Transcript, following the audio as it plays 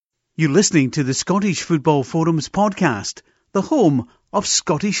You're listening to the Scottish Football Forums podcast, the home of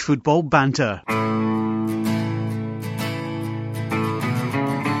Scottish football banter.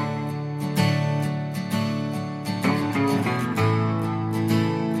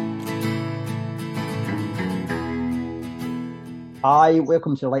 Hi,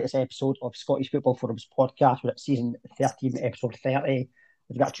 welcome to the latest episode of Scottish Football Forums podcast. We're at season 13, episode 30.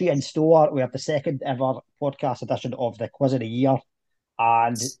 We've got a treat in store. We have the second ever podcast edition of the Quiz of the Year.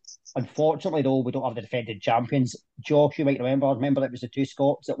 And unfortunately, though, we don't have the defending champions. Josh, you might remember it was the two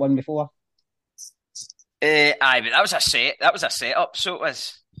Scots that won before? Aye, but that was a setup, so it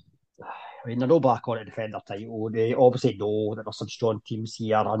was. I mean, they're no back on to defend their title. They obviously know that there's some strong teams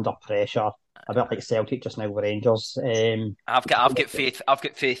here under pressure. A bit like Celtic just now with Rangers. I've got faith. I've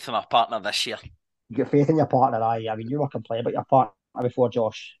got faith in my partner this year. You got faith in your partner, aye. I mean, you were complaining about your partner before,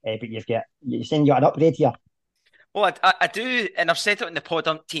 Josh, but you're saying you got an upgrade here. Well, I do, and I've said it in the pod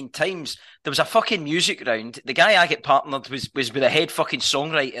umpteen times. There was a fucking music round. The guy I get partnered was with a head fucking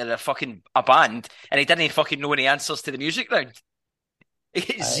songwriter of a band, and he didn't fucking know any answers to the music round.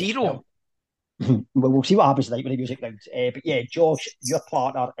 Zero. Well, we'll see what happens tonight with the music round. But yeah, Josh, your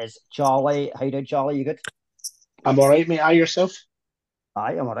partner is Charlie. How you doing, Charlie? You good? I'm all right, mate. Aye, yourself?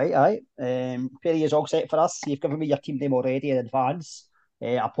 Aye, I'm all right, aye. Perry is all set for us. You've given me your team name already in advance.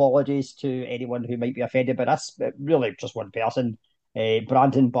 Apologies to anyone who might be offended by this, but really just one person,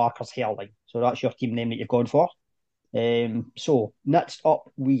 Brandon Barker's Hurling. So that's your team name that you've gone for. So next up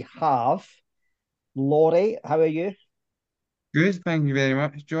we have Laurie. How are you? Good, thank you very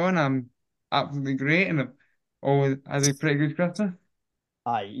much, John. I'm absolutely great, and I've had a pretty good Christmas.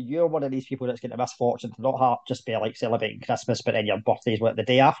 Aye, you're one of these people that's getting the misfortune to not have just be like celebrating Christmas, but then your birthday's what, the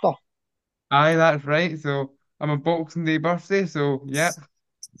day after? Aye, that's right. So I'm a Boxing Day birthday, so yeah.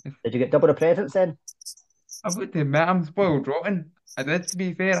 Did you get double the presents then? I've got to admit, I'm spoiled rotten. I did, to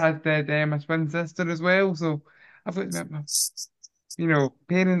be fair, as did my twin sister as well. So I've got to admit,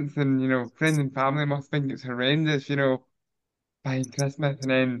 parents and friends and family must think it's horrendous, buying Christmas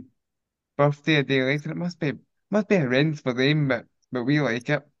and then birthday a day later. It must be horrendous for them, but we like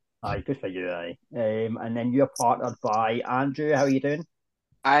it. Aye, good for you, aye. And then you're partnered by Andrew. How are you doing?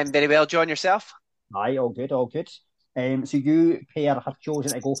 I'm very well, John. Yourself? Aye, all good, all good. So you pair have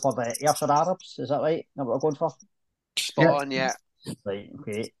chosen to go for the Ayrshire Arabs, is that right? Is that what we're going for? Spot on, yeah. Right,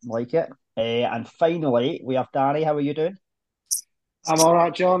 okay, like it. And finally, we have Danny. How are you doing? I'm all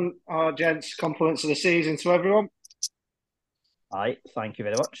right, John. Gents, compliments of the season to everyone. Aye, thank you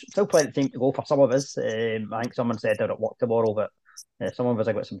very much. Still plenty of time to go for some of us. I think someone said they're at work tomorrow, but some of us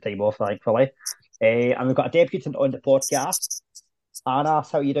have got some time off, thankfully. And we've got a debutant on the podcast. Anna,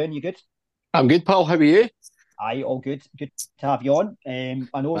 how are you doing? You good? I'm good, pal. How are you? Aye, all good. Good to have you on.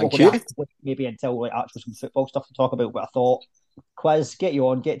 I know we're Thank going you. to have to wait maybe until actually some football stuff to talk about, but I thought quiz, get you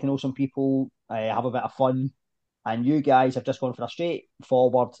on, get to know some people, have a bit of fun. And you guys have just gone for a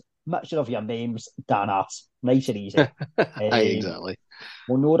straightforward mixture of your names, Danas. Nice and easy. Exactly.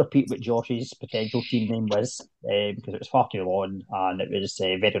 We'll no repeat what Josh's potential team name was because it was far too long and it was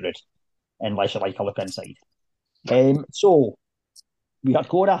very rude, unless you like a look inside. So we are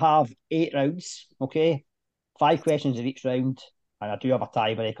going to have 8 rounds, okay? 5 questions in each round, and I do have a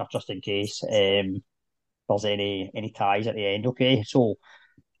tiebreaker just in case there's any ties at the end, okay? So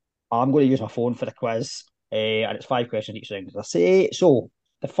I'm going to use my phone for the quiz, and it's 5 questions each round, as I say. So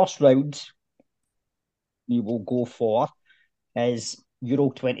the first round we will go for is Euro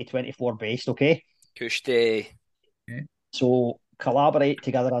 2024 based, okay? Kushte. So collaborate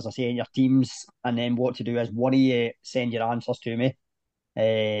together, as I say, in your teams, and then what to do is one of you send your answers to me,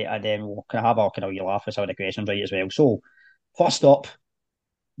 and then we'll kind of have a wee laugh with some of the questions right as well. So first up,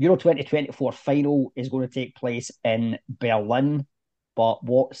 Euro 2024 final is going to take place in Berlin, but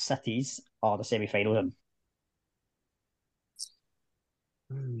what cities are the semi-finals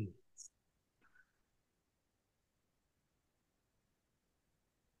in?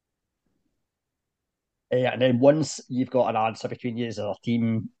 And then once you've got an answer between you as a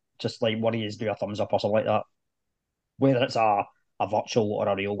team, just like one of you do a thumbs up or something like that. Whether it's a virtual or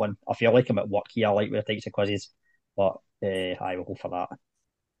a real one. I feel like I'm at work here, like with the types of quizzes, but I will go for that.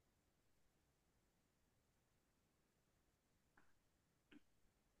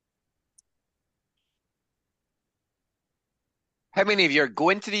 How many of you are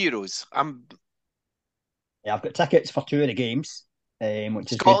going to the Euros? Yeah, I've got tickets for 2 of the games,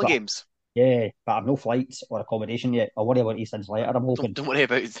 which is Scotland good, games. Yeah, but I've no flights or accommodation yet. I'll worry about these things later, I'm hoping. Don't worry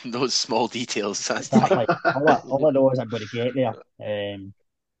about those small details. Exactly. all I know is I'm going to get there.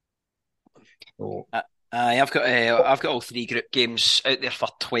 So I've got all 3 group games out there for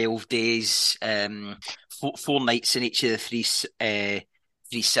 12 days. 4 nights in each of the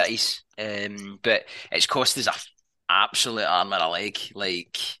three cities. But it's cost us a absolute arm and a leg.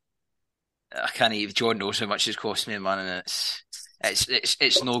 Like, I can't even. John knows how much it's cost me, man, and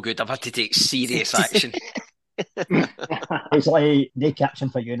it's no good. I've had to take serious action. It's like no kitchen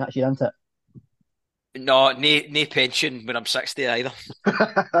for you next year, isn't it? No pension when I'm 60 either.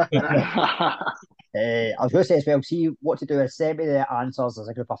 I was going to say as well, see what to do is send me the answers as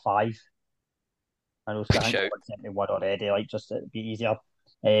a group of 5. I know, I think Shout. I sent me one already, like just to be easier.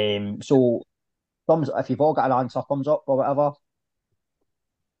 So thumbs if you've all got an answer, thumbs up or whatever.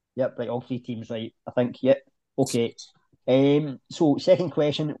 Yep, right, all 3 teams right, I think. Yep. Okay. So second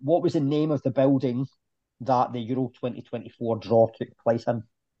question, what was the name of the building that the Euro 2024 draw took place in?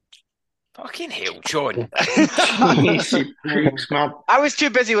 Fucking hell, John. Easy breaks, man. I was too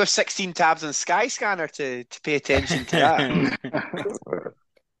busy with 16 tabs on Skyscanner to pay attention to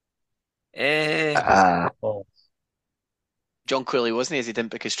that. Oh, John clearly wasn't, as he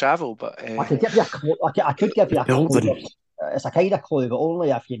didn't book his travel, but I could give you a clue. I could give you a clue. Building. It's a kind of clue, but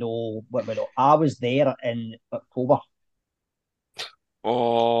only if you know what we know. I was there in October.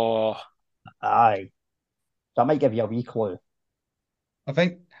 Oh, Aye. So I might give you a wee clue. I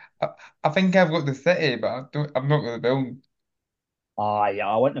think I've got the city, but I've not got the building. Aye,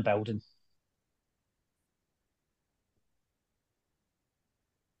 I went in the building.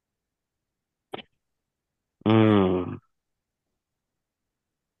 Mm.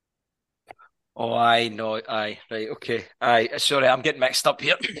 oh, I know. Aye, right, okay. Aye, sorry, I'm getting mixed up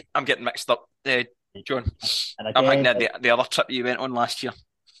here. I'm getting mixed up, John. And I'm again, thinking the other trip you went on last year.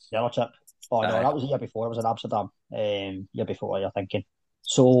 the other trip. Oh no, Aye. that was the year before. It was in Amsterdam. Year before, you're thinking.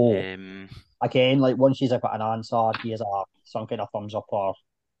 So again, like once you've got an answer, here's some kind of thumbs up or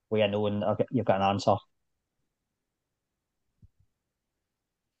way of knowing you've got an answer.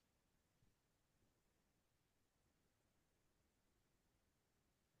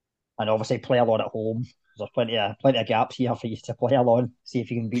 And obviously play along at home. There's plenty of gaps here for you to play along. See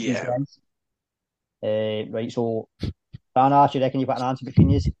if you can beat these guys. Right, so Dana, do you reckon you've got an answer between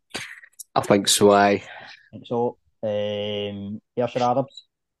you? I think so, aye. I think so. Ayrshire Arabs,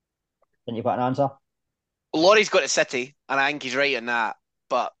 think you've got an answer? Laurie's got a city, and I think he's right in that,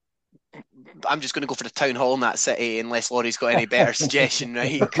 but I'm just going to go for the town hall in that city unless Laurie's got any better suggestion,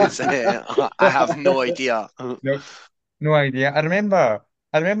 right? Because I have no idea. No idea. I remember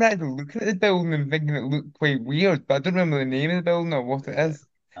actually looking at the building and thinking it looked quite weird, but I don't remember the name of the building or what it is.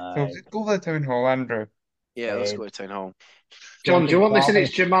 So just go for the town hall, Andrew. Yeah, let's go to town hall. John, do you want this in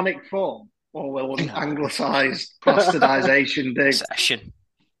its Germanic form? Or will an anglicised bastardisation do? Session.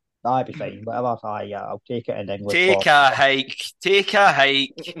 That'd be fine. Whatever. I'll take it in English. Take a hike. Take a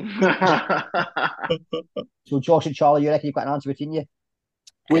hike. So Josh and Charlie, you reckon you've got an answer between you?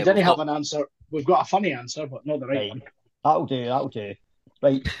 We didn't have an answer. We've got a funny answer, but not the right one. That'll do.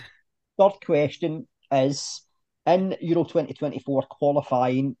 Right. Third question is, in Euro 2024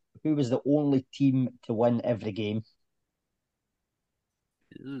 qualifying, who was the only team to win every game?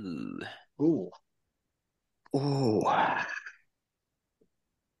 Ooh.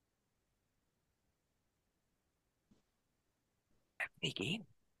 Every game.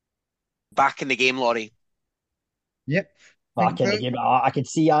 Back in the game, Laurie. Yep. Back in the game. I could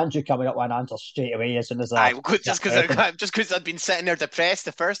see Andrew coming up with an answer straight away as soon as Aye, just because I'd been sitting there depressed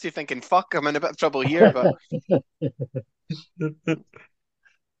at first, you're thinking, "Fuck, I'm in a bit of trouble here." But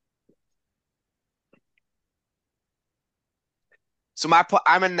so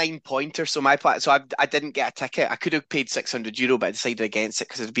I'm a 9-pointer. So I didn't get a ticket. I could have paid €600, but I decided against it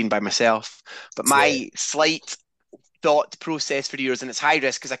because I'd been by myself. But my slight thought process for Euros, and it's high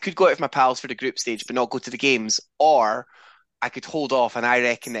risk because I could go out with my pals for the group stage, but not go to the games, or I could hold off, and I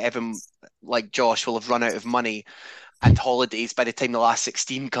reckon that everyone like Josh will have run out of money and holidays by the time the last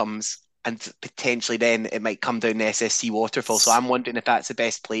 16 comes, and potentially then it might come down the SSC waterfall. So I'm wondering if that's the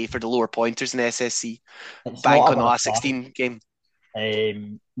best play for the lower pointers in the SSC. Bank on the last 16 game.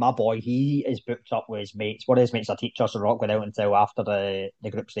 My boy, he is booked up with his mates. One of his mates are teachers, so they're not going out until after the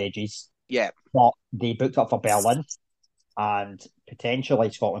group stages. Yeah. But they booked up for Berlin, and potentially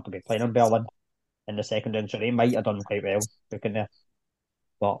Scotland could be playing in Berlin in the second round, so they might have done quite well booking there.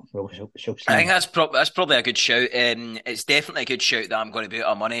 But we'll see. I think that's probably a good shout. It's definitely a good shout that I'm going to be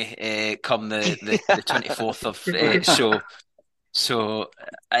out of money come the 24th of so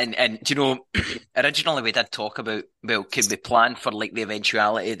and do you know, originally we did talk about, well, could we plan for like the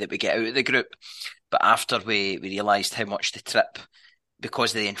eventuality that we get out of the group, but after we realised how much the trip,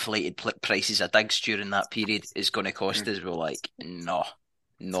 because of the inflated prices of digs during that period, is going to cost us, we're like, no,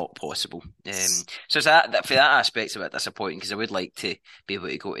 not possible. So it's that for that aspect's a bit disappointing, because I would like to be able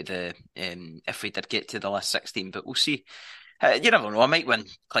to go to the if we did get to the last 16, but we'll see. You never know. I might win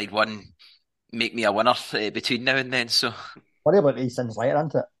Clyde 1, make me a winner between now and then. So, Worry about these things later,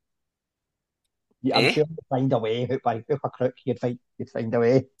 isn't it? I'm eh? sure you'd find a way, hook by hook or crook, you'd find a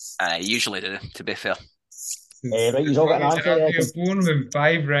way. I usually do, to be fair. Right, As you've all got long an as answer, you you answer your reckon? phone within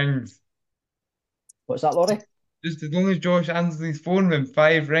 5 rings. What's that, Laurie? Just as long as Josh answers his phone within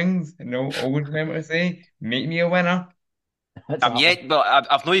 5 rings, and no, always remember to say, make me a winner. That's I'm that yet, but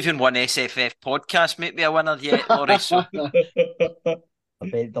I've not even won SFF podcast. Make me a winner yet, Laurie. So,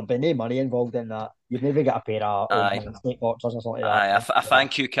 There'll be no money involved in that. You've never got a pair of old aye, man snake boxers or something like aye. that. A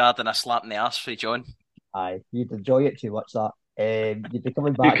thank you card and a slap in the arse for John. Aye, you'd enjoy it too much, that. You'd be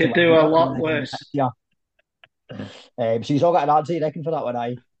coming You back to could do a win lot again worse. next year. So you've all got an answer, you reckon, for that one,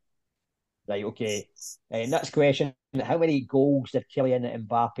 aye? Right, okay. Next question. How many goals did Kylian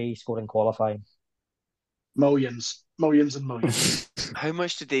Mbappe score in qualifying? Millions. Millions and millions. How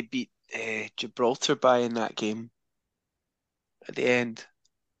much did they beat Gibraltar by in that game at the end?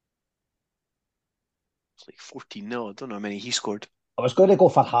 It's like 14-0. I don't know how many he scored. I was going to go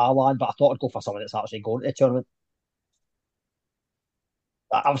for Haaland, but I thought I'd go for someone that's actually going to the tournament.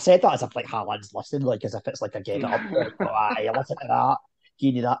 I've said that as if like Haaland's listening, like as if it's like a get it up. Like, oh, aye, listen to that.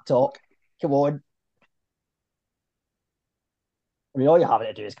 Give you that talk. Come on. I mean, all you have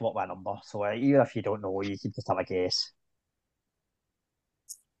to do is come up with a number. So even if you don't know, you can just have a guess.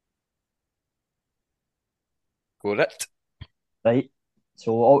 Got it. Right.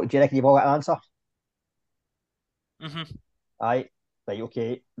 So, do you reckon you've all got an answer? Mm-hmm. Aye. Right.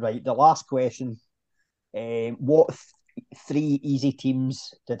 Okay. Right. The last question. What three easy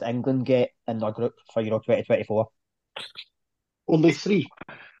teams did England get in their group for Euro 2024? Only three.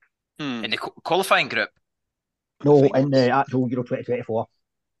 In the qualifying group. No, in the actual Euro 2024.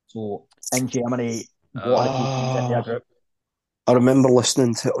 So, in Germany, what are the three teams in their group? I remember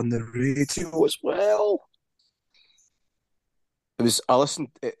listening to it on the radio as well. I listened.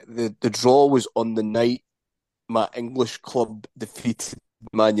 The draw was on the night my English club defeated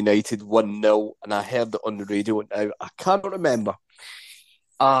Man United 1-0, and I heard it on the radio. Now I can't remember.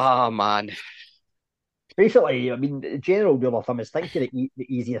 Ah, man. Basically, I mean, the general rule of thumb is think of the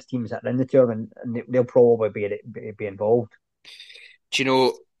easiest teams that are in the tournament, and they'll probably be involved. Do you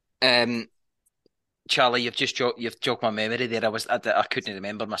know, Charlie? You've jogged my memory there. I couldn't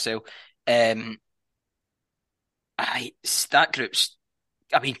remember myself. That group's.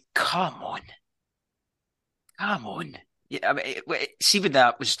 I mean, come on. Yeah, I mean, see when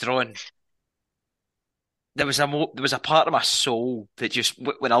that was drawn, there was a part of my soul that just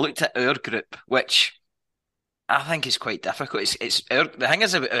when I looked at our group, which I think is quite difficult. The thing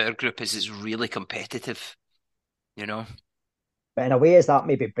is about our group is it's really competitive, you know. But in a way, is that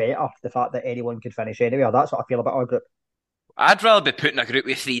maybe better, the fact that anyone could finish anywhere? That's what I feel about our group. I'd rather be put in a group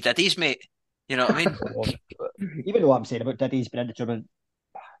with three Diddies, mate. You know what I mean? Even though I'm saying about Diddy's been in the tournament,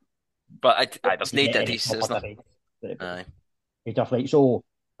 But there's no Diddies, there's no. Aye. Right. So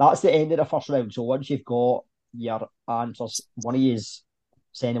that's the end of the first round. So once you've got your answers, one of yous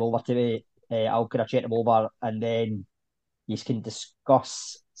send them over to me. I'll kind of check them over, and then you can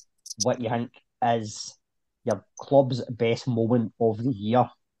discuss what you think is your club's best moment of the year.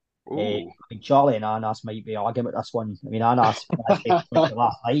 I mean, Charlie and Anas might be arguing about this one. I mean, Anas finished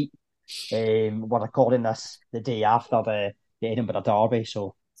last night. We're recording this the day after the Edinburgh Derby,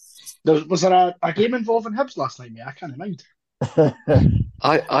 so. Was there a game involving Hibs last night, mate? I can't mind.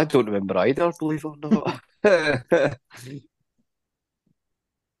 I don't remember either, believe it or not.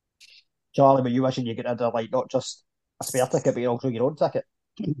 Charlie, were you wishing you could have like not just a spare ticket, but also your own ticket?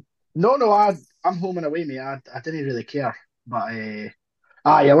 No, I'm home and away, mate. I didn't really care. But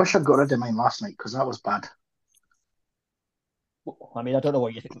I wish I'd got rid of mine last night because that was bad. I mean, I don't know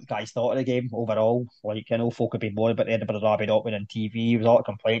what you guys thought of the game overall. Like, I know folk have been more about the Edinburgh Derby not winning TV. There was a lot of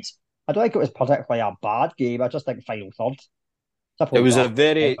complaints. I don't think it was particularly a bad game. I just think final third.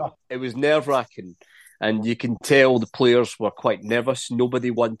 It was nerve-wracking, and you can tell the players were quite nervous.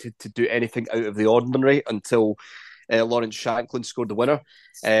 Nobody wanted to do anything out of the ordinary until Lawrence Shanklin scored the winner.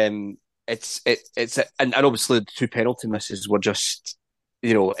 And obviously the two penalty misses were just,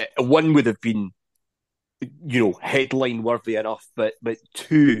 one would have been, headline worthy enough, but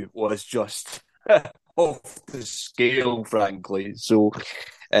two was just off the scale, frankly. So,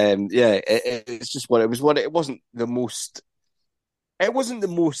 it's just what it was. It wasn't the most. It wasn't the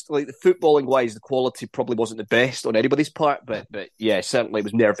most, like, the footballing wise, the quality probably wasn't the best on anybody's part, but yeah, certainly it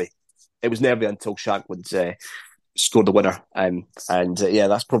was nervy. It was nervy until Shanklin scored the winner, and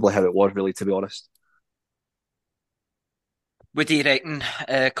that's probably how it was, really, to be honest. What do you reckon?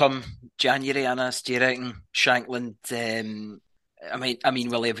 Come January, Anas, do you reckon Shanklin? I mean,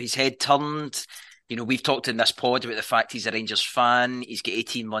 will he have his head turned? we've talked in this pod about the fact he's a Rangers fan. He's got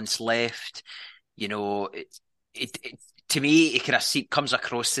 18 months left. To me, he kind of comes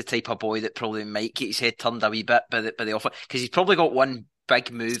across the type of boy that probably might get his head turned a wee bit by the offer, because he's probably got one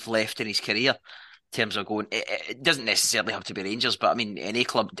big move left in his career in terms of going. It doesn't necessarily have to be Rangers, but I mean, any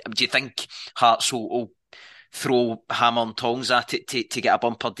club. Do you think Hearts will throw hammer and tongs at it to get a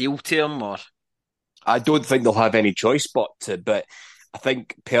bumper deal to him, or? I don't think they'll have any choice but I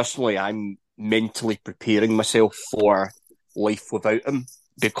think personally I'm mentally preparing myself for life without him,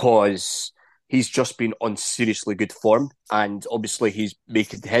 because he's just been on seriously good form, and obviously he's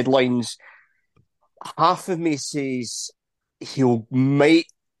making headlines. Half of me says he'll might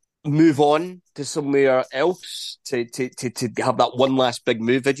move on to somewhere else to have that one last big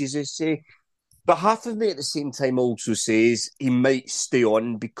move, as you say. But half of me at the same time also says he might stay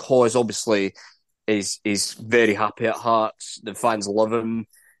on, because obviously is very happy at Hearts. The fans love him.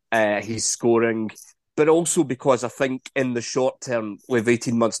 He's scoring. But also because I think in the short term, with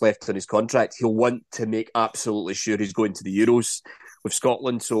 18 months left on his contract, he'll want to make absolutely sure he's going to the Euros with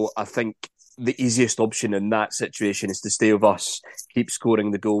Scotland. So I think the easiest option in that situation is to stay with us, keep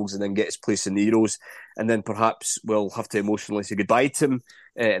scoring the goals, and then get his place in the Euros. And then perhaps we'll have to emotionally say goodbye to him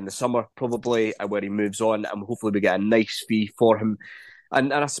in the summer, probably, where he moves on, and hopefully we get a nice fee for him.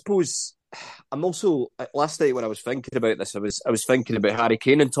 And I suppose I'm also, last night when I was thinking about this, I was thinking about Harry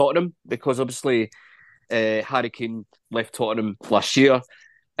Kane and Tottenham, because obviously Harry Kane left Tottenham last year.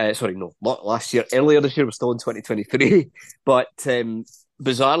 Sorry, no, not last year. Earlier this year, we're still in 2023. But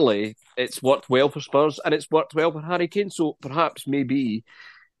bizarrely, it's worked well for Spurs and it's worked well for Harry Kane. So perhaps maybe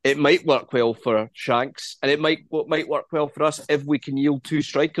it might work well for Shanks, and it might work well for us if we can yield two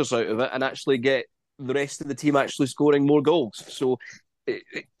strikers out of it and actually get the rest of the team actually scoring more goals. So I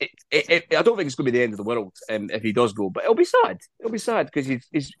don't think it's going to be the end of the world if he does go, but it'll be sad. It'll be sad because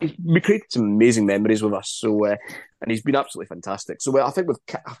he's created some amazing memories with us. So and he's been absolutely fantastic. So I think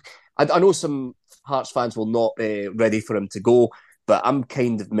I know some Hearts fans will not be ready for him to go, but I'm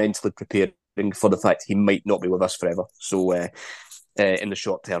kind of mentally preparing for the fact he might not be with us forever. So in the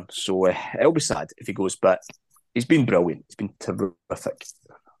short term, so it'll be sad if he goes, but he's been brilliant. He's been terrific.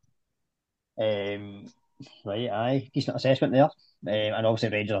 Right, aye, decent assessment there. And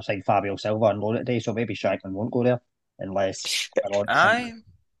obviously Rangers have signed Fabio Silva on loan today, so maybe Shankland won't go there unless Aye.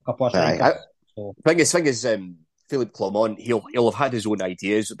 a couple of strikers. Thing is, Philippe Clement, he'll have had his own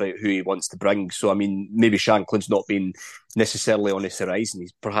ideas about who he wants to bring. So I mean, maybe Shankland's not been necessarily on his horizon.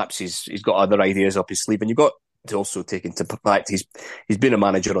 He's got other ideas up his sleeve, and you've got to also take into fact he's been a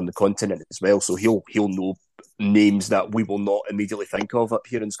manager on the continent as well, so he'll know names that we will not immediately think of up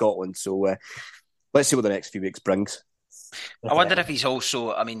here in Scotland. So let's see what the next few weeks brings. I wonder if he's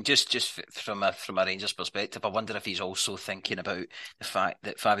also, I mean, just from a Rangers perspective, I wonder if he's also thinking about the fact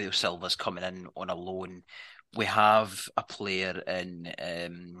that Fabio Silva's coming in on a loan. We have a player in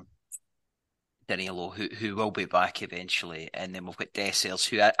Danilo who will be back eventually, and then we've got Dessers,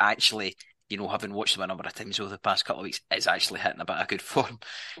 who actually, having watched him a number of times over the past couple of weeks, is actually hitting a bit of good form,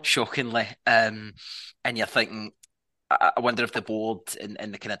 shockingly. And you're thinking, I wonder if the board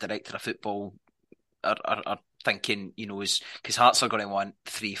and the kind of director of football are thinking, because Hearts are going to want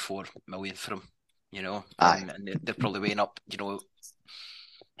 3-4 million from him, and they're probably weighing up, do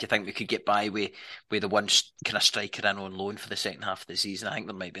you think we could get by with the one kind of striker in on loan for the second half of the season? I think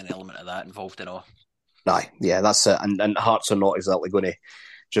there might be an element of that involved in all. Aye, yeah, that's it. And Hearts are not exactly going to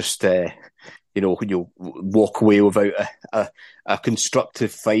just, walk away without a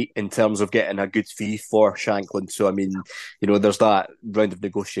constructive fight in terms of getting a good fee for Shankland. So, I mean, there's that round of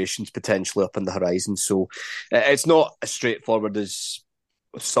negotiations potentially up on the horizon. So it's not as straightforward as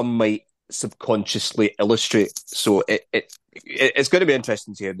some might subconsciously illustrate. So it's going to be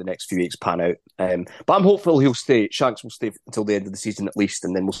interesting to hear the next few weeks pan out. But I'm hopeful he'll stay. Shanks will stay until the end of the season at least,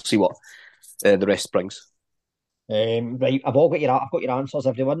 and then we'll see what the rest brings. Right, I've got your answers,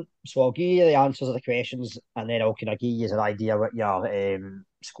 everyone. So I'll give you the answers of the questions, and then I'll kind of give you an idea what your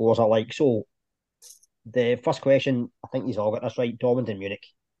scores are like. So the first question, I think you've all got this right. Dortmund and Munich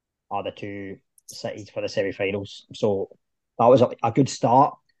are the two cities for the semi-finals. So that was a good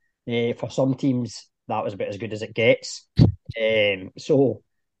start. For some teams, that was about as good as it gets. So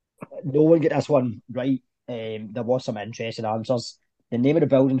no one get this one right. There was some interesting answers. The name of the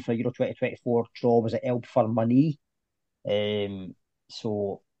building for Euro 2024 draw was at Elbphilharmonie.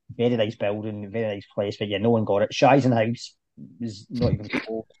 So very nice building, very nice place, but yeah, no one got it. Scheisenhaus was not even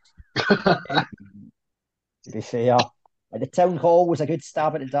close. To be fair, the town hall was a good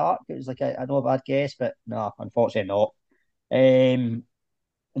stab at the dark. It was like I know a bad guess, but no, unfortunately not. In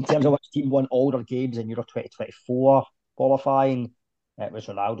terms of which team won all their games in Euro 2024 qualifying, it was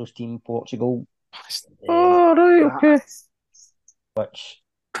Ronaldo's team, Portugal. Oh, right, okay.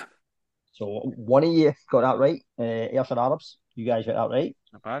 So one of you got that right. Ayrshire Arabs, you guys got that right.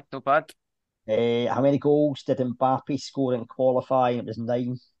 Not bad, not bad. How many goals did Mbappe score in qualifying? It was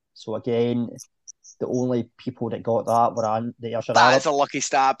 9. So again, the only people that got that were the Ayrshire That Arabs. is a lucky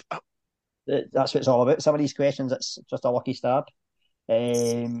stab. That's what it's all about. Some of these questions, it's just a lucky stab.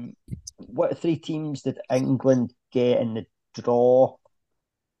 What 3 teams did England get in the draw?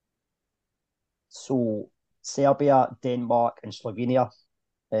 So Serbia, Denmark, and Slovenia.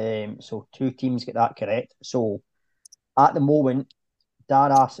 So 2 teams get that correct. So at the moment,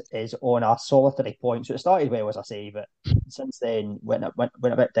 Dara is on a solitary point. So it started well, as I say, but since then went a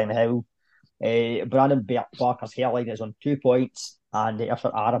bit down the hill. Brandon Barker's hairline is on 2 points, and the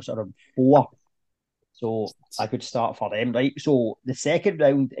Ayrshire Arabs are on 4. So a good start for them, right? So the second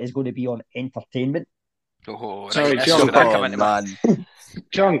round is going to be on entertainment. Oh, right. Sorry, This John. is where I come into my- man.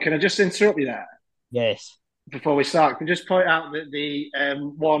 John, can I just interrupt you there? Yes. Before we start, can I just point out that the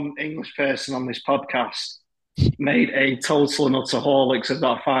one English person on this podcast made a total and utter horlicks of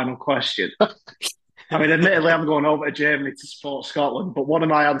that final question. I mean, admittedly, I'm going over to Germany to support Scotland, but one of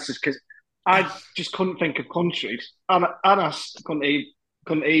my answers, because I just couldn't think of countries, and Anas couldn't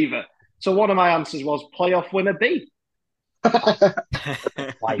either. So one of my answers was playoff winner B.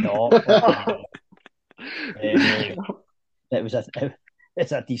 Why not?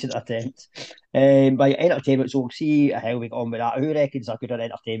 It's a decent attempt. By entertainment, so we'll see how we get on with that. Who reckons are good at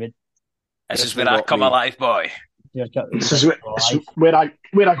entertainment? This is where I come alive, boy. This is where I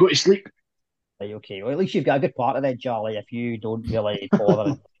go to sleep. Right, okay. Well, at least you've got a good partner then, Charlie, if you don't really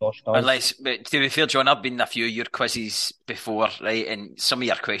bother and Josh does. Unless, but to be fair, John, I've been in a few of your quizzes before, right? And some of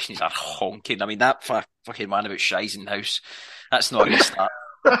your questions are honking. I mean, that fucking man about Scheisenhaus, that's not a good start.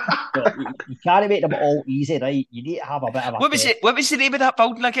 You can't make them all easy, right? You need to have a bit of a... What was the name of that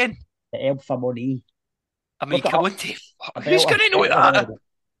building again? The Elf Money. I mean, come on, Dave. Who's going to know that?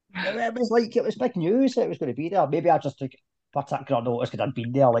 It was big news that it was going to be there. Maybe I just took particular notice because I'd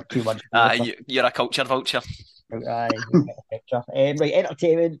been there like 2 months before. You're a culture vulture. Right,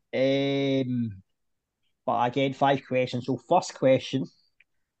 entertainment. But again, 5 questions. So first question,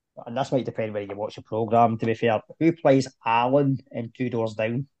 and this might depend whether you watch the programme, to be fair. Who plays Alan in Two Doors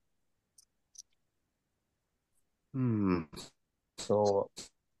Down? So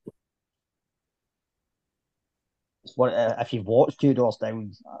if you've watched Two Doors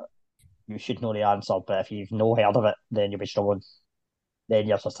Down, you should know the answer, but if you've not heard of it, then you'll be struggling. Then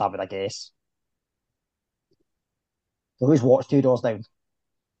you're just having a guess. So who's watched Two Doors Down?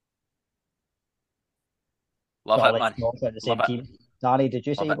 Love Charlie, it, man. The same Love team. Danny, did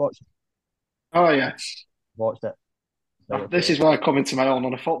you say you watched it? Oh, yeah. Watched it. Right, This is where I come into my own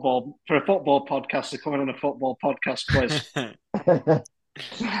on a football podcast. To come in on a football podcast quiz.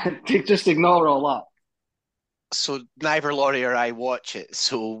 Just ignore all that. So neither Laurie or I watch it,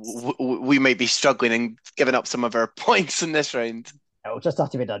 so we might be struggling and giving up some of our points in this round. It'll just have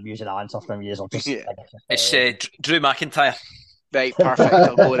to be an amusing answer from you. Yeah. It's Drew McIntyre. Right, perfect.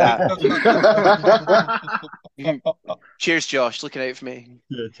 I'll go with that. Cheers, Josh. Looking out for me.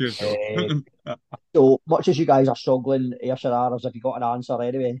 Yeah, cheers. So much as you guys are struggling, Ayrshire Arabs, have you got an answer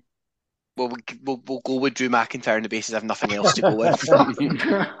anyway? Well, we'll go with Drew McIntyre on the basis I have nothing else to go with.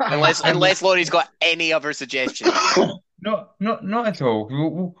 unless Laurie's got any other suggestions. Not at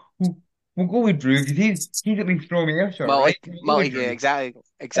all. We'll go with Drew because he's at least from Ayrshire, right?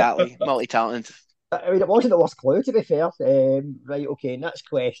 Exactly. Multi-talented. I mean, it wasn't the worst clue, to be fair. Right, okay, next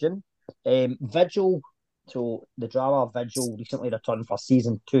question. Vigil, so the drama Vigil recently returned for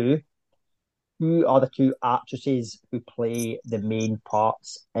season 2. Who are the 2 actresses who play the main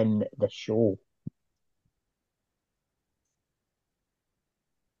parts in the show?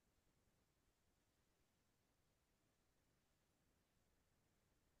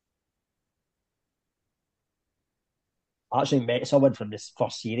 I actually met someone from this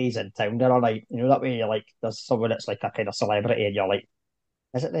first series in town the other night. You know that way, you're like, there's someone that's like a kind of celebrity, and you're like,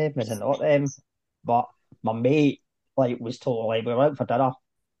 is it them? Is it not them? But my mate was totally, we went for dinner.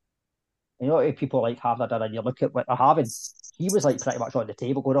 You know, if people have their dinner and you look at what they're having, he was pretty much on the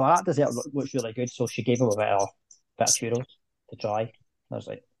table going, oh, that dessert looks really good. So she gave him a bit of churros to try. I was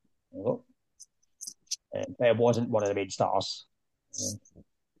like, oh. But it wasn't one of the main stars. So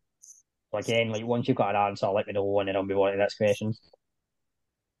again, once you've got an answer, let me know, and then I'll move on to the next question.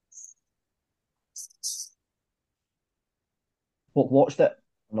 Watched it?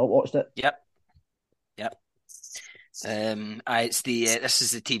 Not watched it? Yep. This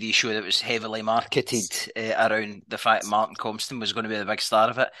is the TV show that was heavily marketed around the fact Martin Compston was going to be the big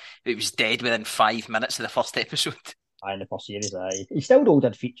star of it. It was dead within 5 minutes of the first episode. in the first series, aye. He still though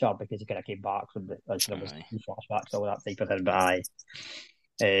did feature because he kind of came back from there was Aye. flashbacks, all that type of thing. But aye.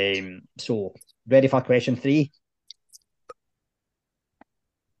 So ready for question 3?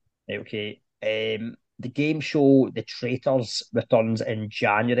 Okay. The game show The Traitors returns in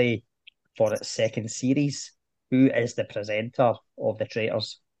January for its second series. Who is the presenter of The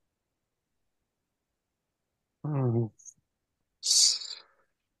Traitors?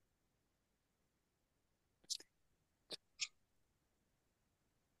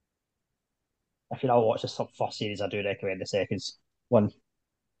 If you're not watch the first series, I do recommend the second one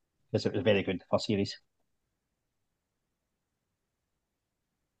because it was very good, the first series.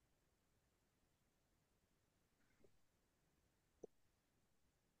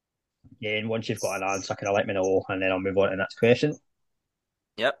 Again, once you've got an answer, can I let me know, and then I'll move on to the next question.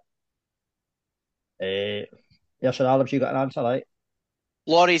 Yep. Should Adams, you got an answer, right?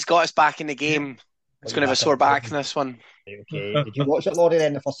 Laurie's got us back in the game. It's going to have a sore back in this one. Okay. Did you watch it, Laurie,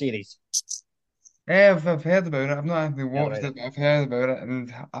 then, the first series? Yeah, I've heard about it. I've not actually watched it, but I've heard about it,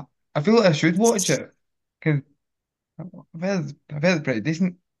 and I feel like I should watch it because I've heard it's pretty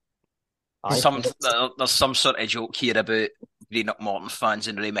decent. There's some sort of joke here about Green Up Morton fans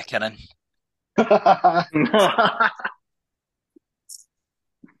and Ray McKinnon.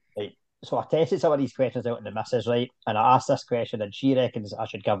 Right. So I tested some of these questions out in the missus, right? And I asked this question, and she reckons I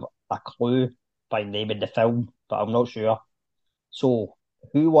should give a clue by naming the film, but I'm not sure. So,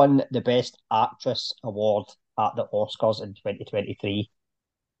 who won the Best Actress award at the Oscars in 2023?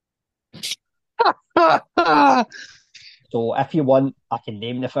 So, if you want, I can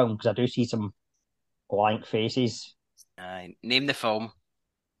name the film because I do see some blank faces. Name the film.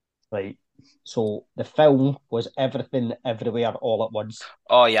 Right. So, the film was Everything Everywhere All at Once.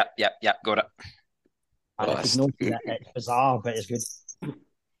 Oh, yeah, got it. And if you've not seen it, it's bizarre, but it's good.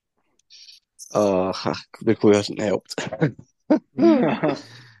 The clue hasn't helped.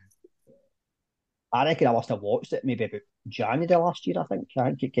 I reckon I must have watched it maybe about January last year, I think.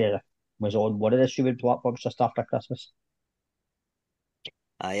 I think it was on one of the streaming platforms just after Christmas.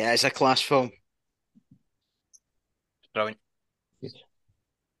 Yeah, it's a class film. Brilliant. Good.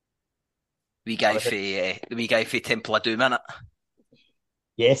 The wee guy for Temple of Doom, innit?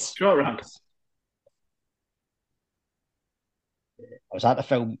 Yes. Short round. I was at the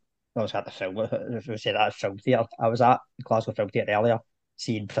film. I was at the film. If we say that film theatre, I was at the Glasgow Film Theatre earlier,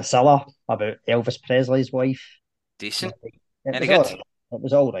 seeing Priscilla about Elvis Presley's wife. Decent. It Any was good? all right. It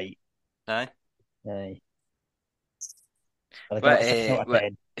was all right. Aye. Aye.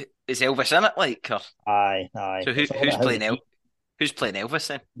 Is Elvis in it? Like, or... Aye. So who's playing Elvis? Who's playing Elvis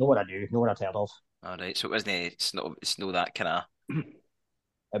then? No one I knew. No one I'd heard of. All right. So it's not that kind of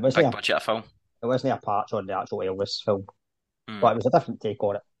It wasn't big budget of film. It wasn't a patch on the actual Elvis film, Mm. but it was a different take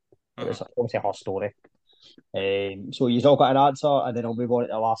on it. It was obviously her story. So you've all got an answer, and then I'll move on to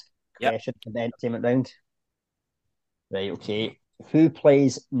the last question in the entertainment round. Right, okay. Who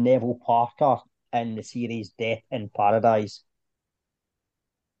plays Neville Parker in the series Death in Paradise?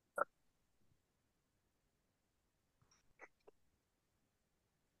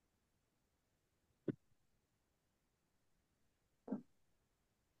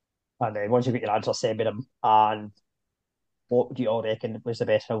 And then once you've got your answer, send me them. And what do you all reckon was the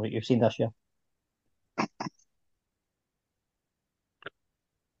best film that you've seen this year?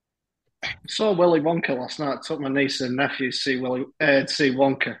 Saw Willy Wonka last night. Took my niece and nephew to see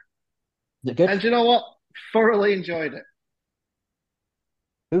Wonka. Is it good? And you know what? Thoroughly enjoyed it.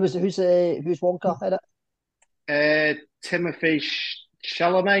 Who's Wonka in it? Timothy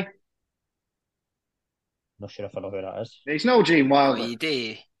Chalamet. Not sure if I know who that is. He's no Gene Wilder.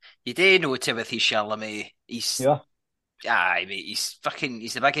 You do know Timothy Chalamet. He's Yeah. Aye, mate. He's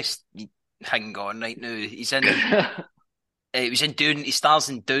the biggest thing going right now. He's in. He was in Dune. He stars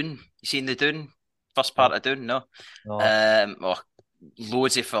in Dune. You seen the Dune? First part of Dune? No.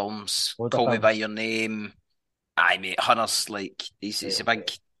 Loads of films. Call Me by Your Name. Aye, mate. Hunters. Like he's a big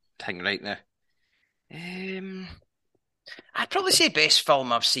thing right now. I'd probably say best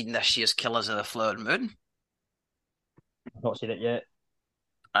film I've seen this year's Killers of the Flower Moon. I've not seen it yet.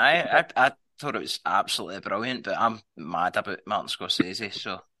 I thought it was absolutely brilliant, but I'm mad about Martin Scorsese,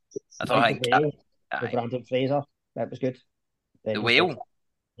 so I think with Brandon Fraser, that was good. The Whale.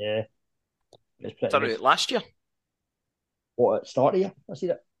 Yeah. It's pretty Started good. it last year. What, start of year? I see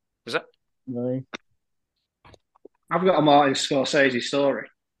it. Was it? No. I've got a Martin Scorsese story.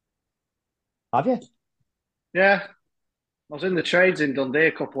 Have you? Yeah. I was in the trades in Dundee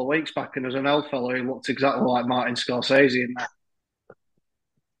a couple of weeks back, and there's an old fellow who looked exactly like Martin Scorsese in that.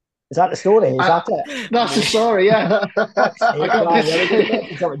 Is that the story? Is that it? That's the story, yeah.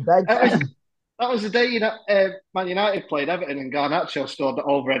 That was the day Man United played Everton and Garnacho scored the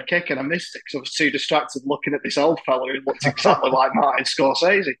overhead kick and I missed it because I was too distracted looking at this old fella who looked exactly like Martin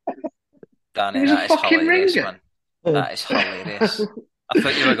Scorsese. Danny, He was a that is fucking hilarious, ringer. man. That is hilarious. I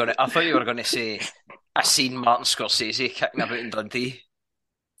thought you were gonna say I seen Martin Scorsese kicking about in Dundee.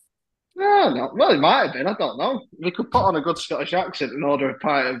 No. Well, it might have been. I don't know. If he could put on a good Scottish accent and order a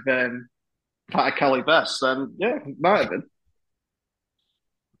pint of Cali Best, then yeah, it might have been.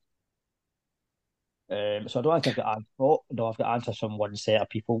 So I don't think I've got oh, no, I've got answers from one set of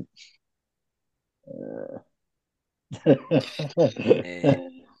people.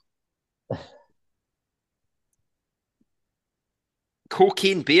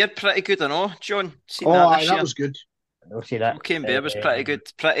 Cocaine Bear, pretty good, I know. John, seen Oh, that aye, this that year. was good. I'll see that. Cocaine Bear was pretty good,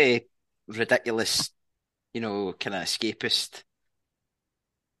 pretty ridiculous, kind of escapist,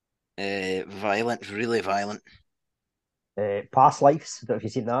 violent, really violent. Past Lives. Don't know if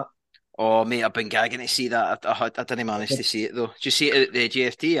you've seen that. Oh, mate, I've been gagging to see that. I didn't manage to see it though. Did you see it at the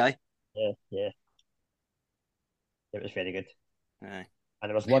GFT? Aye. Yeah. It was very good. Aye. And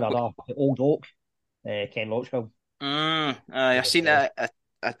there was one other, the Old Oak, Ken Loach film. Aye, I've seen it.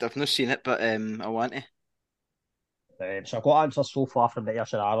 I've not seen it, but I want to. So I've got answers so far from the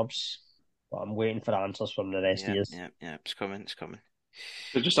Ayrshire Arabs, but I'm waiting for answers from the rest of you. Yeah. It's coming.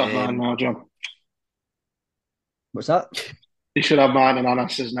 So just have mine now, John. What's that? You should have mine and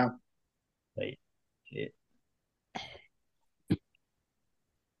Anas's now. Right. Okay.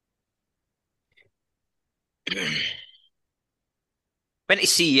 Went to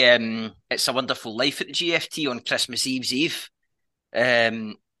see It's a Wonderful Life at the GFT on Christmas Eve's Eve.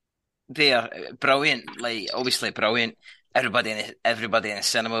 They're brilliant, like obviously brilliant. Everybody in the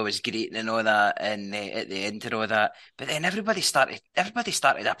cinema was greeting and all that, and at the end and all that. But then everybody started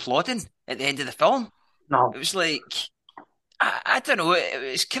applauding at the end of the film. No. It was like I don't know.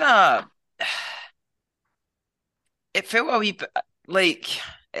 It was kind of. It felt a wee bit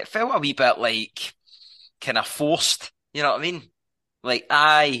like kind of forced. You know what I mean? Like,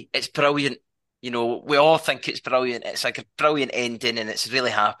 aye, it's brilliant. We all think it's brilliant. It's like a brilliant ending and it's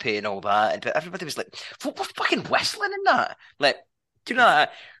really happy and all that. But everybody was like, we're fucking whistling in that. Like, do you know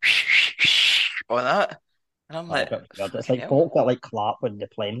that? All that. And I'm like, it's like folk that like clap when the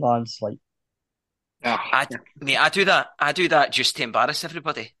plane lands. Like, I do that. I do that just to embarrass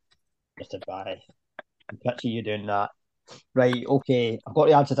everybody. Just to buy. Picture you doing that. Right, okay. I've got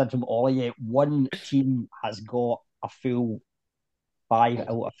the answers in from all of you. One team has got a full 5 out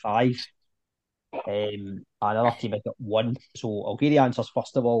of 5. Another team has got 1. So I'll give you the answers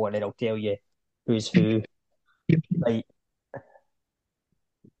first of all, and then I'll tell you who's who. Right.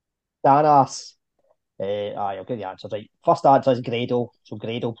 Danas. I'll give you the answers. Right. First answer is Grado. So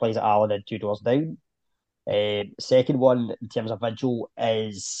Grado plays at Allen and 2 doors down. Second one, in terms of vigil,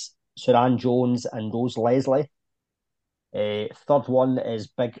 is Suran Jones and Rose Leslie. Third one is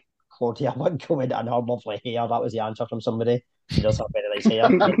Big Claudia Winkleman and her lovely hair. That was the answer from somebody. She does have very nice hair.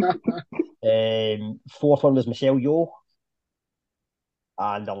 Fourth one was Michelle Yeoh.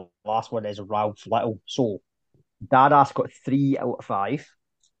 And the last one is Ralph Little. So, Dada's got 3 out of 5.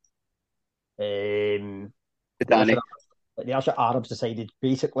 Danny. The Ayrshire Arabs decided,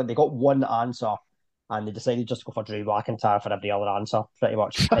 basically, they got one answer and they decided just to go for Drew McIntyre for every other answer, pretty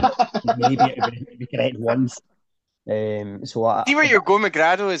much. And maybe it would be correct once. See where you're going with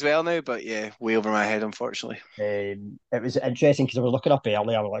Grado as well now, but yeah, way over my head, unfortunately. It was interesting because I was looking up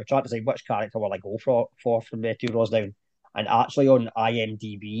earlier, I was like trying to say which character will I go for from the 2 rows down, and actually on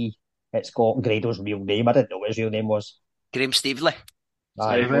IMDb it's got Grado's real name. I didn't know what his real name was. Graham Stevely.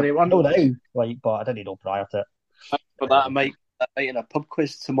 I know now, but I didn't know prior to it. For that, I might in a pub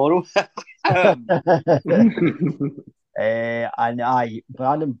quiz tomorrow. And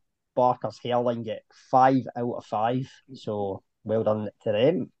Brandon Barker's hairline get 5 out of 5. So well done to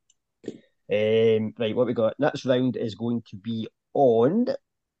them. Right, what we got next round is going to be on.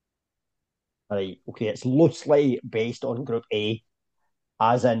 Right, okay, it's loosely based on Group A,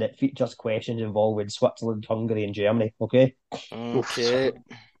 as in it features questions involving Switzerland, Hungary, and Germany. Okay. Okay.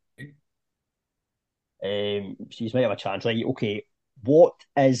 So you might have a chance, right? Okay, what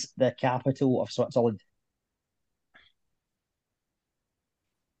is the capital of Switzerland?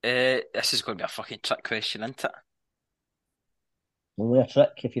 This is going to be a fucking trick question, isn't it? Only a trick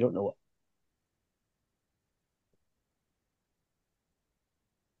if you don't know it.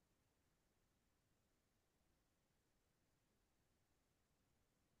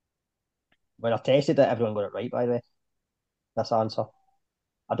 When I tested it, everyone got it right, by the way. This answer.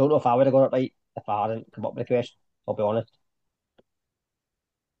 I don't know if I would have got it right if I hadn't come up with the question. I'll be honest.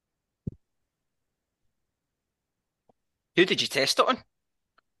 Who did you test it on?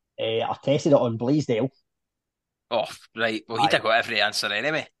 I tested it on Blaisdell. Oh, right. Well, he'd have got every answer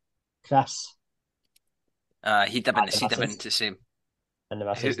anyway. Chris. He'd have been the same. And the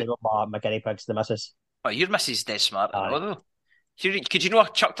missus, they were my guinea pigs, the missus. Oh, your missus is dead smart, though. Could you know I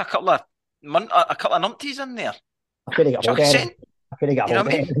chucked a couple of numpties in there? I couldn't get hold of it. I couldn't get hold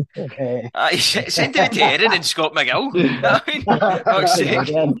of it. Send it to Erin and Scott McGill.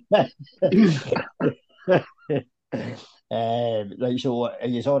 Right, so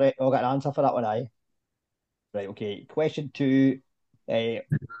you all got an answer for that one, aye? Right, okay. Question 2.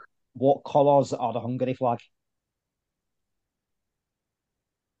 What colours are the Hungary flag?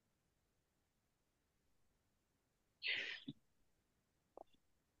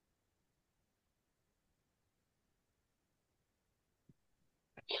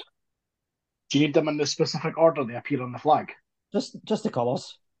 Do you need them in the specific order they appear on the flag? Just the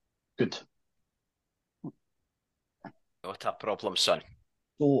colours. Good. Not a problem, son.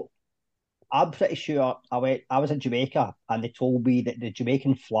 So I'm pretty sure I was in Jamaica and they told me that the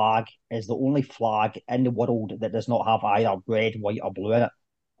Jamaican flag is the only flag in the world that does not have either red, white, or blue in it.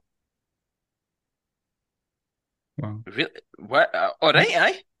 Wow. Really? What? All right,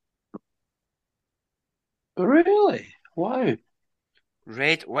 aye. Really? Wow.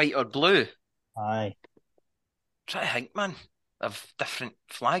 Red, white, or blue? Aye. Try to think, man, of different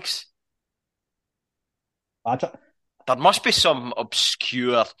flags. There must be some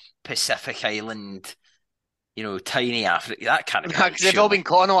obscure Pacific Island, tiny Africa. That can't be. Because they've all been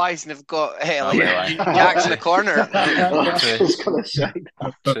colonised and they've got Jacks in the corner. I was going to say.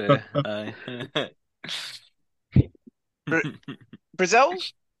 True. Brazil?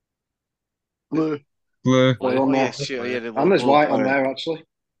 Blue. Well, yeah, sure. Yeah, and there's white on there, actually.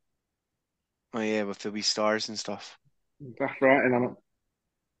 Oh, yeah, with the wee stars and stuff. That's writing on it.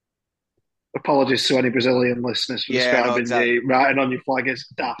 Apologies to any Brazilian listeners for describing the writing on your flag as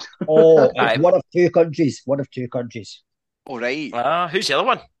daft. Oh, it's one of two countries. One of two countries. All right. Who's the other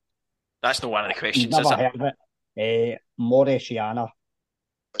one? That's not one of the questions, Never is it? heard of it. Mauritiana.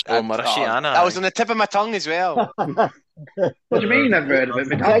 Mauritiana. That was on the tip of my tongue as well. What do you mean you've never heard of it?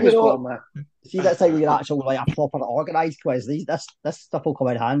 My dad was born there. See, that's how you're actually like a proper organised quiz. This stuff will come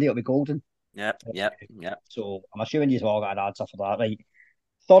in handy. It'll be golden. Yep. So I'm assuming you've all got an answer for that, right?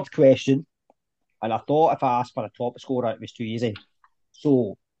 Third question, and I thought if I asked for a top scorer, it was too easy.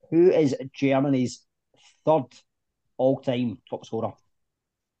 So, who is Germany's third all-time top scorer?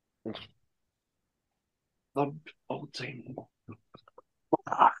 Third all-time.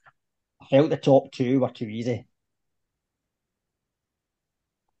 I felt the top two were too easy.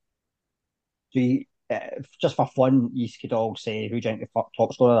 So, just for fun, you could all say who do you think the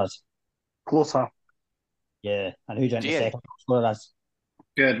top scorer is? Closer. Yeah, and who do you think the second top scorer is?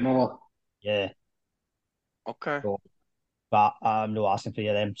 Good, Muller. Yeah. Okay. So, but I'm not asking for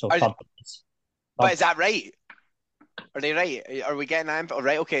you them. So, but is that right? Are they right? Are we getting that info?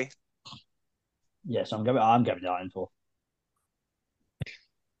 Right, okay. Yes, I'm giving that info.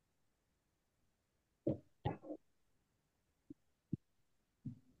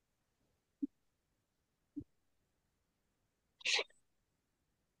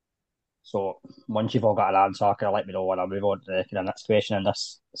 So once you've all got an answer, can you let me know when I move on to the next question in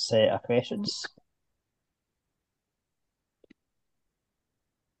this set of questions?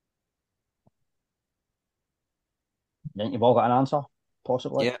 You think you've all got an answer,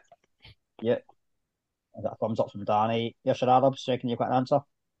 possibly? Yeah. Yeah. Is that a thumbs up from Danny? Yes, your Arabs, reckon you've got an answer?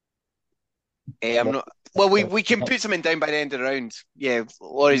 I'm not. Well, we can put something down by the end of the round. Yeah,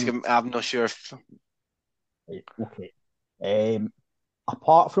 Laurie's going. I'm not sure. Okay.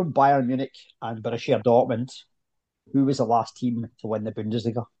 Apart from Bayern Munich and Borussia Dortmund, who was the last team to win the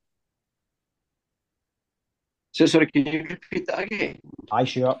Bundesliga? So sorry, can you repeat that again? Aye,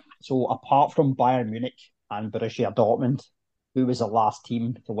 sure. So apart from Bayern Munich and Borussia Dortmund, who was the last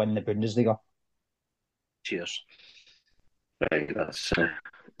team to win the Bundesliga? Cheers. Right, that's an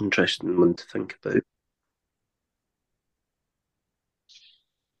interesting one to think about.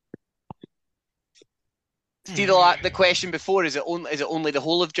 See the question before, is it only the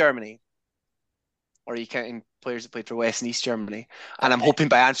whole of Germany? Or are you counting players that played for West and East Germany? And I'm hoping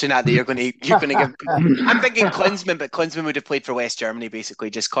by answering that you're going to give. I'm thinking Klinsmann, but Klinsmann would have played for West Germany, basically,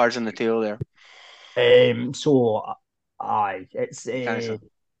 just cards on the table there. It's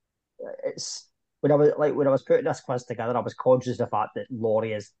when I was putting this quiz together, I was conscious of the fact that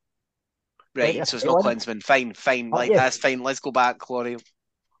Laurie is right. So it's not Klinsmann. Fine. Like that's fine. Let's go back, Laurie.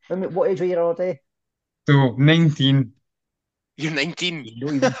 I mean, what age were you all day? So 19. You're 19. You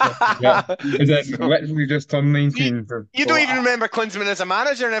don't even Yeah. Is it So- literally just turned 19? So You don't even remember Klinsmann as a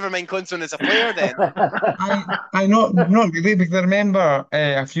manager, never mind Klinsmann as a player then. I not really, because I remember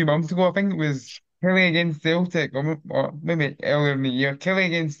a few months ago, I think it was Kelly against Celtic, or maybe earlier in the year, Kelly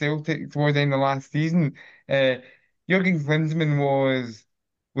against Celtic towards the end of last season. Jurgen Klinsmann was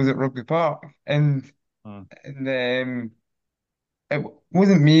at Rugby Park, and Hmm. it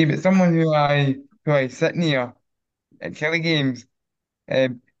wasn't me, but someone who I sit near at Kelly games.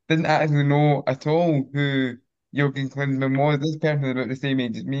 Didn't actually know at all who Jurgen Klinsmann was. This person is about the same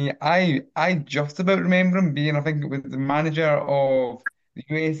age as me. I just about remember him being, I think it was the manager of the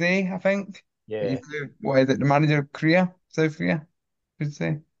USA, I think. Yeah. What is it? The manager of Korea, South Korea, I should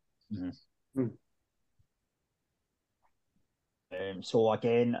say. So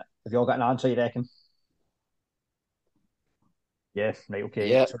again, have you all got an answer, you reckon? Yeah, right, okay.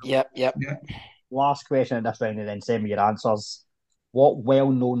 Yep, So yep. Yeah. last question in this round, and then send me your answers. What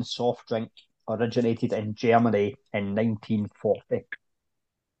well-known soft drink originated in Germany in 1940?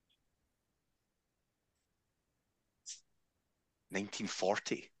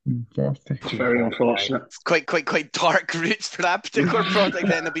 1940. 40. It's very unfortunate. It's quite dark roots for that particular product.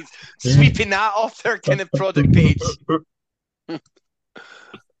 Then they'll be sweeping that off their kind of product page.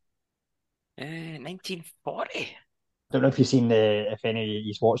 1940. Don't know if you've seen if any of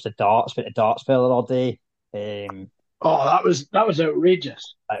you've watched the darts, but the darts fell the other day. Oh, that was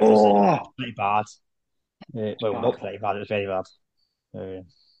outrageous. It was Oh, pretty bad. Well, not pretty bad. It was very bad.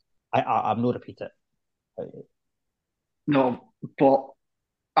 I'm not repeat it. no, but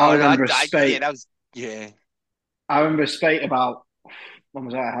I remember a spate. Yeah. I remember a spate about, when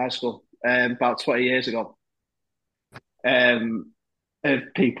was I at high school? About 20 years ago. Of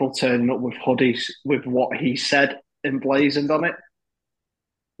people turning up with hoodies with what he said emblazoned on it.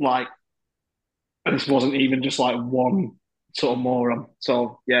 Like, this wasn't even just like one sort of moron.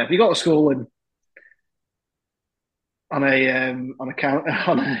 So yeah, if you go to school and on a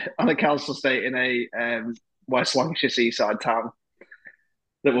council estate in a West Lancashire seaside town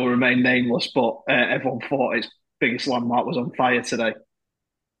that will remain nameless, but everyone thought its biggest landmark was on fire today.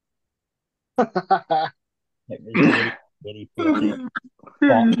 It was very, very poor.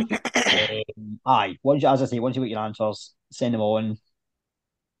 But aye, as I say, once you get your answers, send them on.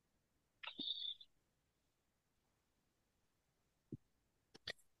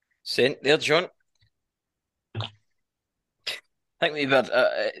 Sent there, John. I think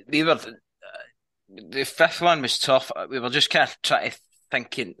the fifth one was tough. We were just kind of trying to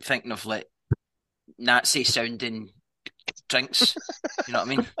thinking of like Nazi sounding drinks. You know what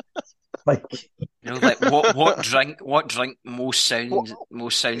I mean? Like, Like what drink most sounds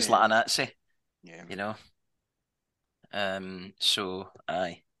like a Nazi. Yeah. You know. So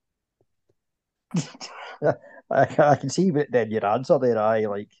aye. I can see then your answer there, aye,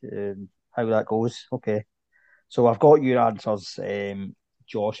 like how that goes. Okay. So I've got your answers,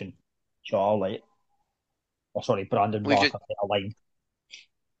 Josh and Charlie. Oh, sorry, Brandon We've Barker a line.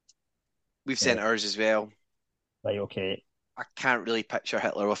 We've sent ours as well. Right, okay. I can't really picture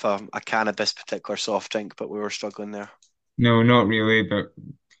Hitler with a can of this particular soft drink, but we were struggling there. No, not really, but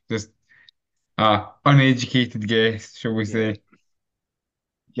just uneducated guess, shall we say. Do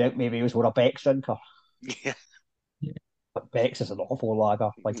you think maybe he was more a Beck's drinker? Yeah. But Beck's is an awful lager.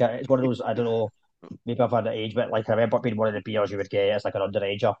 Like, it's one of those, I don't know, maybe I've had an age, but like I remember it being one of the beers you would get as like an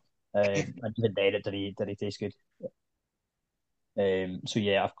underager. And even then it didn't taste good. So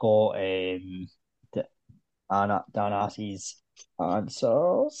yeah, I've got Danassi's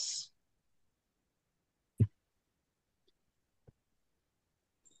answers.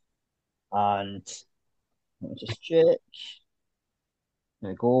 And let me just check.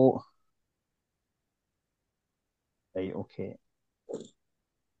 There we go. Right, okay.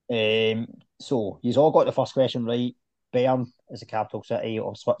 So you've all got the first question right. Bern is the capital city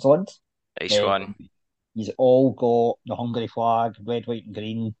of Switzerland. Nice one. You've all got the Hungary flag, red, white, and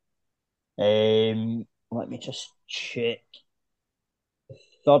green. Let me just check. The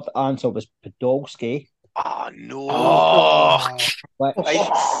third answer was Podolski. Oh no! Oh,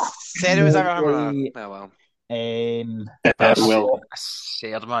 I said it was ever. Really, Oh well. Will.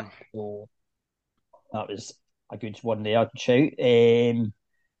 sad man. So that was a good one there. Shout.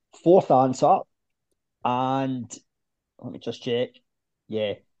 Fourth answer, and let me just check.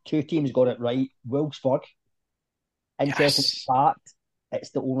 Yeah, two teams got it right. Wolfsburg. Interesting fact, it's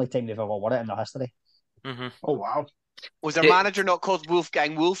the only time they've ever won it in their history. Mm-hmm. Oh wow! Was their manager not called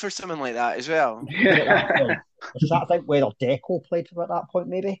Wolfgang Wolf or something like that as well? I was trying to think whether Deco played for it at that point,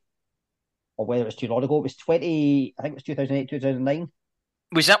 maybe, or whether it was too long ago. It was 20. I think it was 2008, 2009.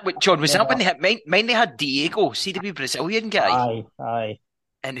 Was that what, John? Was that when Never. they had mine? They had Diego, see the wee Brazilian guy, Aye.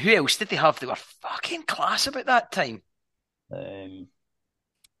 and who else did they have? They were fucking class about that time. So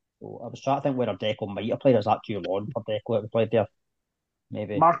I was trying to think where Deco might have played. Is that too long for Deco to played there?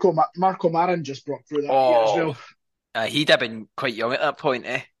 Maybe. Marco Marin just broke through that year as Oh, well. he'd have been quite young at that point,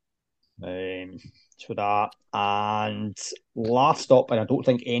 eh? So that, and last up, and I don't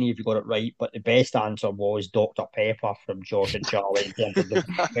think any of you got it right, but the best answer was Dr. Pepper from George and Charlie in terms of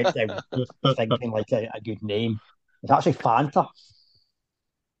the thinking like a good name. It's actually Fanta.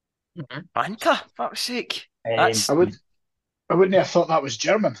 Fanta, fuck's sake. Um, That's I wouldn't have thought that was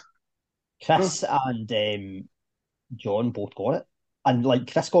German. Chris and John both got it, and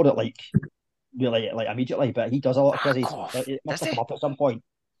like Chris got it like really like immediately, but he does a lot of quizzes. fuck off. It must Does have he? come up at some point.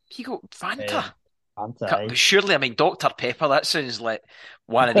 He got Fanta. Fanta, But surely, I mean, Dr. Pepper, that sounds like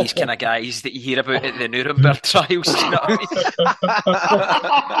one of these kind of guys that you hear about at the Nuremberg trials. You know what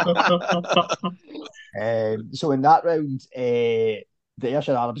I mean? So in that round, the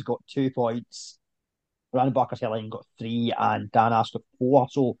Ayrshire Arabs got 2 points. Ryan Barker Helling got 3, and Dan Ash got 4.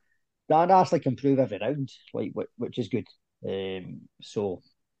 So Dan Ash can improve every round, like which is good. So,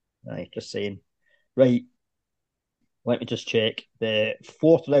 just saying. Right, let me just check the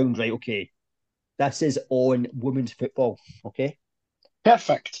fourth round. Right, okay. This is on women's football. Okay,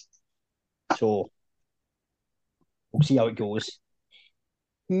 Perfect. so we'll see how it goes.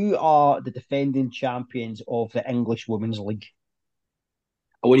 Who are the defending champions of the English Women's League?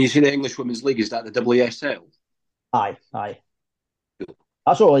 When you say the English Women's League, is that the WSL? Aye.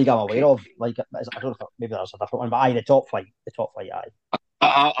 That's the only league I'm aware Okay. of. Like, I don't know if maybe there's a different one, but aye, the top flight, aye.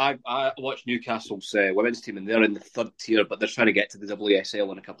 I watch Newcastle's women's team, and they're in the third tier, but they're trying to get to the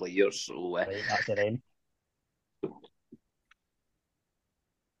WSL in a couple of years. So Right, that's it then.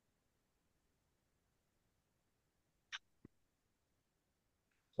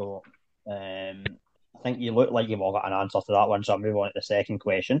 So, I think you look like you've all got an answer to that one, so I'll move on to the second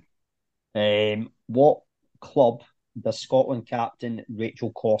question. What club does Scotland captain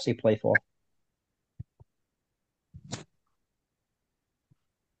Rachel Corsie play for?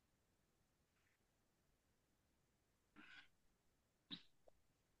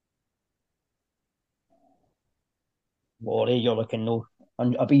 Laurie, you're looking no,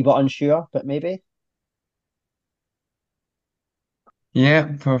 a wee bit unsure, but maybe.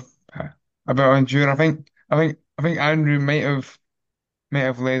 Yeah, for a bit unsure. I think Andrew might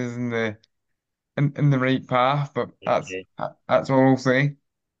have led us in the right path, but Okay. that's all I'll say.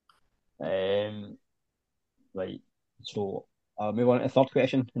 Right. So I'll move on to the third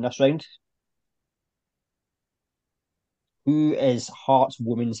question in this round. Who is Hearts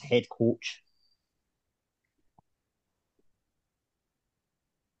women's head coach?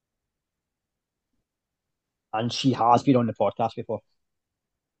 And she has been on the podcast before.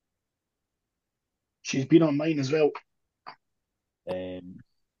 She's been on mine as well.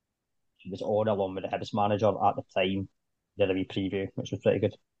 She was on along with the Hibs manager at the time. Did a wee preview, which was pretty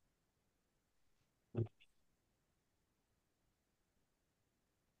good.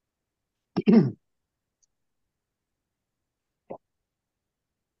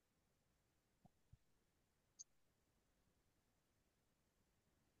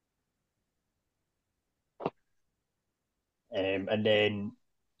 And then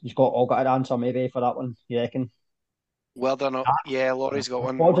you've all got an answer maybe for that one, you reckon? Well done. Yeah, Laurie's got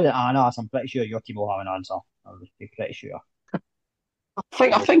one. According to Anna, I'm pretty sure your team will have an answer. I would be pretty sure.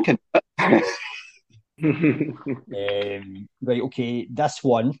 I think. Right, okay, this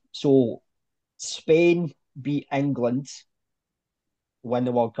one. So Spain beat England to win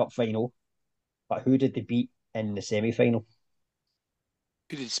the World Cup final, but who did they beat in the semi-final?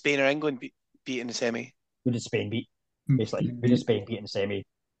 Who did Spain or England beat in the semi? Who did Spain beat? Basically, who did Spain beat in the semi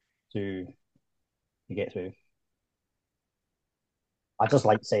to get through? I just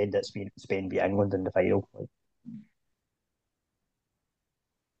like saying that Spain beat England in the final. Like,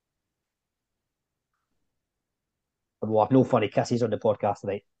 we'll have no funny kisses on the podcast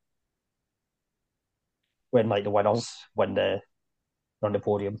tonight when like the winners win on the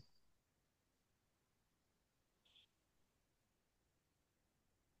podium.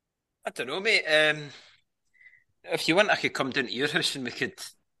 I don't know, mate. If you want, I could come down to your house and we could.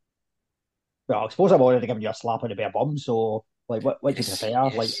 Well, I suppose I've already given you a slap on the bare bum, so like what do you Yes, prefer?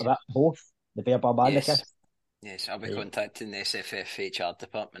 yes. Like a bit both? The bare bum and the Yes. kiss? Yes, I'll be Yeah. contacting the SFF HR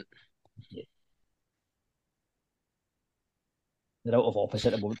department. They're out of office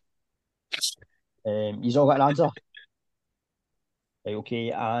at the moment. You've all got an answer? Right, okay,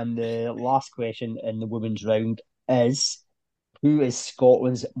 and the last question in the women's round is who is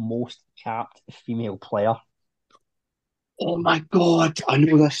Scotland's most capped female player? Oh my God, I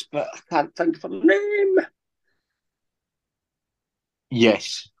know this, but I can't think of her name.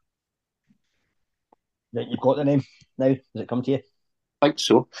 Yes, You've got the name now. Does it come to you? I think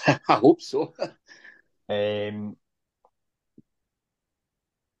so. I hope so. Um,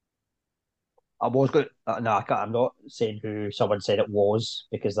 I was going. No, I'm not saying who someone said it was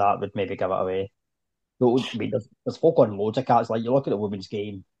because that would maybe give it away. No, I mean, there's folk on loads of caps. Like you look at the women's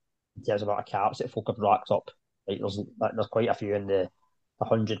game in terms of amount of caps that folk have racked up. There's quite a few in the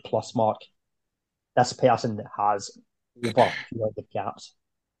 100+ mark. This person has over 200 caps.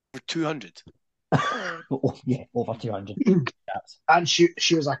 For 200. Oh, yeah, over 200 caps. And she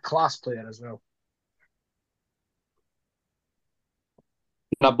was a class player as well.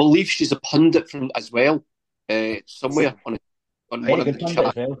 And I believe she's a pundit from as well, somewhere on one Very of good the pundit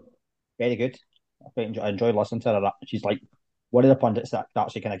as chats. well. Very good. I enjoy listening to her. She's like one of the pundits that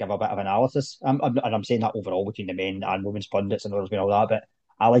actually kind of give a bit of analysis. And I'm saying that overall between the men and women's pundits and others and all that, but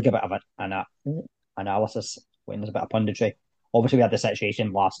I like a bit of an analysis when there's a bit of punditry. Obviously, we had the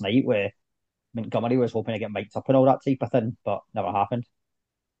situation last night where Montgomery was hoping to get mic'd up and all that type of thing, but never happened.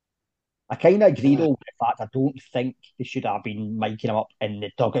 I kind of agree though with the fact I don't think they should have been miking him up in the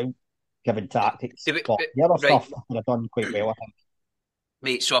dugout, giving tactics. But the other Right, stuff they've done quite well, I think.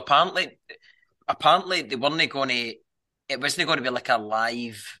 mate. So apparently they weren't going to. It wasn't going to be like a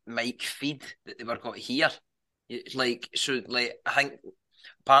live mic feed that they were going to hear. Like so, like I think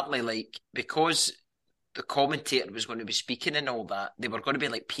apparently like because the commentator was going to be speaking and all that, they were going to be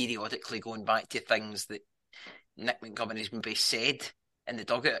like periodically going back to things that Nick Montgomery's maybe said in the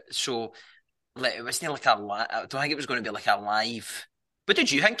dugout. So like it wasn't like I don't think it was going to be like a live. What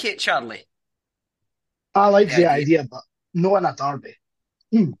did you think, Kate, Charlie? I like The the idea, idea, but not in a derby.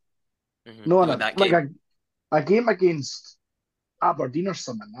 No, in not in that like game. a game against Aberdeen or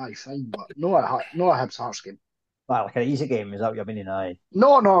something, aye, fine, but no a Hibs Hearts game. Well, like an easy game, is that what you're meaning? Aye.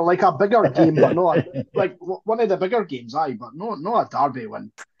 No, like a bigger game, but no, like one of the bigger games, aye, but no a derby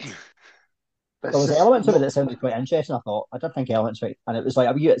win. There was elements of it that sounded quite interesting. I thought I did think elements, right, and it was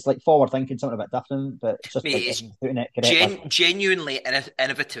like it's like forward thinking, something a bit different, but it's just Mate, like it's putting it correctly. genuinely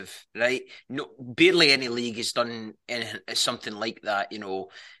innovative, right? No, barely any league has done something like that, you know.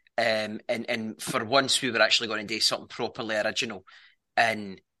 And for once, we were actually going to do something properly original.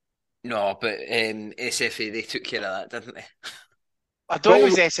 And no, but SFA they took care of that, didn't they? I don't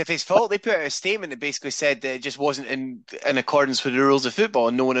think it was SFA's fault. They put out a statement that basically said that it just wasn't in accordance with the rules of football,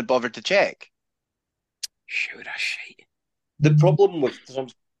 and no one had bothered to check. Sure as shit. The problem with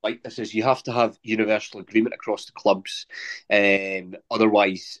something like this is you have to have universal agreement across the clubs.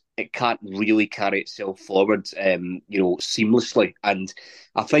 Otherwise, it can't really carry itself forward, seamlessly. And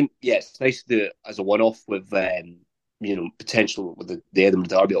I think, yeah, it's nice to do it as a one-off with, potential with the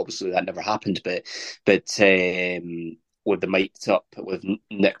Edinburgh Derby. Obviously, that never happened, but with the mic'd up, with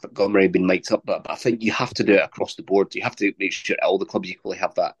Nick Montgomery being mic'd up, but I think you have to do it across the board. You have to make sure all the clubs equally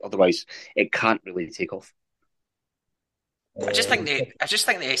have that. Otherwise, it can't really take off. I just think the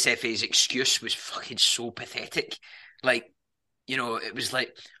SFA's excuse was fucking so pathetic. Like, it was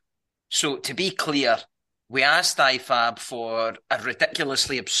like, so to be clear, we asked IFAB for a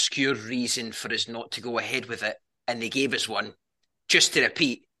ridiculously obscure reason for us not to go ahead with it, and they gave us one. Just to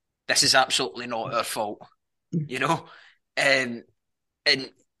repeat, this is absolutely not our fault, And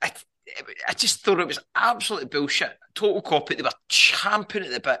I just thought it was absolutely bullshit. Total copy. They were champing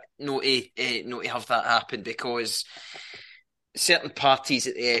at the bit not to have that happen because certain parties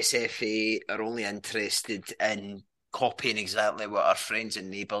at the SFA are only interested in copying exactly what our friends and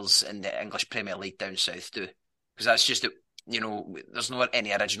neighbours in the English Premier League down south do. Because that's just, there's not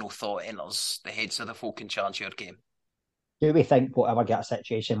any original thought in us, the heads of the folk in charge of your game. Do we think we'll ever get a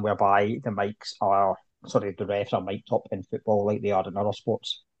situation whereby the refs are mic'd up in football like they are in other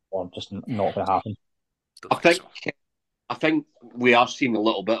sports? Or just not going to happen? I think we are seeing a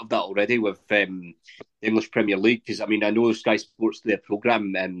little bit of that already with the English Premier League, because I know Sky Sports do their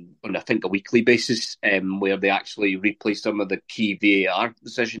programme on I think a weekly basis where they actually replay some of the key VAR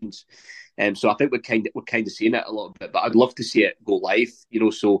decisions. So I think we're kind of seeing it a little bit, but I'd love to see it go live,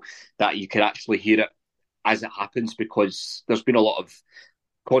 so that you can actually hear it as it happens, because there's been a lot of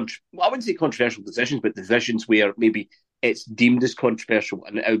I wouldn't say controversial decisions, but decisions where maybe it's deemed as controversial,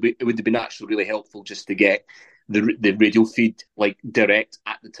 and it would have been actually really helpful just to get the radio feed like direct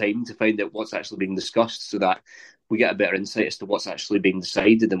at the time to find out what's actually being discussed, so that we get a better insight as to what's actually being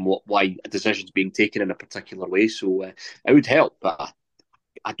decided and why a decision's being taken in a particular way. So it would help, but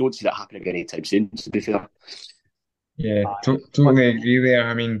I don't see that happening anytime soon, to be fair. Yeah, totally agree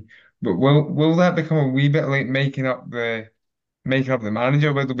there. But will that become a wee bit like making up the make up the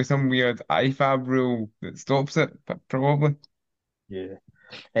manager, but there'll be some weird IFAB rule that stops it, but probably. Yeah.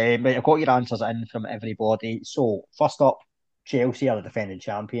 Right, I've got your answers in from everybody. So, first up, Chelsea are the defending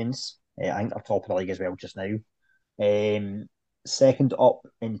champions. I think they're top of the league as well just now. Second up,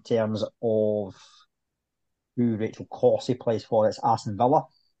 in terms of who Rachel Corsie plays for, it's Aston Villa,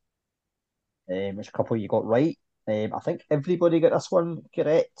 which a couple you got right. I think everybody got this one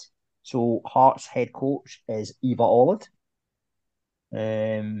correct. So, Hearts head coach is Eva Orland.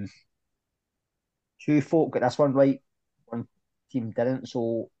 Two folk got this one right. One team didn't.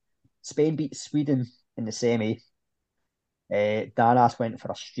 So, Spain beat Sweden in the semi. Danas went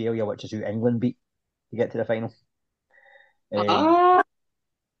for Australia, which is who England beat to get to the final. With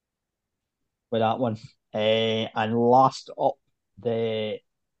that one. And last up, the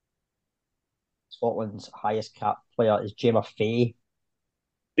Scotland's highest cap player is Gemma Fay.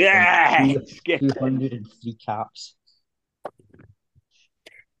 Yeah, 203 caps.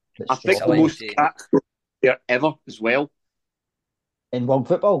 I think the most caps there ever as well. In world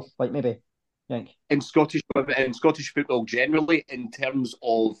football, like maybe. I think. In Scottish football generally, in terms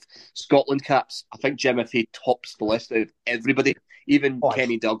of Scotland caps, I think Gemma Fay tops the list of everybody, even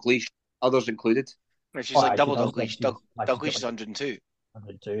Kenny Dalglish, others included. She's like double Dalglish. Dalglish is 102.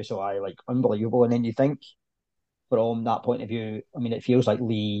 102, so unbelievable. And then you think, from that point of view, I mean, it feels like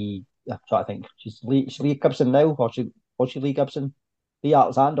Lee. I'm trying to think. She's Lee Gibson now, or was she Lee Gibson? Lee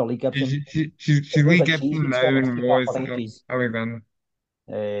Alexander, Lee Gibson. She's Lee Gibson now and was Alexander.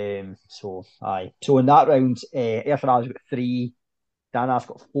 So in that round, Ayrshire got 3, Dana's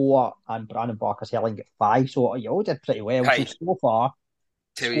got 4, and Brandon Barker's Helling got 5. So you all did pretty well. So far,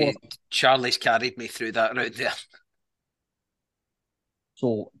 tell you, Charlie's carried me through that round there.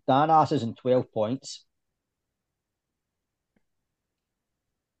 So Danas is in 12 points.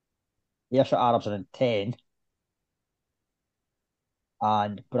 Ayrshire Arabs are in 10.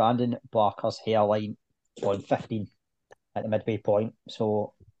 And Brandon Barker's hairline on 15 at the midway point.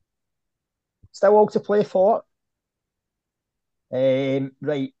 So still all to play for.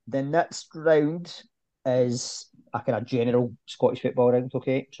 Right, the next round is a kind of general Scottish football round,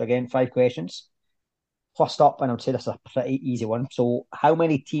 okay? So again, 5 questions. First up, and I would say this is a pretty easy one. So how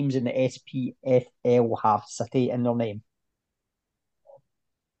many teams in the SPFL have City in their name?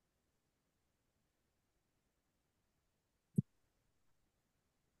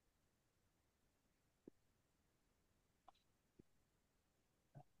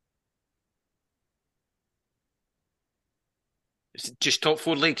 Is it just top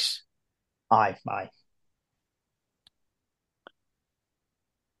 4 leagues? Aye.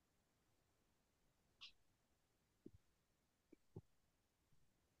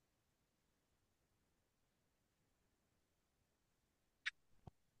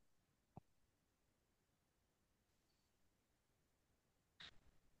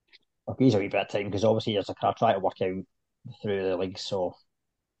 I'll give you a wee bit of time because obviously there's a kind of try to work out through the leagues. So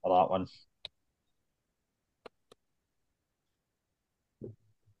for that one.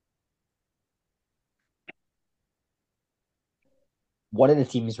 One of the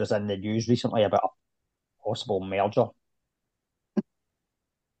teams was in the news recently about a possible merger.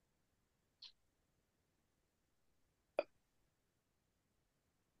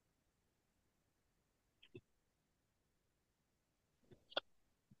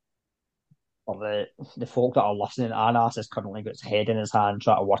 Or the folk that are listening, Anas has currently got his head in his hand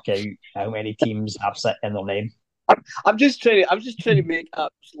trying to work out how many teams have City in their name. I'm just trying to make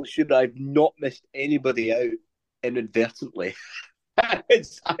absolutely sure I've not missed anybody out inadvertently.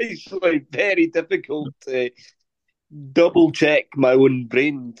 It's actually very difficult to double check my own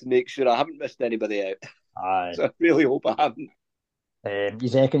brain to make sure I haven't missed anybody out. Aye. So I really hope I haven't. You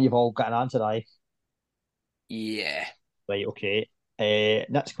reckon you've all got an answer, aye? Yeah. Right, okay.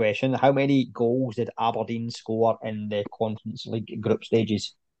 Next question. How many goals did Aberdeen score in the Conference League group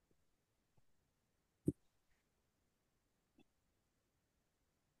stages?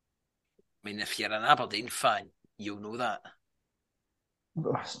 I mean, if you're an Aberdeen fan, you'll know that.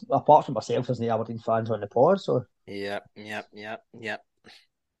 Apart from myself, there's no Aberdeen fans on the pod, so... Yep.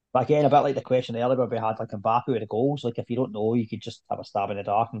 But again, a bit like the question earlier where we had like Mbappe with the goals, like if you don't know, you could just have a stab in the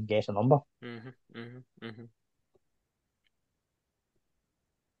dark and guess a number. And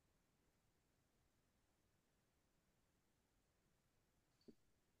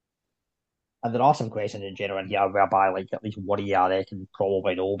there are some questions in general in here whereby like at least one of you I can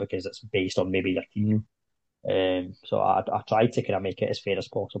probably know because it's based on maybe your team. So I tried to kind of make it as fair as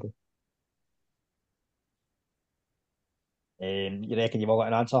possible. You reckon you've all got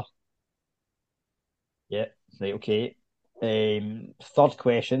an answer? Yeah, right, okay. Third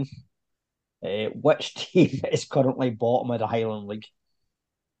question. Which team is currently bottom of the Highland League?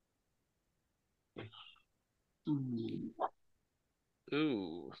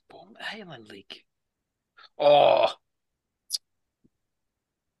 Ooh, Highland League. Oh,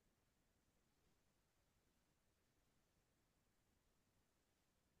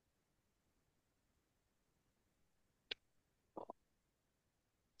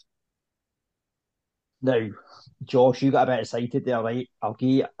 Now, Josh, you got a bit excited there, right? I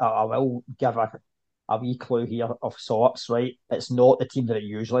will give a wee clue here of sorts, right? It's not the team that it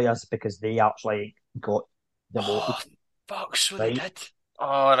usually is because they actually got demoted, oh, fuck! So they right? did.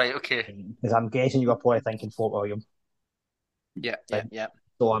 Oh, right, okay. Because I'm guessing you were probably thinking Fort William, Yeah, yeah, right? yeah.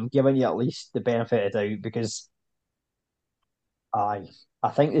 So I'm giving you at least the benefit of the doubt because I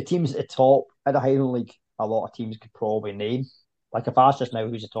think the teams at the top of the Highland League, a lot of teams could probably name. Like if I asked just now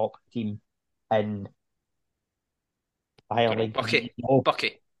who's the top team in the Don't Highland know. League, Bucky. no,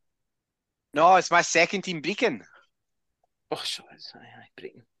 Bucky. No, it's my second team, Brecon. Oh, so it's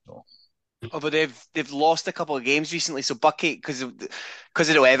Brighton. no. Although they've lost a couple of games recently, so Bucky because of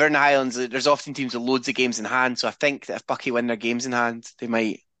the weather in the Highlands, there's often teams with loads of games in hand. So I think that if Bucky win their games in hand, they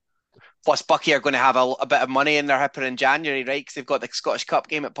might. Plus, Bucky are going to have a bit of money in their hipper in January, right? Because they've got the Scottish Cup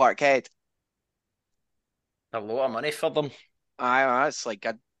game at Parkhead. A lot of money for them. Aye, it's like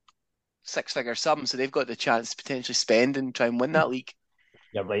a six-figure sum, so they've got the chance to potentially spend and try and win that league.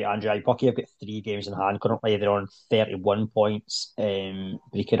 You're right, Andrew. Bucky have got 3 games in hand currently. They're on 31 points.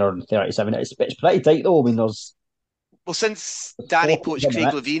 Brecon are on 37. It's pretty tight though. I mean, Well, since there's Danny 4 teams poached in the Craig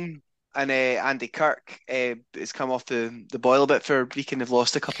mix. Levine and Andy Kirk has come off the boil a bit for Brecon. They've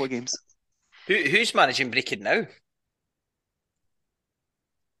lost a couple of games. Who's managing Brecon now?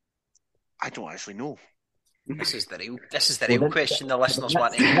 I don't actually know. This is the Well, real then, question the listeners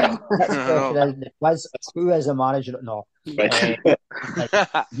want to next hear. question is the quiz: who is the manager? No, Can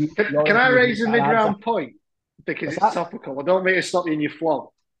I raise a answer. mid-round point because What's it's that? topical? I don't mean to stop you in your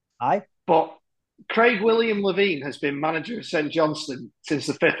flow, Aye. but Craig William Levine has been manager of St Johnstone since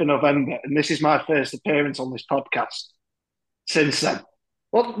the 5th of November, and this is my first appearance on this podcast since then.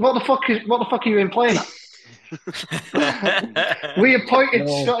 What the fuck are you in playing at? We appointed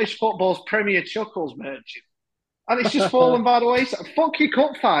No. Scottish football's premier chuckles merchant, and it's just fallen by the wayside. Fuck your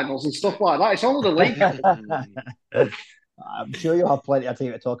cup finals and stuff like that. It's all the league. I'm sure you'll have plenty of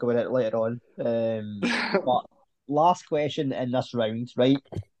time to talk about it later on. But last question in this round, right?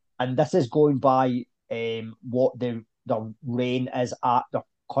 And this is going by what the reign is at the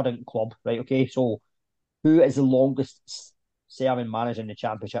current club, right? Okay, so who is the longest serving manager in the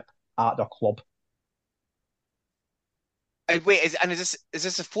championship at their club? Wait, is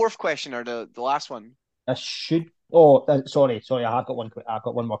this the fourth question or the last one? This should. Oh, sorry. I have got one. I've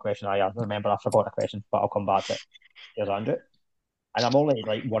got one more question. I remember I forgot a question, but I'll come back to it. Here's Andrew, and I'm only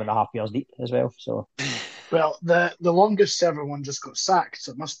like 1.5 years deep as well. So Well, the longest serving one just got sacked,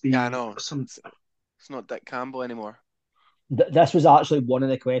 so it must be Yeah, I know. some. It's not Dick Campbell anymore. this was actually one of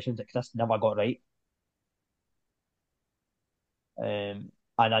the questions that Chris never got right. And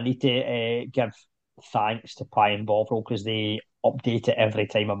I need to give thanks to Pie and Bovril because they update it every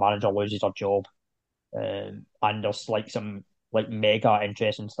time a manager loses their job. And there's like some like mega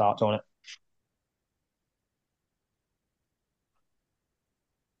interesting stats on it.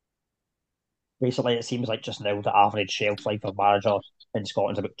 Basically, it seems like just now the average shelf life of manager in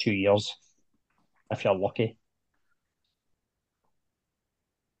Scotland is about 2 years, if you're lucky.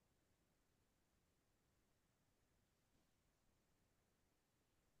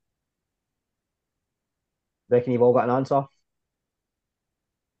 Reckon you've all got an answer?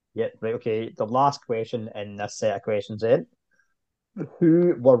 Yep, right, okay. The last question in this set of questions then.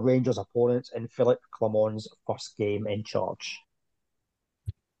 Who were Rangers' opponents in Philip Clement's first game in charge?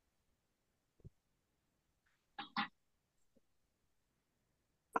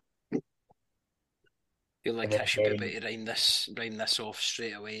 Feel And like I should be able to rhyme this off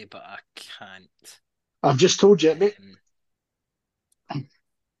straight away, but I can't. I've just told you, mate. And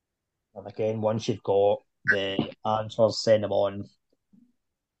again, once you've got the answers, send them on.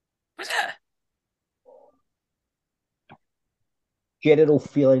 Was it? General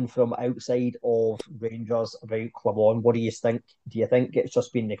feeling from outside of Rangers about Clement, what do you think? Do you think it's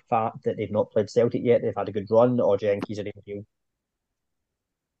just been the fact that they've not played Celtic yet, they've had a good run, or do you think he's a real deal?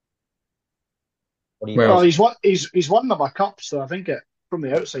 What do you Well, Well, guys? he's won them a cup, so I think it from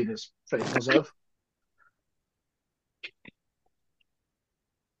the outside is pretty positive.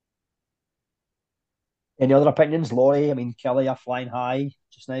 Any other opinions, Laurie? I mean, Kelly are flying high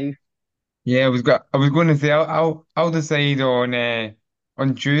just now. yeah, I was going to say I'll decide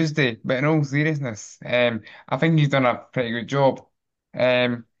on Tuesday, but in all seriousness, I think he's done a pretty good job.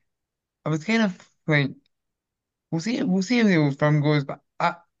 Um, I was kind of like, we'll see how the Old Firm goes, but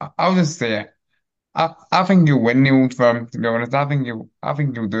I'll just say it. I think he'll win the Old Firm. To be honest, I think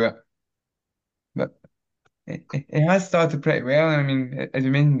he'll do it. But it has started pretty well. I mean, as you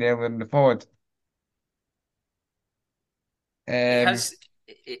mentioned earlier in the pod, He um, has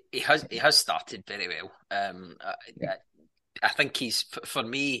he has started very well. yeah, I think for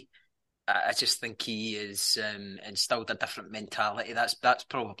me. I just think he is instilled a different mentality. That's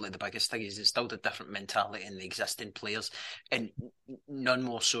probably the biggest thing. He's instilled a different mentality in the existing players, and none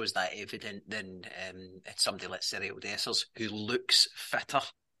more so is that evident than somebody like Cyril Dessers, who looks fitter.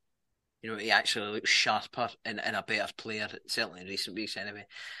 You know, he actually looks sharper and a better player, certainly in recent weeks anyway.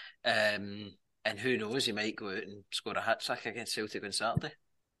 And who knows, he might go out and score a hat-trick against Celtic on Saturday.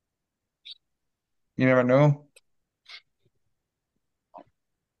 you never know.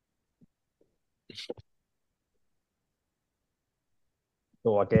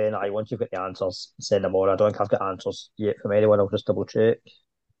 So again, once you've got the answers, send them on. I don't think I've got answers yet from anyone. I'll just double check.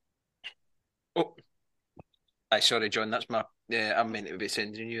 Oh, sorry, John. That's my. Yeah, I'm meant to be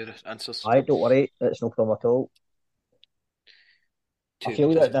sending you the answers. Don't worry, it's no problem at all. I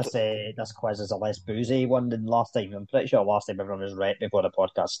feel that Two this quiz is a less boozy one than last time. I'm pretty sure last time everyone was right before the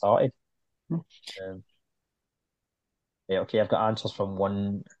podcast started. Yeah, okay, I've got answers from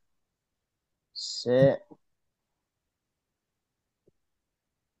one set.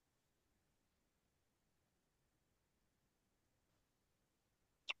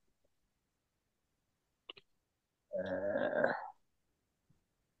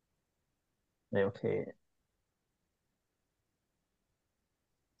 Okay.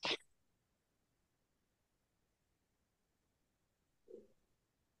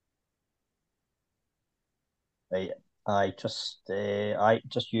 Right, just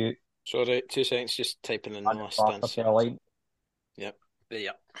you. Sorry, 2 seconds. Just typing in the last answer. Yep.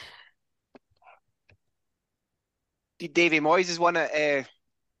 Yeah. Did Davy Moyes is one at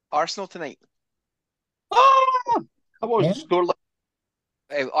Arsenal tonight? Ah! I was Yeah. score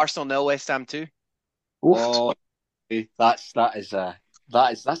Arsenal 0, West Ham 2. Oh, that's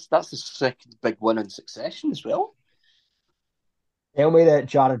the second big win in succession as well. Tell me that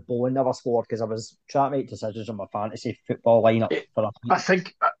Jared Bowen never scored because I was trying to make decisions on my fantasy football lineup for a week. I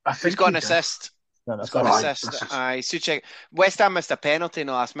think He's got an assist. No, He's got an assist. Aye, Suchek. West Ham missed a penalty in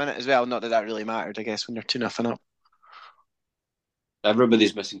the last minute as well. Not that really mattered, I guess, when you're 2-0 up.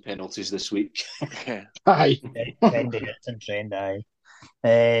 Everybody's missing penalties this week. Yeah. aye. Trendy, it's in trend, aye.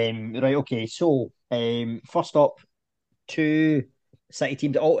 Right, okay. So, first up, two City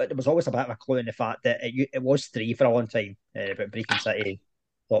teams. There was always a bit of a clue in the fact that it was three for a long time, but Brecon City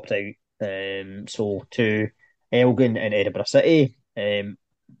dropped out. So, two, Elgin and Edinburgh City. I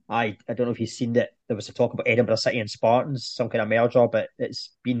don't know if you've seen that there was a talk about Edinburgh City and Spartans, some kind of merger, but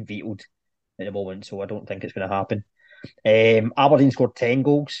it's been vetoed at the moment, so I don't think it's going to happen. Aberdeen scored 10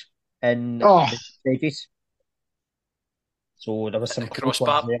 goals in the stages. So there was some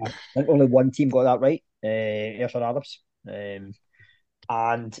crossbar. there. I think only one team got that right, Ayrshire Arabs.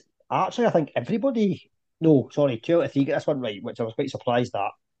 And actually, I think no, sorry, 2 out of 3 got this one right, which I was quite surprised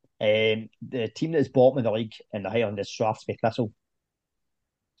at. The team that is bottom of the league in the Highland is Strathspey Thistle.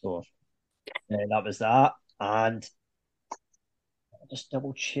 So that was that. And I'll just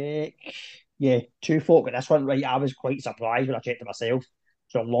double check. Yeah, 2 folk got this one right. I was quite surprised when I checked it myself.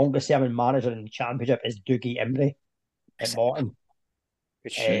 So the longest serving manager in the championship is Dougie Imrie at Morton.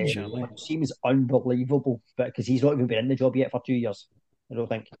 Good shit, Charlie. Which seems unbelievable, but because he's not even been in the job yet for 2 years, I don't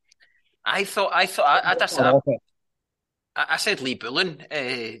think. I said Lee Bullen,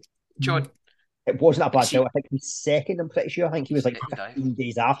 John. It wasn't a bad deal. I think he's second, I'm pretty sure. I think he was like 15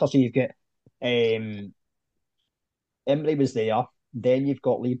 days after. So you've got Imrie was there. Then you've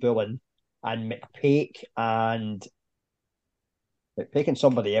got Lee Bullen and McPake and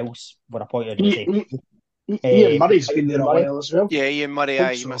somebody else were appointed in the same. Ian Murray's been there a while as well. Yeah, Ian Murray,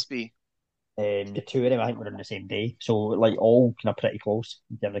 he must be. The two of them, I think, were on the same day. So, like, all kind of pretty close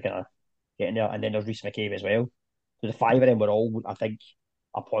in terms of kind of getting there. And then there's Reece McCabe as well. So the 5 of them were all, I think,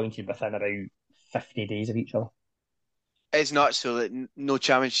 appointed within about 50 days of each other. It's not so that no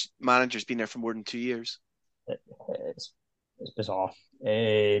challenge manager's been there for more than 2 years. It's bizarre.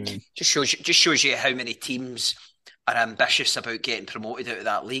 Just shows you how many teams are ambitious about getting promoted out of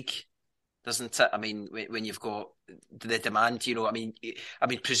that league, doesn't it? I mean, when you've got the demand, I mean,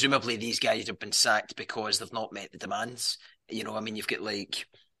 presumably these guys have been sacked because they've not met the demands. I mean, you've got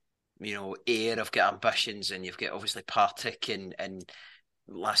Ayr have got ambitions, and you've got obviously Partick and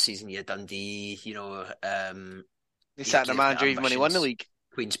last season you had Dundee. They sacked the manager even when he won the league.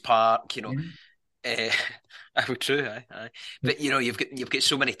 Queen's Park, Well, true, aye. But you've got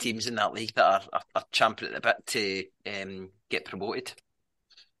so many teams in that league that are champing at the bit to get promoted.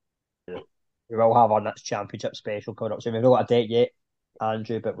 We will have our next championship special coming up soon. We've not got a date yet,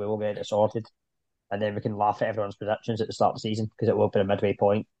 Andrew, but we will get it sorted. And then we can laugh at everyone's predictions at the start of the season because it will be a midway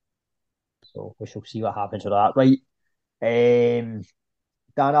point. So we shall see what happens with that. Right.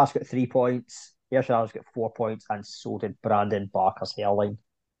 Dana's got 3 points. Ayrshaw's got 4 points, and so did Brandon Barker's hairline.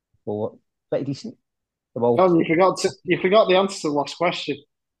 So pretty decent. Well, John, you forgot the answer to the last question.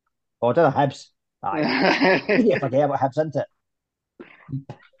 Oh, did I Hibs? Aye. You forget what Hibs, isn't it?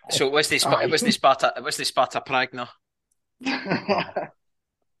 So it was the Sparta Prague now.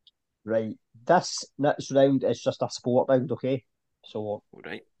 Right. This next round is just a sport round, okay? So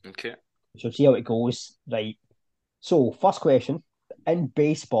right, okay. So see how it goes. Right. So first question. In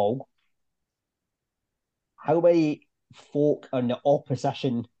baseball, how many folk in the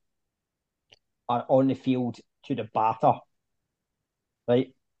opposition are on the field to the batter?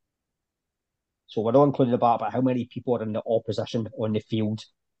 Right. So we're not including the batter, but how many people are in the opposition on the field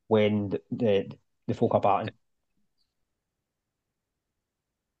when the folk are batting?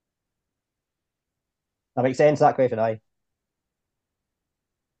 That makes sense, that question, aye?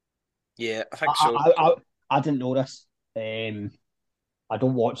 Yeah, I think so. I didn't know this. I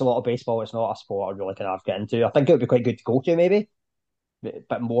don't watch a lot of baseball. It's not a sport I really kind of get into. I think it would be quite good to go to, maybe,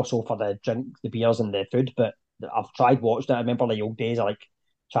 but more so for the drink, the beers, and the food. But I've tried watching it. I remember the old days, I like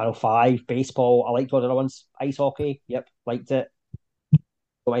Channel 5, baseball. I liked all the other ones. Ice hockey, yep, liked it. I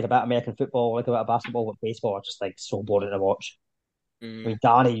liked a bit of American football, I like a bit of basketball, but baseball I just like so boring to watch. I mean,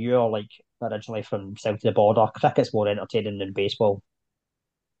 Danny, you're like originally from south of the border. Cricket's more entertaining than baseball.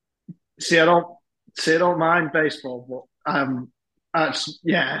 See, I don't mind baseball, but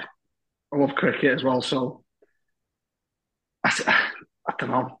yeah, I love cricket as well. So I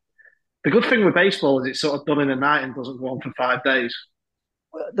don't know. The good thing with baseball is it's sort of done in a night and doesn't go on for 5 days.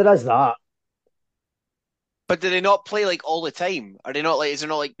 There is that. But do they not play like all the time? Are they not like? Is there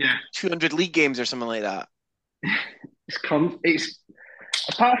not like 200 league games or something like that? It's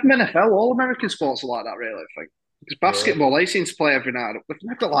apart from NFL, all American sports are like that, really. I think because basketball, they seem to play every night.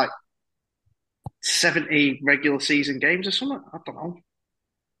 They've got like 70 regular season games or something. I don't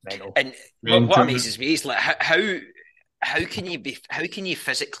know. And what amazes me is like how can you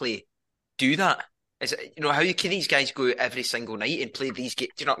physically do that? Is it, how can these guys go every single night and play these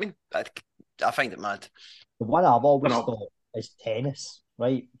games? Do you know what I mean? I find it mad. The one I've always thought is tennis,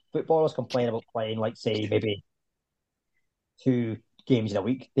 right? Footballers complain about playing, like, say, maybe 2 games in a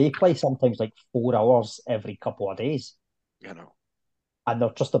week. They play sometimes like 4 hours every couple of days. And they're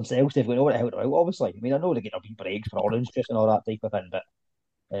just themselves. They've got nowhere to help them out, obviously. I mean, I know they get a wee breaks for orange juice and all that type of thing, but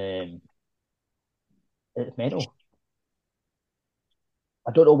it's mental.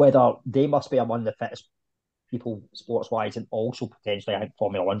 I don't know whether they must be among the fittest people sports-wise and also potentially, I think,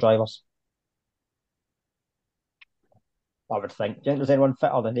 Formula One drivers. I would think. Do you think there's anyone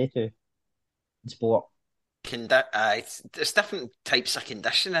fitter than they two in sport? There's different types of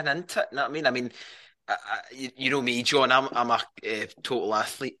conditioning, isn't it? You know what I mean? I mean, you know me, John. I'm a total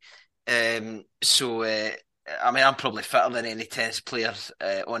athlete. So I mean, I'm probably fitter than any tennis player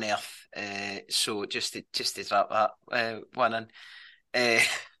on earth. So just to drop that one in.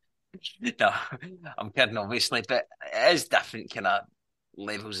 No, I'm kidding, obviously, but it is different kind of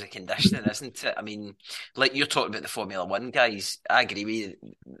levels of conditioning, isn't it? I mean, like you're talking about the Formula One guys. I agree with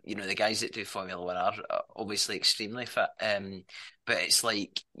you. The guys that do Formula One are obviously extremely fit. But it's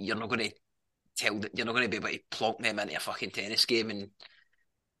like you're not going to be able to plonk them into a fucking tennis game and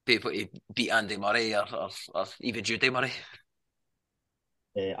be able to beat Andy Murray or even Judy Murray.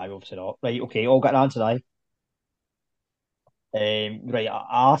 I obviously not. Right, okay, all got an answer now. Right,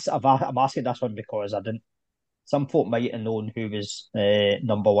 I'm asking this one because I didn't. Some folk might have known who was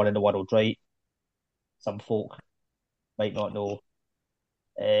number 1 in the world, right? Some folk might not know.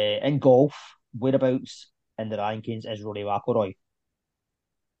 In golf, whereabouts in the rankings is Rory McIlroy?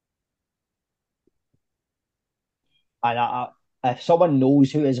 And if someone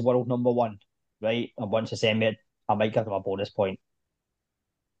knows who is world number 1, right, and wants to send me it, I might give them a bonus point,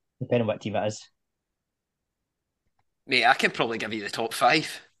 depending on what team it is. Mate, I can probably give you the top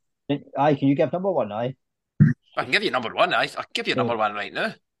 5. Aye, can you give number 1? Aye. I can give you number 1. I can give you number 1 right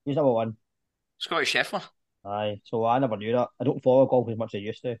now. Who's number 1? Scotty Scheffler. Aye, so I never knew that. I don't follow golf as much as I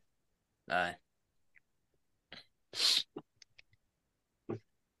used to. Aye.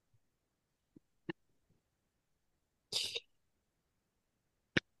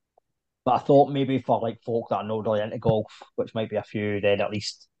 But I thought maybe for like folk that are not really into golf, which might be a few, then at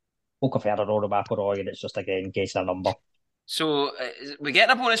least folk have heard of Rory McIlroy and it's just again guessing a number. So we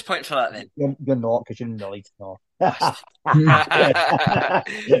getting a bonus point for that then? You're not, because you're in the league. No. Right,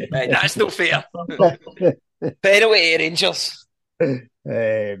 that's no fair. Penalty Rangers.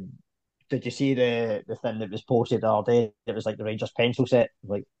 Did you see the thing that was posted the other day? It was like the Rangers pencil set.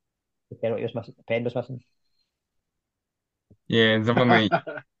 Like the penalty was missing, the pen was missing. Yeah, something like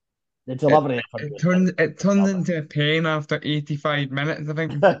The delivery. it turned into a pen after 85 minutes, I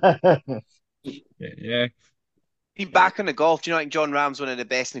think. Yeah. Back on the golf, do you know, like John Ram's one of the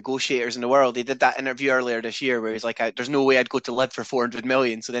best negotiators in the world. He did that interview earlier this year where he's like, "There's no way I'd go to live for 400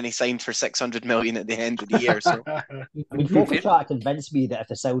 million." So then he signed for 600 million at the end of the year. So I mean, folk are trying to convince me that if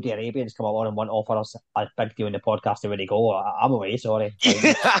the Saudi Arabians come along and want to offer us a big deal in the podcast, where they go, I'm away. Sorry,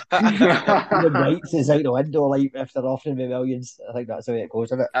 human rights is out the window. Like if they're offering me millions, I think that's the way it goes,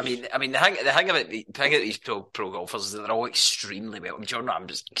 isn't it? I mean, the thing about these pro golfers is that they're all extremely well. I mean, John Ram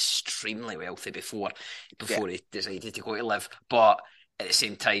was extremely wealthy before he decided to go to live. But at the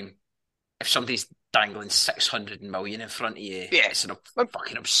same time, if somebody's dangling 600 million in front of you, it's a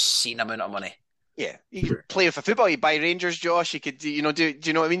fucking obscene amount of money. Yeah, you could play for football. You buy Rangers, Josh. You could, do you know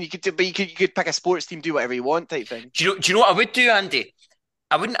what I mean? You could pick a sports team, do whatever you want, type thing. Do you know what I would do, Andy?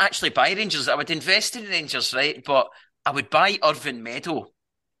 I wouldn't actually buy Rangers. I would invest in Rangers, right? But I would buy Irvine Meadow,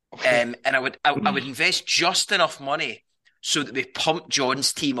 and I would invest just enough money so that we pump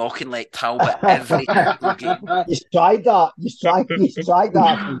John's team Auchinleck Talbot every single game. You tried that.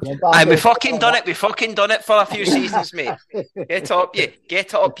 And we fucking done it. We fucking done it for a few seasons, mate. Get it up,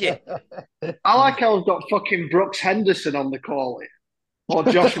 you. I like how I've got fucking Brooks Henderson on the call here. Or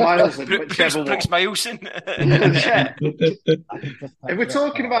Josh Milson, whichever Brooks Milson. Yeah. If we're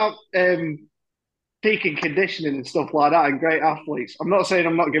talking about peak and conditioning and stuff like that and great athletes, I'm not saying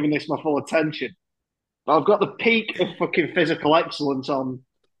I'm not giving this my full attention, but I've got the peak of fucking physical excellence on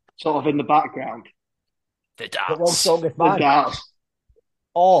sort of in the background. The darts. The world's strongest man. The darts.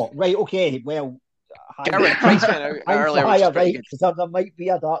 Oh, right, okay. Well, Garrett Price went out earlier, which is pretty good. Because there might be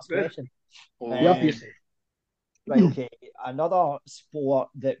a darts question. Right, okay. Another sport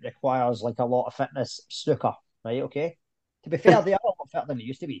that requires like a lot of fitness, snooker. Right, okay. To be fair, they are a lot fitter than they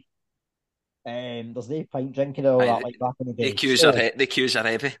used to be. There's no pint drinking and all that like back in the day. The queues are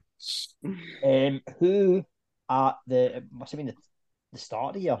heavy. Who at it must have been the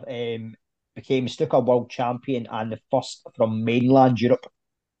start of the year became snooker world champion and the first from mainland Europe.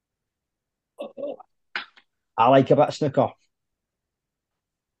 I like a bit of snooker.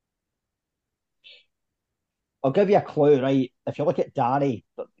 I'll give you a clue, right? If you look at Danny,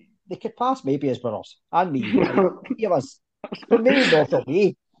 they could pass maybe as brothers and me. Give us, but maybe not for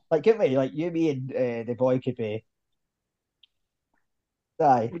me. Like, give me, like you, me, and the boy could be.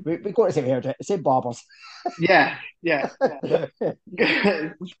 Aye, we go to the same barbers. Yeah.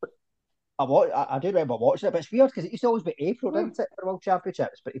 I do remember watching it, but it's weird because it used to always be April, didn't it, for World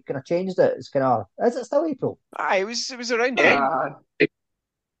Championships? But you've kind of changed it. It's kind of, is it still April? Aye, it was around then.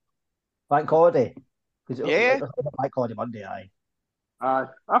 Bank holiday. Yeah. Bank holiday Monday, aye.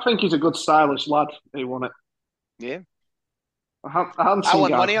 I think he's a good stylish lad who won it. Yeah. I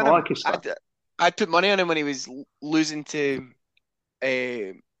won money on him. I'd put money on him when he was losing to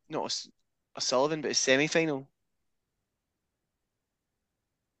not a Sullivan, but a semi-final.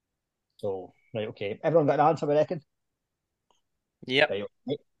 So, right, okay. Everyone got an answer, I reckon? Yep. Right,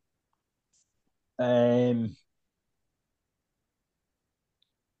 okay.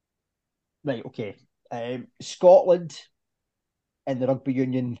 Right, okay. Scotland in the Rugby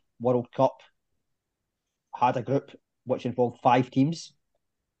Union World Cup had a group which involved 5 teams.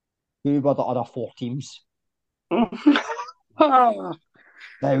 Who were the other 4 teams? Now,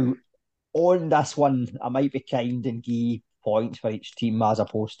 on this one, I might be kind and give points for each team as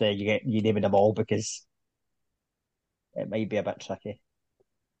opposed to you naming them all because it might be a bit tricky.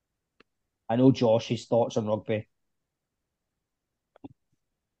 I know Josh's thoughts on rugby.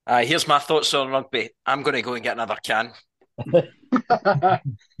 Here's my thoughts on rugby. I'm going to go and get another can.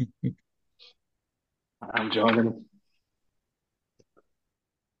 I'm joining him.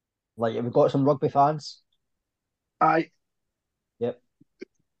 Like, have we got some rugby fans? Aye. Yep.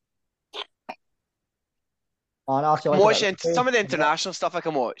 And actually, I'm watching some of the international stuff I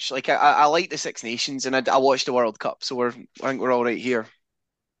can watch. Like I like the Six Nations and I watched the World Cup, so I think we're all right here.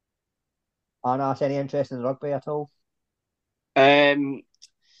 Anas, any interest in rugby at all?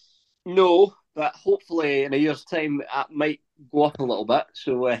 No, but hopefully in a year's time it might go up a little bit.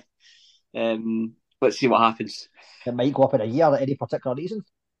 So let's see what happens. It might go up in a year. Any particular reason?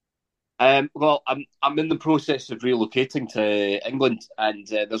 Well, I'm in the process of relocating to England, and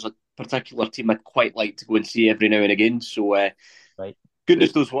there's a particular team I'd quite like to go and see every now and again. So, right,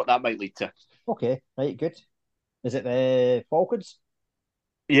 goodness knows what that might lead to. Okay, right, good. Is it the Falcons?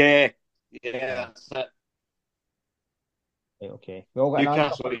 Yeah, that's it. Right, okay. We all got an answer.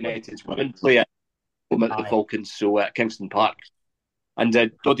 Newcastle United's women play at home at the Aye. Falcons, so at Kingston Park.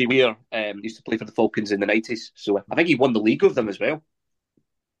 And Doddy Weir used to play for the Falcons in the 90s, so I think he won the league with them as well.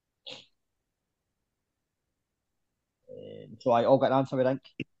 So I all got an answer, I think.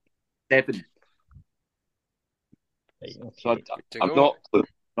 7. Right, okay. So I'm not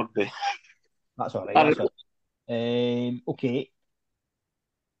rugby. That's all right. That's all right. Okay.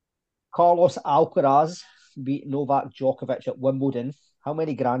 Carlos Alcaraz beat Novak Djokovic at Wimbledon. How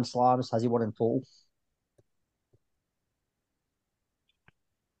many Grand Slams has he won in total?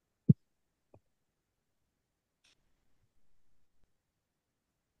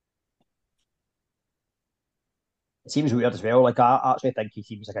 It seems weird as well. Like, I actually think he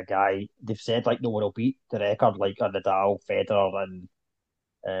seems like a guy. They've said like no one will beat the record, like on Nadal, Federer,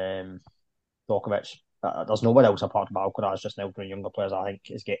 and Djokovic. There's no one else apart from Alcaraz just now from younger players. I think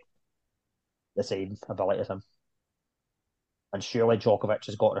is get the same ability as him. And surely Djokovic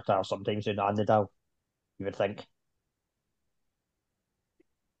has got to retire sometime soon, and Nadal. You would think.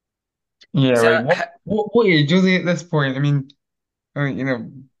 Yeah, Is like that- what age is he at this point? I mean, you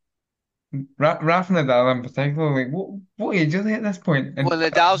know, Rafa Nadal in particular, like what age is he at this point? And Well,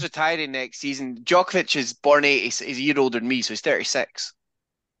 Nadal's retiring next season. Djokovic is born 80, he's a year older than me, so he's 36.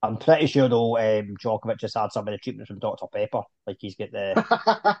 I'm pretty sure though, Djokovic just had some of the treatment from Dr. Pepper. Like he's got the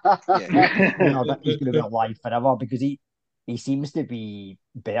he's going to be alive forever because he seems to be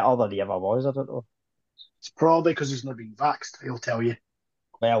better than he ever was. I don't know. It's probably because he's not being vaxxed, he'll tell you.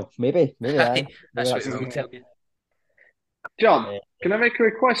 Well, maybe. Maybe That's what that's we will it. tell you. John, can I make a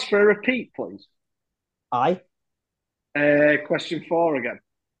request for a repeat, please? Aye. Question 4 again.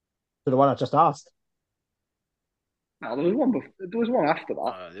 So the one I just asked. No, there was one after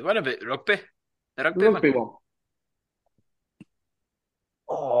that. They were about rugby. The The rugby, rugby one. one.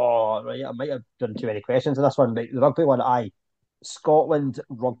 Oh, right. I might have done too many questions in this one. But the rugby one, aye. Scotland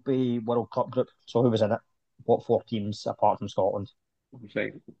Rugby World Cup group. So who was in it? What 4 teams apart from Scotland? Which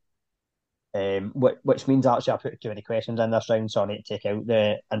means actually I put too many questions in this round, so I need to take out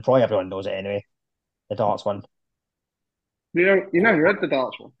and probably everyone knows it anyway. The darts one. You never read the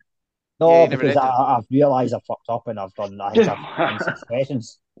darts one. No, you never because read it. I've realised I've fucked up and I've done. I think I've done 6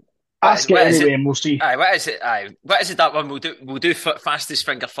 questions. Ask it What is anyway, and we'll see. Aye, what is it? Aye, what is it? That one we'll do fastest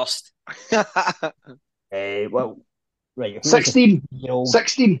finger first. Well, right. 16.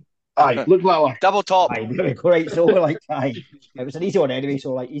 16. Aye, look lower. Double top. Aye, there we go. Right, so like, aye, it was an easy one anyway.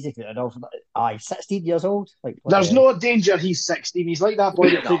 So like, easy to enough. Aye, 16 years old. Like, There's no danger he's 16. He's like that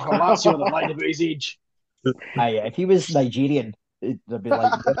boy that played for Lazio that lied about his age. Aye, if he was Nigerian, there'd be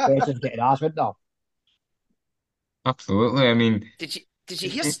like questions getting asked, wouldn't there? absolutely. I mean, Did you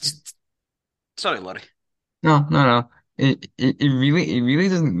hear? Sorry, Laurie. no. It really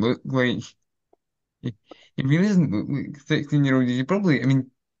doesn't look like it really doesn't look like 16-year-old. You probably, I mean,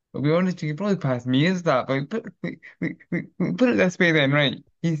 I'll be honest, you could probably pass me as that. But put it this way then, right?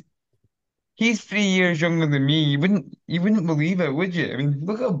 He's 3 years younger than me. You wouldn't believe it, would you? I mean,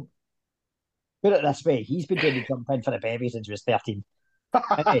 look at him. Put it this way, he's been doing the jump in for the baby since he was 13.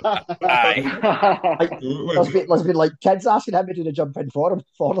 Aye. Like, there's been like kids asking him to do the jump in for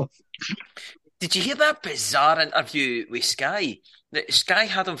them. Did you hear that bizarre interview with Sky? Sky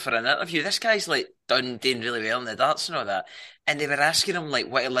had him for an interview. This guy's like doing really well in the darts and all that, and they were asking him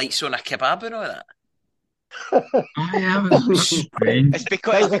like what he likes on a kebab and all that. I am strange. It's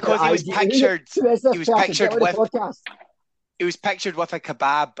because he was pictured. He was pictured with. Podcast. He was pictured with a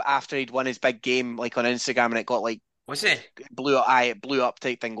kebab after he'd won his big game, like on Instagram, and it got like Was he? blew up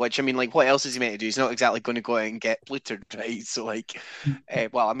type thing. Which I mean, like, what else is he meant to do? He's not exactly going to go out and get bluttered, right? So like,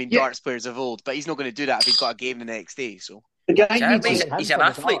 well, I mean, darts players of old, but he's not going to do that if he's got a game the next day. So The guy He's an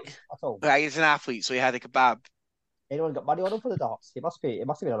athlete. right, he's an athlete, so he had a kebab. Anyone got money on him for the darts? It must be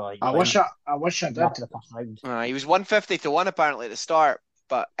alright. I wish I did. After the first round. He was 150-1 apparently at the start,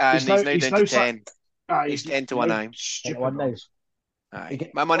 but he's now down to 10. He's 10-1 now. Stupid now.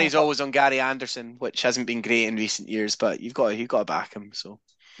 Aye. My money's always on Gary Anderson, which hasn't been great in recent years, but you've got to back him. So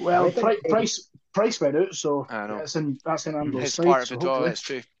Well, price went out, so I know. that's in Andrew's his side. part of So it all. hopefully- That's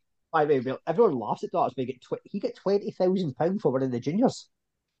true. By the way, everyone laughs at darts, but he get £20,000 for winning the juniors.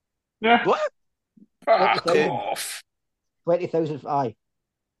 Yeah. What? Fuck 20,000. off. 20,000. Aye.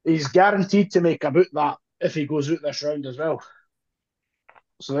 He's guaranteed to make about that if he goes out this round as well.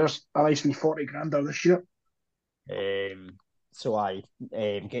 So there's a nice wee 40 grand there this year. So I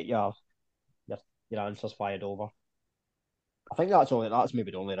get your answers fired over. I think that's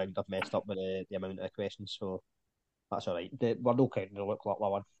maybe the only round I've messed up with the amount of questions, so that's all right. We're no counting the look like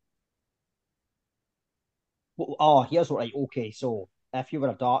one. Oh, here's what. Right, okay. So, if you were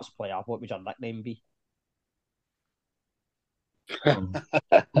a darts player, what would your nickname be?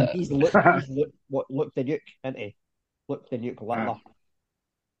 He's Luke the Nuke, isn't he? Luke the Nuke Littler.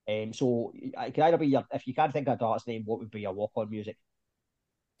 So it can either be if you can't think of a darts name, what would be your walk on music?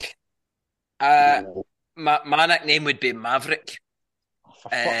 Uh, my nickname would be Maverick. Oh, for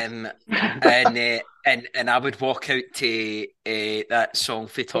fuck's And I would walk out to that song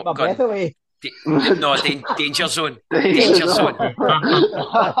for Take my Top breath Gun. away. No, Danger Zone. Danger Zone.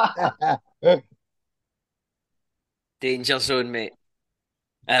 Danger Zone, mate.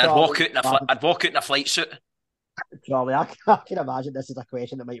 And I'd walk out in a flight suit. Charlie, I can imagine this is a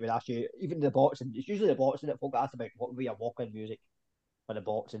question that might be asked you. Even the boxing, it's usually the boxing that folk ask about. What would be your walk-in music for the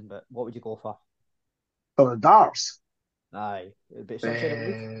boxing? But what would you go for? For the darts. Aye, but Sunshine of the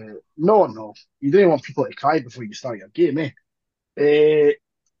Week. No. You don't want people to cry before you start your game, eh?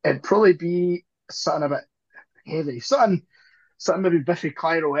 It'd probably be something a bit heavy. Something maybe Biffy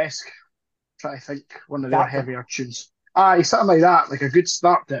Clyro-esque. Try to think one of their heavier tunes. Aye, something like that, like a good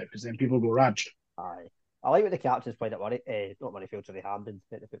start to it, because then people go raj. Aye. I like what the captain's played at not Murrayfield, sorry, Hampden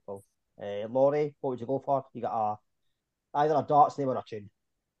at the football. Laurie, what would you go for? You got either a darts name or a tune.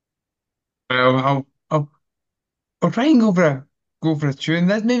 Well, I'll try and go for a tune.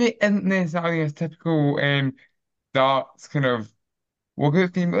 That maybe isn't necessarily a typical darts kind of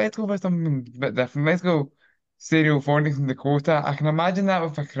walkout theme, but let's go for something a bit different. Let's go Stereophonics in Dakota. I can imagine that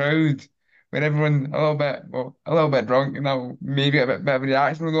with a crowd where everyone a little bit drunk, and that maybe bit of a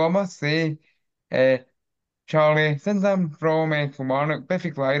reaction. Although I must say, uh, Charlie, since I'm from Kilmarnock,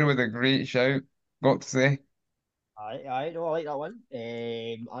 Biffy Clyro was a great shout. Got to say. Aye, no, I like that one.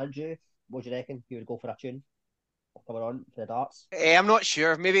 Andrew, what do you reckon? You would go for a tune? Coming on for the darts. I'm not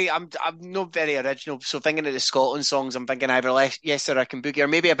sure. Maybe I'm not very original. So thinking of the Scotland songs, I'm thinking either Yes Sir I Can Boogie, or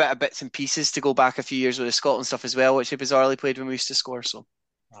maybe a bit of bits and pieces to go back a few years with the Scotland stuff as well, which he bizarrely played when we used to score. So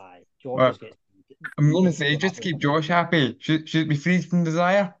Aye, George Well, gets. I'm going to say, just to keep Josh happy, should it be Freeze from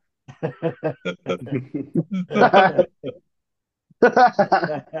Desire?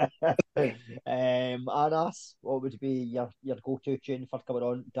 Anas, what would be your go-to tune for coming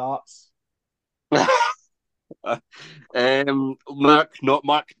on darts? Mark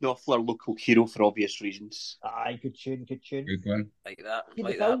Knopfler, Local Hero, for obvious reasons. Aye, good tune. Good one. Like that. Seen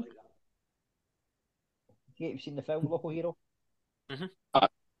Like the film? that. You've seen the film Local Hero?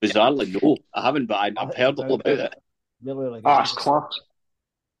 Bizarrely, no, I haven't, but I've heard all about it. Really good. That's class.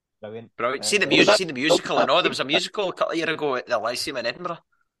 Brilliant. See the musical. I know there was a musical a couple of years ago at the Lyceum in Edinburgh.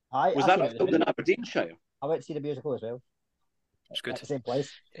 Aye, Was that filmed in Aberdeenshire? I went to see the musical as well. It's good. At the same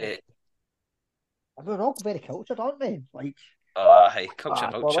place. We're all very cultured, aren't we? Like. Aye, culture.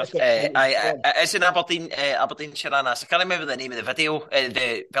 Well, It's in Aberdeenshire, Anas. I can't remember the name of the video,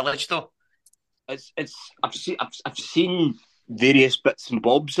 the village though. I've seen various bits and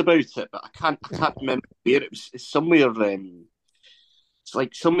bobs about it, but I can't remember where it was. It's somewhere. It's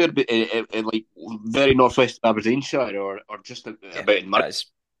like somewhere like very northwest of Aberdeenshire, or just about in Murray.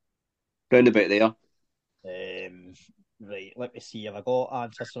 Round about there. Right, let me see. Have I got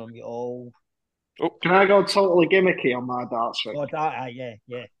answers from you all? Oh, can I go totally gimmicky on my darts ring? Oh, aye,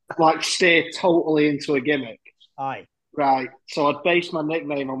 yeah. Like stay totally into a gimmick. Aye. Right. So I'd base my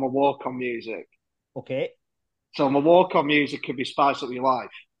nickname on my walk-on music. Okay. So my walk-on music could be Spice Up Your Life.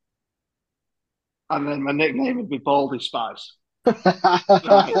 And then my nickname would be Baldy Spice.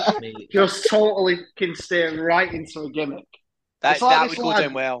 Right. Just totally can stay right into a gimmick. That would go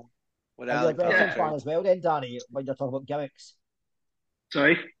down well. You're a wrestling fan as well then, Danny, when you're talking about gimmicks.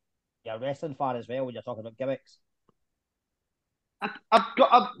 Sorry? You're a wrestling fan as well when you're talking about gimmicks.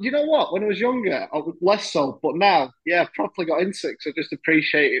 You know what? When I was younger, I was less so, but now, yeah, I've properly got into it, so I just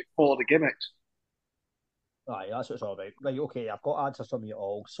appreciate it for the gimmicks. Right, that's what it's all about. Right, okay, I've got answers from you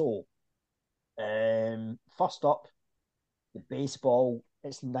all. So, first up, the baseball.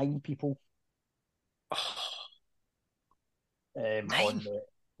 It's 9 people on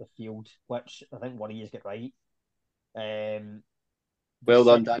the field, which I think one of you get right. Well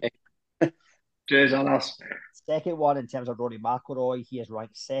done, Danny. Cheers, Anas. Second one, in terms of Rory McIlroy, he is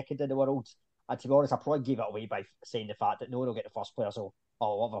ranked second in the world. And to be honest, I probably gave it away by saying the fact that no one will get the first player, so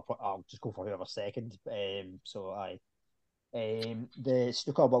I'll just go for whoever's second. The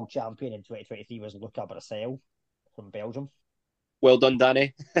snooker world champion in 2023 was Luca Bracel from Belgium. Well done,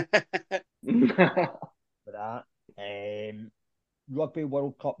 Danny. For that. Rugby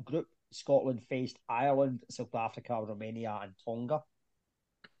World Cup group, Scotland faced Ireland, South Africa, Romania, and Tonga.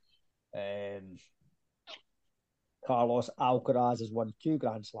 Carlos Alcaraz has won 2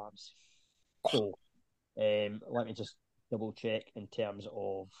 Grand Slams. So, let me just double check in terms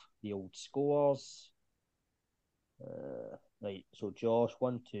of the old scores. Right, so Josh,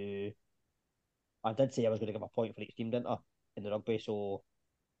 1, 2. I did say I was going to give a point for each team, didn't I? In the rugby, so.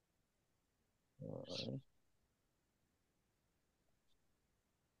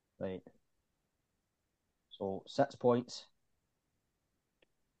 Right. So 6 points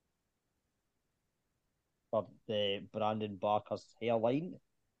for the Brandon Barker's hairline.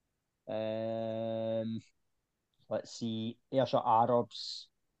 Let's see. Ayrshire Arabs.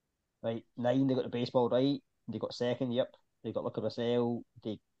 Right, 9. They got the baseball right. They got second. Yep. They got Luca Russell.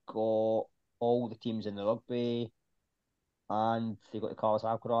 They got all the teams in the rugby, and they got the Carlos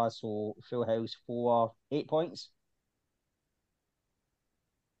Alcaraz. So full house for 8 points.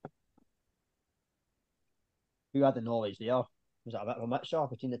 Who had the knowledge there? Was it a bit of a mixture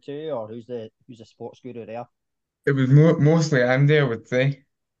between the two, or who's the sports guru there? It was mostly Andy, I would say.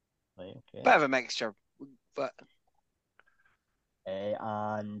 Right, okay. Bit of a mixture, but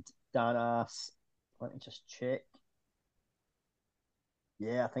and Danas, let me just check.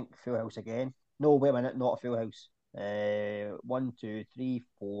 Yeah, I think full house again. No, wait a minute, not a full house. 1, 2, 3,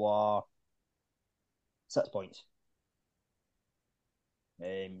 4, 6 points.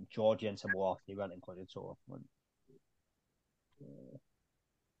 Georgia and Samoa, they weren't included, so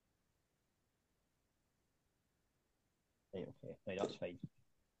right, okay, right, that's fine.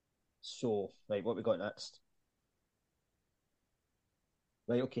 So, right, what we got next?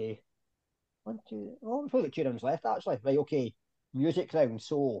 Right, okay. 1, 2. Oh, we've only got 2 rounds left, actually. Right, okay. Music round.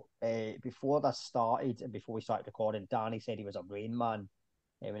 So, before this started and before we started recording, Danny said he was a Rain Man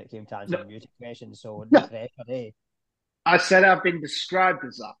when it came to answering music questions. So, no pressure, eh? I said I've been described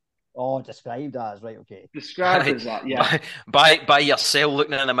as that. Oh, described as, right, okay. Described as that, yeah. By yourself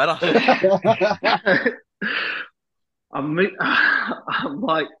looking in the mirror. I'm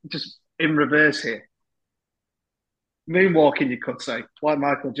like just in reverse here. Moonwalking, you could say, like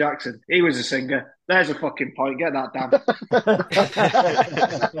Michael Jackson. He was a singer. There's a fucking point. Get that down.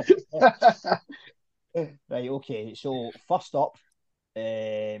 Right, okay. So, first up,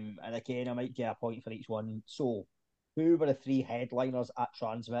 and again, I might get a point for each one. So, who were the 3 headliners at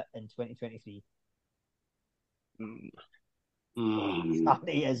Transmit in 2023?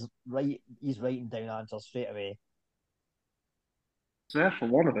 He is right. He's writing down answers straight away. It's there for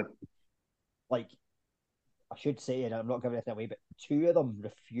one of them. Like, I should say, and I'm not giving anything away, but 2 of them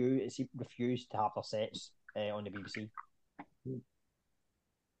refused to have their sets on the BBC.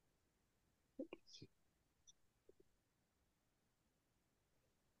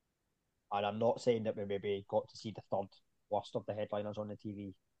 And I'm not saying that we maybe got to see the third worst of the headliners on the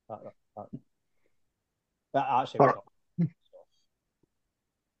TV. But actually,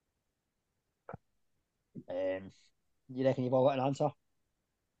 you reckon you've all got an answer?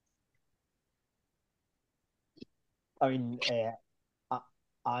 I mean,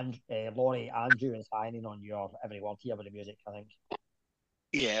 Laurie, Andrew is signing on your every word here with the music, I think.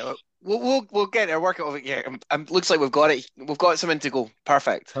 Yeah, we'll get there. Work it over. Yeah, looks like we've got it. We've got something to go.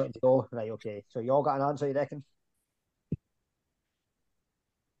 Perfect. Something to go. Right. Okay. So you all got an answer, you reckon?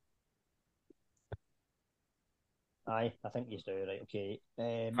 Aye, I think you do. Right. Okay.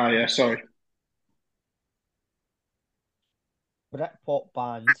 Oh yeah, sorry. Britpop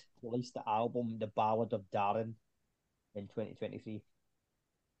band released the album "The Ballad of Darren" in 2023.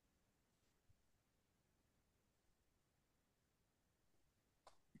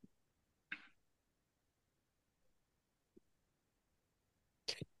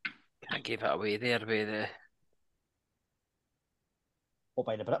 Can't give it away there with the. What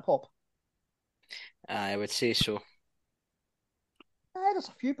by the Britpop? I would say so. There's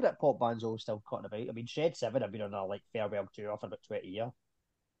a few Britpop bands all still cutting about. I mean, Shed 7 have been on a farewell tour for about 20 years.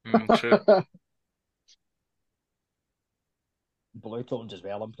 True. Blue Tones as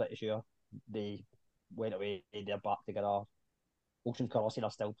well, I'm pretty sure. They went away, they're back together. Ocean Crossing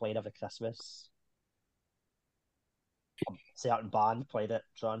are still playing every Christmas. A certain band played at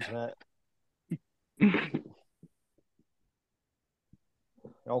Transmit. You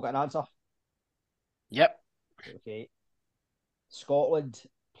all got an answer? Yep. Okay. Scotland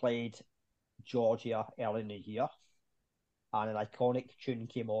played Georgia early in the year, and an iconic tune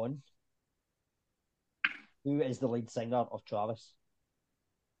came on. Who is the lead singer of Travis?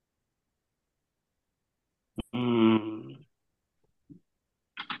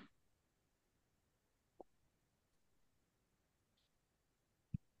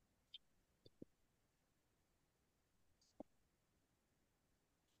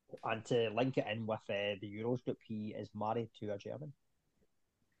 And to link it in with the Euros group, he is married to a German.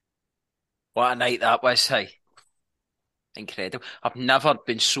 What a night that was, hey. Incredible. I've never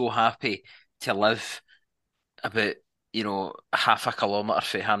been so happy to live about, half a kilometre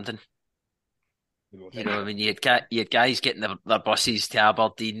from Hampden. You know, I mean, you had guys getting their buses to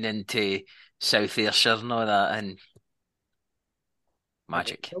Aberdeen and to South Ayrshire and all that, and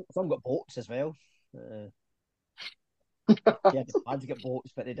magic. Some got boats as well. Yeah, they planned to get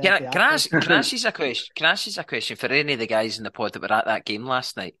boats, but they Can I, didn't. can I ask, can I ask you a question? Can I ask you a question for any of the guys in the pod that were at that game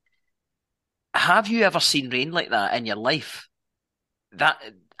last night? Have you ever seen rain like that in your life? That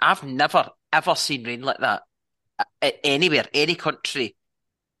I've never ever seen rain like that anywhere, any country,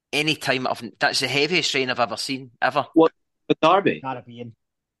 any time. That's the heaviest rain I've ever seen ever. What, the Derby? Caribbean.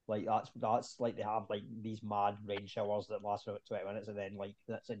 Like that's like they have like these mad rain showers that last for about 20 minutes, and then like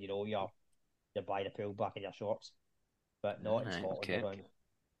that's when you're by the pool back in your shorts. But not in Scotland.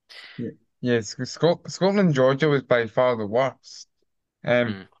 Okay. Yes, Scotland and Georgia was by far the worst.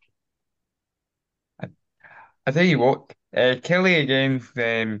 I, I tell you what, Kelly against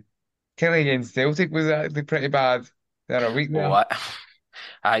Celtic was actually pretty bad. They're a week Oh, now.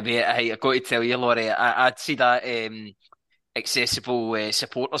 mate, I got to tell you, Laurie, I'd see that accessible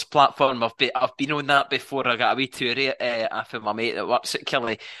supporters platform. I've been on that before. I got a wee tour of it after my mate that works at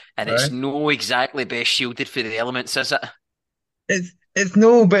Kelly, and it's Right. no exactly best shielded for the elements, is it? It's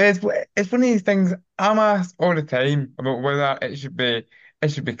no, but it's one of these things I'm asked all the time about whether it should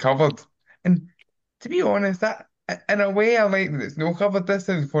be covered. And to be honest, that in a way I like that it's no covered. This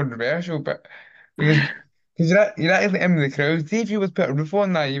sounds controversial, but because you're actually in the crowd. See if you was put a roof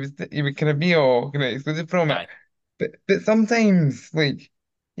on that, you would kind of be all kind of excluded from it. Aye. But sometimes, like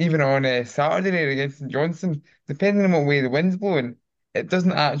even on Saturday night against St Johnstone, depending on what way the wind's blowing, it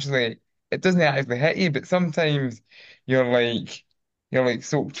doesn't actually it doesn't actually hit you. But sometimes you're like you're like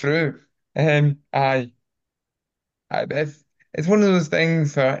soaked through. I it's one of those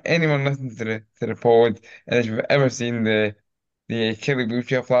things for anyone listening to the pod, and if you've ever seen the Kelly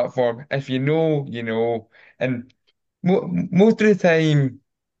Wheelchair platform, if you know, you know. And most of the time,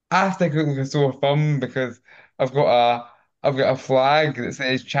 I stick out with a sore thumb because I've got a I've got a flag that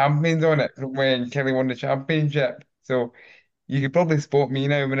says champions on it from when Kelly won the championship. So you could probably spot me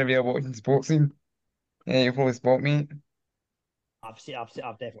now whenever you're watching sports scene. Yeah, you'll probably spot me. I've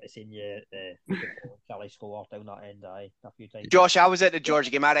definitely seen you Charlie score down that end a few times. Josh, I was at the Georgia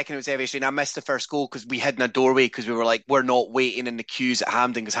game. I reckon it was heavy rain. I missed the first goal because we hid in a doorway because we were like, we're not waiting in the queues at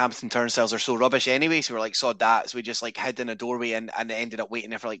Hampden because Hampton turnstiles are so rubbish anyway. So we're like, sod that. So we just like hid in a doorway and ended up waiting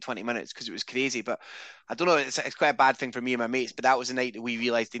there for like 20 minutes because it was crazy. But I don't know, it's quite a bad thing for me and my mates. But that was the night that we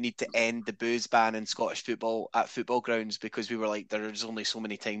realised they need to end the booze ban in Scottish football at football grounds because we were like, there's only so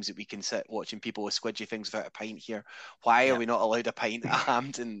many times that we can sit watching people with squidgy things without a pint here. Why are we not allowed a pint at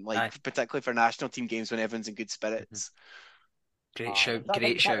Hampden? Like, particularly for national team games when everyone's in good spirits. Great shout, Was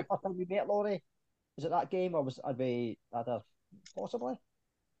great that shout. the first time we met, Laurie? Was it that game, or had we other possibly?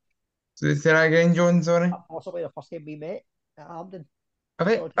 So say that again, John, sorry. Possibly the first game we met at Hampden. I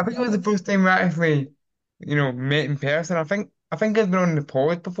think it was the first time we actually, met in person. I think I'd been on the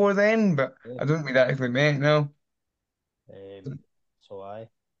pod before then, but I don't think we'd actually met, no. So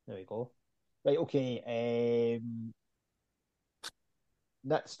there we go. Right, okay.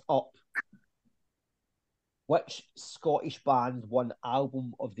 Next up, which Scottish band won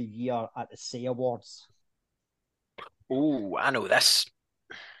Album of the Year at the Say Awards? Oh, I know this.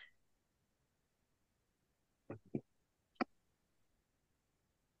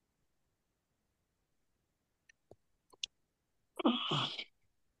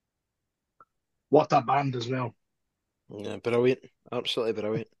 What a band as well. Yeah, brilliant. Absolutely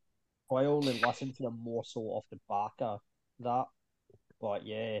brilliant. I only listened to them more so off the back of that. But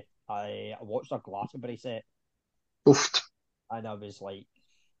yeah, I watched their Glastonbury set. Oofed. And I was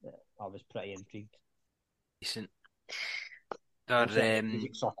pretty intrigued. Decent.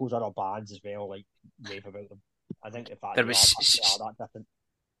 Music circles are all bands as well, like rave about them. I think the fact there they was are that different.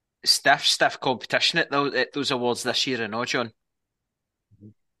 stiff competition at those awards this year, and all, John.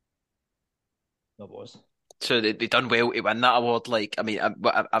 That was. So they done well to win that award. Like, I mean,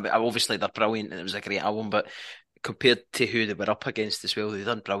 obviously they're brilliant and it was a great album, but compared to who they were up against as well, they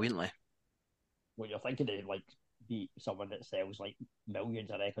done brilliantly. Well, you're thinking they like beat someone that sells like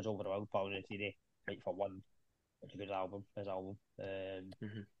millions of records over £1 in a CD, like for one, which is a good album. His album.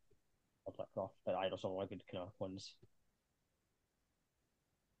 But I some really good kind of ones.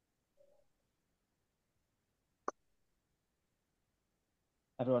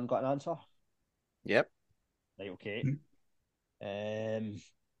 Everyone got an answer? Yep. Right, okay.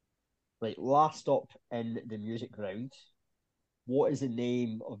 Right, last up in the music round. What is the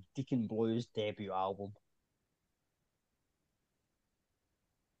name of Deacon Blue's debut album?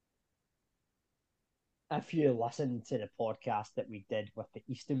 If you listen to the podcast that we did with the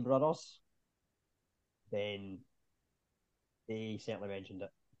Easton Brothers, then they certainly mentioned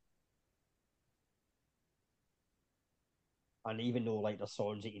it. And even though like there's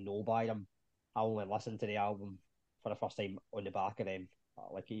songs that you know by them, I only listened to the album for the first time on the back of them.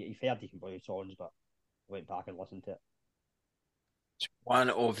 Like you've heard Deacon Blue songs, but I went back and listened to it. It's one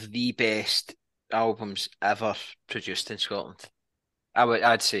of the best albums ever produced in Scotland.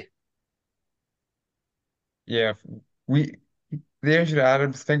 I'd say. Yeah, we there's your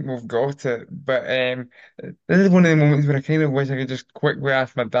Arabs think we've got it, but this is one of the moments where I kind of wish I could just quickly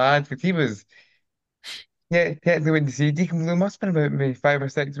ask my dad because he actually went to see Deacon Blue. Must have been about maybe 5 or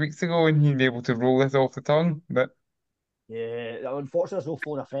 6 weeks ago, and he'd be able to roll this off the tongue. But Yeah, unfortunately, there's no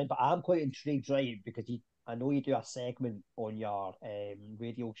phone a friend, but I'm quite intrigued, right? Because I know you do a segment on your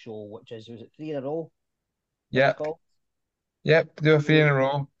radio show, which is was it 3 in a row? Is that what it's yep, called? yep, do a three in a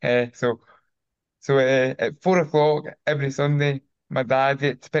row. So at 4 o'clock every Sunday, my dad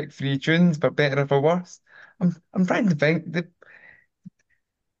gets to pick three tunes, for better or for worse. I'm trying to think.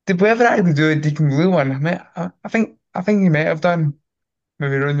 Did we ever actually do a Deacon Blue one? I think he might have done.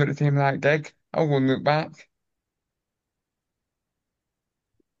 Maybe around about the time of that gig. I'll go and look back.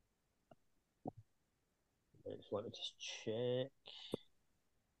 So let me just check.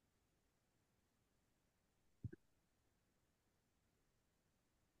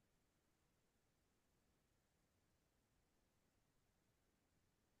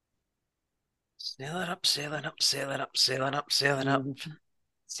 Sailing up, sailing up, sailing up, sailing up, sailing up.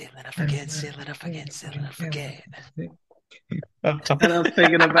 Sailing up again, sailing up again, sailing up again. And I'm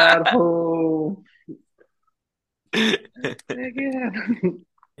thinking about home again.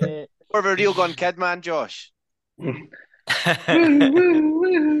 Uh, More of a real gun kid, man, Josh. Woo, woo,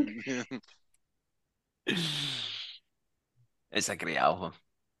 woo. It's a great album.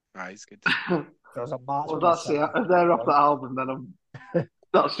 It's good. there's a match. Well, with that's it. If they're off the album, then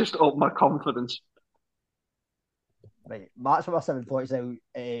that's just up my confidence. Right, match number 7 points out.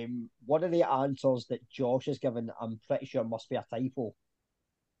 One of the answers that Josh has given, I'm pretty sure must be a typo,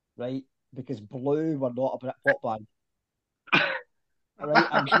 right? Because Blue were not a Britpop band. Right,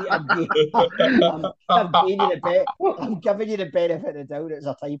 I'm giving you the benefit of the doubt. It's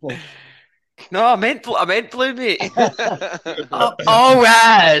a typo. No, I meant Blue, mate.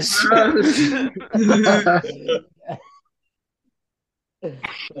 Always.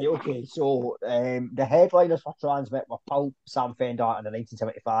 Right, okay, so the headliners for Transmit were Pulp, Sam Fender, and the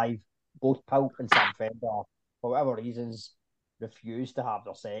 1975. Both Pulp and Sam Fender, for whatever reasons, refused to have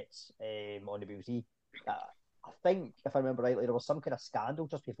their sets on the BBC. I think, if I remember rightly, there was some kind of scandal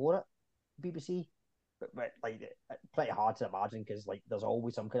just before it, BBC. But like, pretty hard to imagine because like there's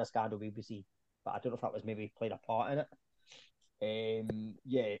always some kind of scandal BBC. But I don't know if that was maybe played a part in it.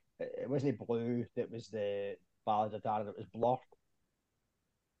 Yeah, it wasn't Blue that was the Ballad of Darren, it was Blur.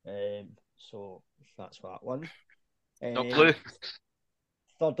 So that's that one. Not Blue.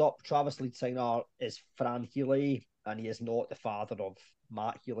 Third up, Travis lead singer is Fran Healy, and he is not the father of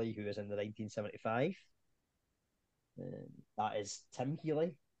Matt Healy, who is in the 1975. That is Tim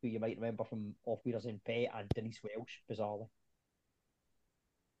Healy, who you might remember from Off Beaters in Pet, and Denise Welsh, bizarrely.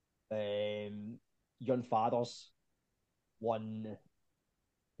 Young Fathers won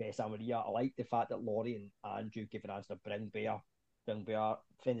Best Amaria. I like the fact that Laurie and Andrew gave an answer to Bring Bear,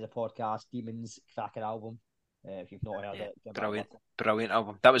 friends of the podcast, Demons, cracking album. If you've not heard it, brilliant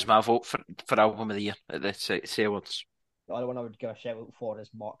album. That was my vote for album of the year at the Say Awards. The other one I would give a shout out for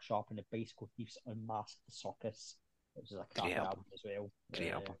is Mark Sharp and the Bicycle Thieves Unmasked Circus, which is a cracking album as well.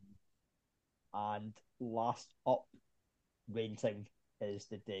 Great album. And last up, Raintown is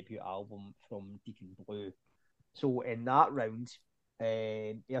the debut album from Deacon Blue. So in that round,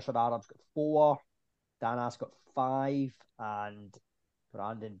 Ayrshire Arab's got 4, Dana's got 5, and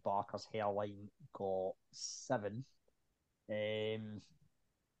Brandon Barker's Hairline got 7.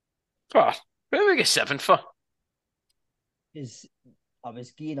 What do we get 7 for? I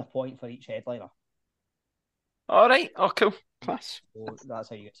was gaining a point for each headliner. All right. Oh, cool. Class. So that's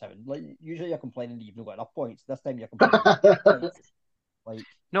how you get 7. Like, usually you're complaining that you've not got enough points. This time you're complaining. Like,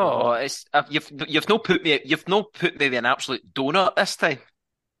 no, it's you've not put me with an absolute donut this time.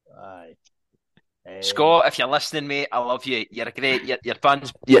 Aye. Scott, if you're listening, mate, I love you. You're a great. Your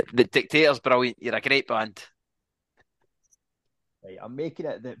band's the Dictator's brilliant. You're a great band. Right, I'm making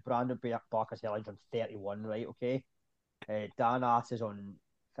it that Brandon Barker's Hairline's on 31, right? Okay. Dan Ass is on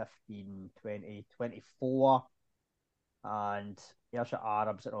 15, 20, 24, and Ayrshire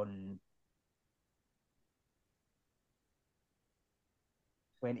Arabs are on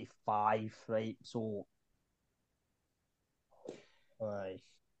 25, right? So,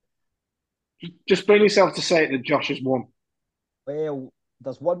 just bring yourself to say it that Josh has won. Well,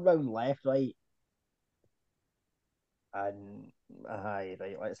 there's one round left, right? And right,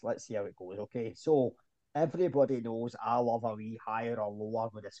 let's see how it goes. Okay, so Everybody knows I love a wee higher or lower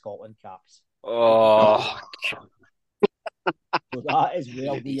with the Scotland caps. Oh, So that is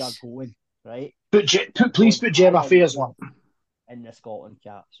where we are Christ. going, right? Please put Gemma Fair's one. In the Scotland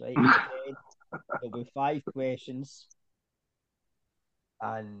caps, right? Again, there'll be 5 questions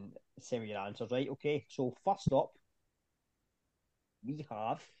and say me your answers, right? Okay, so first up, we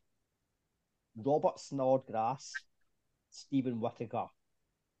have Robert Snodgrass, Stephen Whittaker.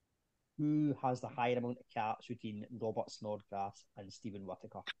 Who has the higher amount of caps between Robert Snodgrass and Stephen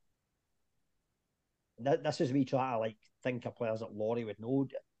Whittaker? This is me trying to like think of players that Laurie would know.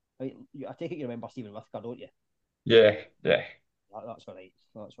 I take it you remember Stephen Whittaker, don't you? Yeah, yeah. That's all right.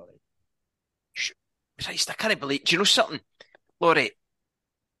 That's all right. Christ, I can't believe. Do you know something, Laurie?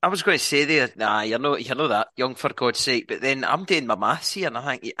 I was going to say there, nah, you're not that young for God's sake. But then I'm doing my maths here, and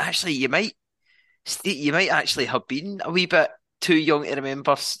I think actually you might actually have been a wee bit too young to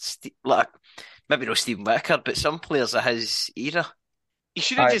remember, like maybe not Stephen Whittaker, but some players of his era. You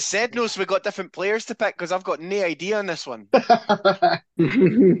should have I just said no, so we got different players to pick because I've got no idea on this one.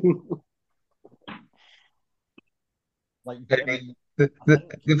 Like, I I mean, the I the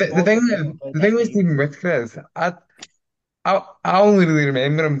think the thing played the that thing with game. Stephen Whittaker is I only really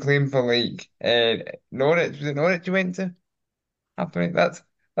remember him playing for like Norwich. Was it Norwich you went to? After it? That's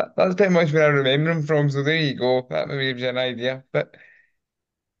pretty much where I remember him from. So there you go. That maybe gives you an idea. But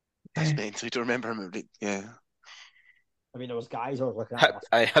That's mental. You don't remember him. Yeah. I mean, there was guys who were looking at last.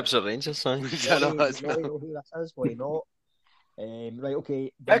 I Hibs or Rangers, son. I know, Does Laurie know who this is? Why not? Right,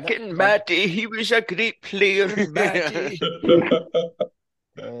 okay. Back in Matty, he was a great player, Matty.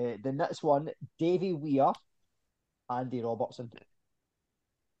 The next one, Davy Weir, Andy Robertson.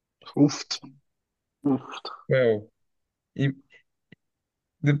 Oofed. well, you,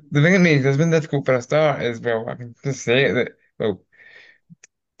 the thing that makes this been difficult for a start is well, I can just say it that well,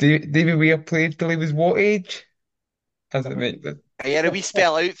 David Weir played till he was what age? As it makes it He had a wee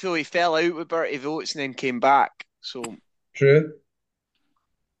spell out though. He fell out with Bertie Votes and then came back. So true.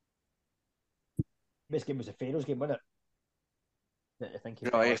 This game was a Pharaohs game, wasn't it? I think he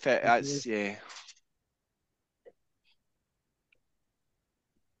right, if that's yeah.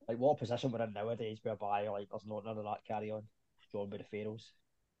 Like what position we're in nowadays, whereby like there's not none of that carry on. Drawn by the Pharaohs.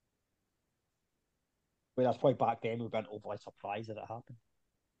 But that's probably back then we weren't overly surprised that it happened.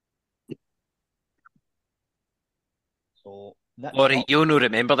 So Laurie, you'll not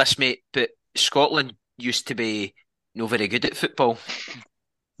remember this, mate, but Scotland used to be no very good at football.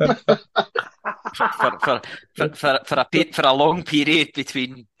 For a long period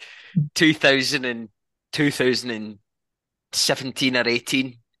between 2000 and 2017 or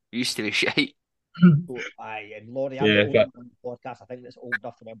 18, we used to be shite. So, aye, and Laurie, I'm Yeah, the only one on the podcast I think that's old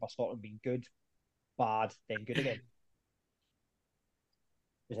enough to remember Scotland being good, bad, then good again.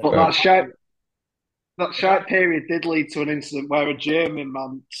 But that shite period did lead to an incident where a German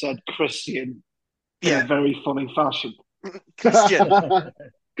man said Christian in a very funny fashion. Christian.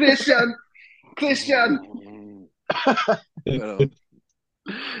 Christian. So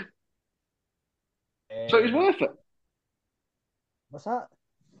it was worth it. What's that?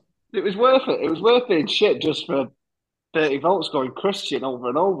 It was worth it. It was worth being shit just for 30 volts going Christian over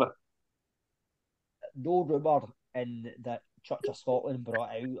and over. No rumour in that Church of Scotland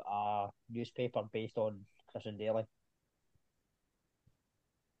brought out a newspaper based on Christian Daly.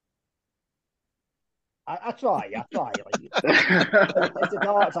 I try. Like, it's a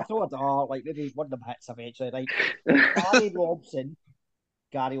dart, I throw a dart, like maybe one of them hits eventually. Like Barry Robson,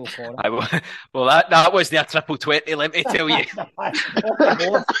 Gary O'Connor. Well, that was their triple 20, let me tell you.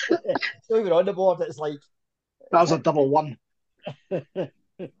 So even on the board, it's like that was a double one.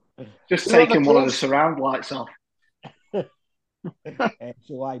 Just taking one of the surround lights off.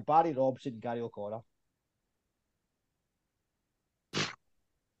 So Barry Robson, Gary O'Connor.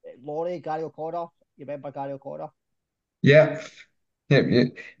 Laurie, Gary O'Connor. You remember Gary O'Connor? Yeah. Yep.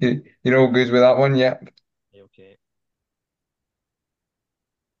 You're all good with that one. Yep. Okay.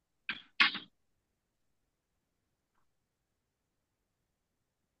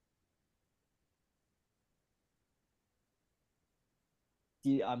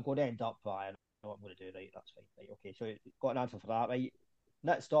 I'm going to end up by. I know what I'm going to do. Right, that's fine. Right, okay. So got an answer for that, right?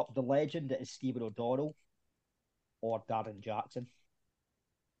 Next up, the legend that is Stephen O'Donnell or Darren Jackson.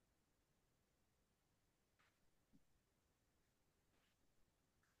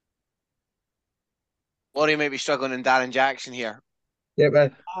 Laurie might be struggling in Darren Jackson here. Yeah,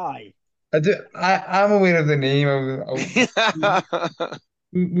 but Aye. I'm aware of the name.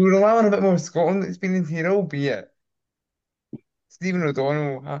 We were allowing a bit more Scotland experience here, albeit Stephen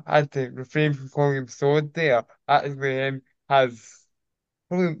O'Donnell. I had to refrain from calling him Sod there. Actually, has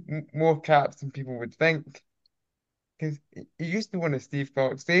probably more caps than people would think. Because he used to be one of Steve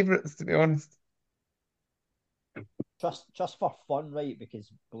Clark's favourites, to be honest. Just for fun, right?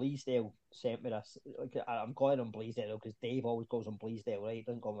 Because Bleasdale sent me this. Like, I'm calling him Bleasdale because Dave always calls him Bleasdale, right? He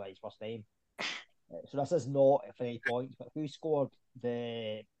doesn't call him by his first name. So this is not for any points, but who scored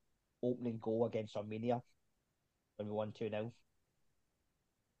the opening goal against Armenia when we won 2-0?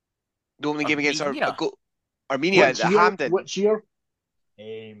 The opening game against Armenia? Armenia at Hampden. Which year?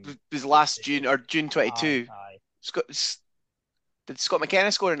 Was last June or June 22. Aye. Did Scott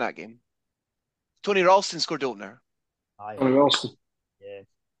McKenna score in that game? Tony Ralston scored the opener. Aye. Tony Ralston. Yeah.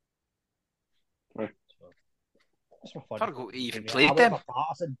 Right. Just for fun. Fargo even I played went them. for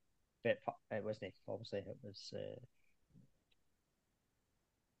Patterson, but it wasn't. Obviously, it was.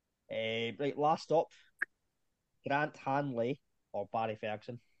 Right, last up, Grant Hanley or Barry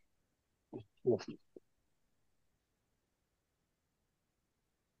Ferguson. Oh,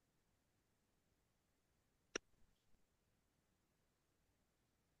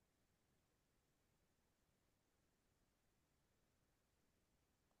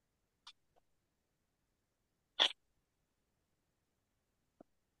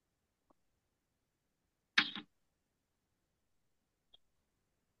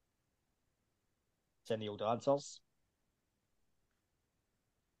 Any old answers?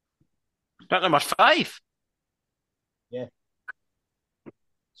 That number 5. Yeah.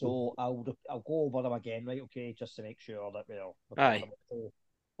 So I'll go over them again, right? Okay, just to make sure that we're Aye. So,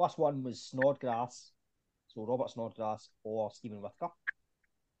 first one was Snodgrass, so Robert Snodgrass or Stephen Whittaker.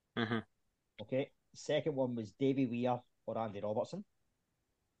 Mm-hmm. Okay. Second one was Davy Weir or Andy Robertson.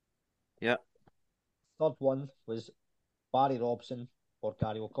 Yeah. Third one was Barry Robson or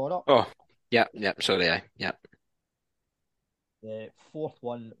Gary O'Connor. Oh, yeah. Sorry, yeah. The fourth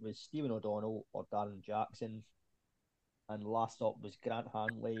one was Stephen O'Donnell or Darren Jackson. And last up was Grant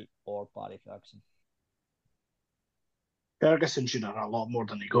Hanley or Barry Ferguson. Ferguson should have a lot more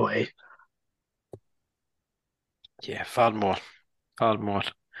than he got, eh? Yeah, far more.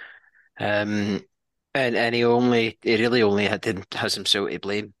 And he really only has himself to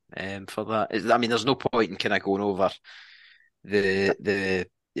blame for that. I mean, there's no point in kind of going over the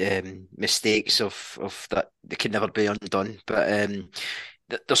mistakes of that. They can never be undone. But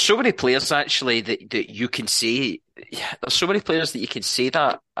there's so many players actually that you can say. Yeah, there's so many players that you can say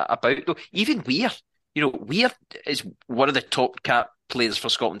that about though. Even Weir, Weir is one of the top cap players for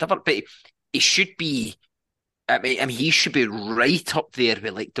Scotland ever, but he should be. I mean, he should be right up there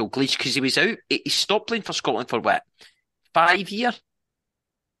with like Dalglish because he was out. He stopped playing for Scotland for what, 5 years,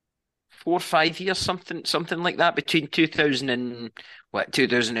 4 or 5 years, something like that, between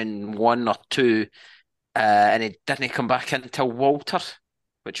 2001 or two, and he didn't come back until Walter,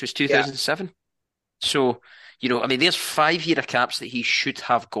 which was 2007. So, I mean, there's 5 year caps that he should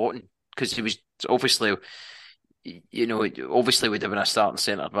have gotten because he was obviously would have been a starting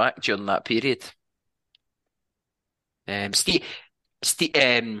centre back during that period. No,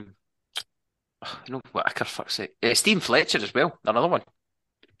 Whittaker, fuck's sake. Stephen Fletcher as well, another one.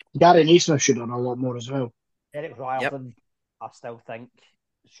 Gary Naismith should have done a lot more as well. Eric Riordan, I still think,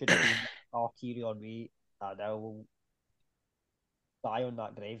 should have been Artillery on me, and I will die on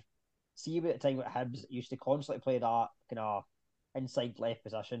that grave. See, at the time with Hibs, used to constantly play that kind of inside left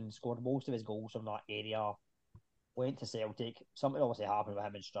position, scored most of his goals from that area, went to Celtic. Something obviously happened with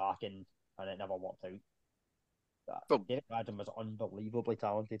him and Strachan, and it never worked out. Eric Riordan was unbelievably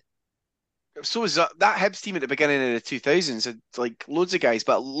talented. So was that Hibs team at the beginning of the 2000s had like loads of guys,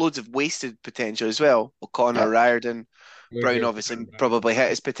 but loads of wasted potential as well. O'Connor, Riordan, Brown obviously probably hit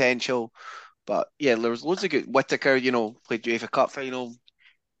his potential, but yeah, there was loads of good. Whittaker, played UEFA Cup final.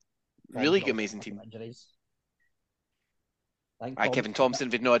 Really good, amazing team. Injuries. Kevin Thompson,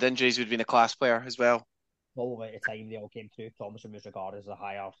 if he'd not had injuries, would have been a class player as well. Probably at the time they all came through, Thompson was regarded as a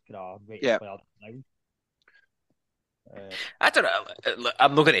higher rated player now. I don't know.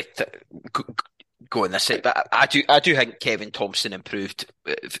 I'm not going to go on this side, but I do think Kevin Thompson improved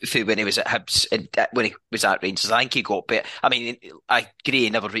when he was at Hibs and when he was at Rangers. I think he got better. I mean, I agree he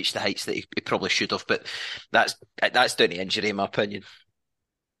never reached the heights that he probably should have, but that's down to injury, in my opinion.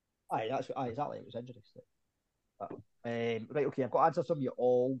 Exactly. It was injuries. Right, okay. I've got answers from you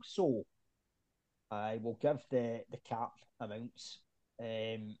all, so I will give the cap amounts.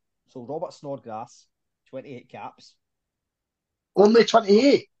 So Robert Snodgrass, 28 caps. Only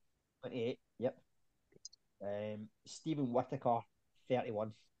 28? 28, yep. Stephen Whittaker,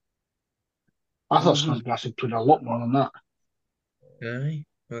 31. I thought Snodgrass had played a lot more than that. Aye,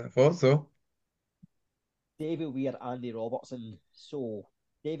 I thought so. David Weir, Andy Robertson. So,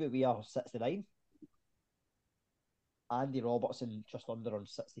 David Weir, 69. Andy Robertson just under on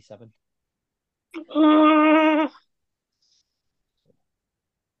 67.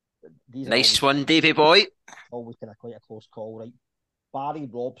 These are Nice one, Davy boy. always kind of quite a close call, right? Barry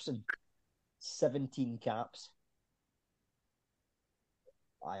Robson, 17 caps.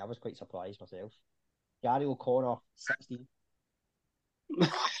 I was quite surprised myself. Gary O'Connor, 16.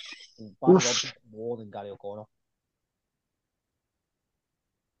 Barry Robson more than Gary O'Connor.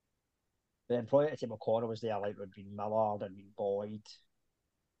 But then probably Tim O'Connor was there, like, would be Miller, there'd been Boyd.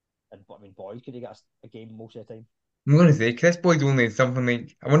 And I mean, Boyd could he get a game most of the time? I'm going to say Chris Boyd only had something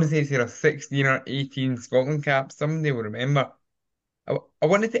like, I want to say it's either 16 or 18 Scotland caps. Somebody will remember. I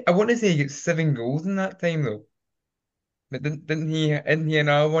want to say he gets 7 goals in that time though. But isn't he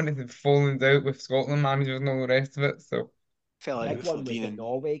another one that had fallen out with Scotland managers and all the rest of it? So Fell out Big with one was the Levine.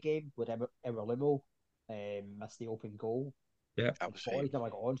 Norway game with Limo missed the open goal. yeah, That was Boys right. never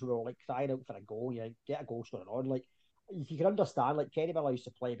got on, so we were like crying out for a goal. You know, get a goal scoring on. Like you can understand, like Kenny Miller used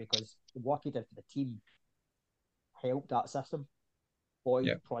to play because the work he did for the team helped that system. Boyd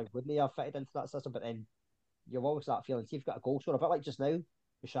yeah. probably wouldn't have fitted into that system, but then you've always that feeling. See, if you've got a goal scorer, a bit like just now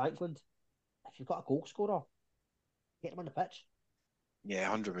with Shankland, if you've got a goal scorer, get him on the pitch.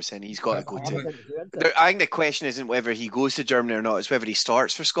 Yeah, 100%. He's got to go Harder to. thing to do, isn't it? I think the question isn't whether he goes to Germany or not; it's whether he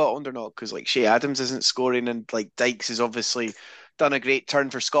starts for Scotland or not. Because like Shea Adams isn't scoring, and like Dykes has obviously done a great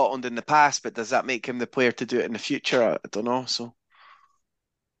turn for Scotland in the past. But does that make him the player to do it in the future? I don't know. So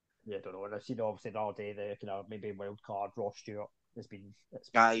Yeah, I don't know. And I've seen obviously the other day the kind of maybe wild card Ross Stewart has been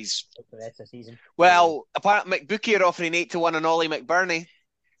guys, for the rest of the season. well, apparently McBookie are offering 8-1 on Ollie McBurney.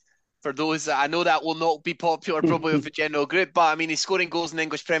 For those that I know that will not be popular probably with the general group, but I mean he's scoring goals in the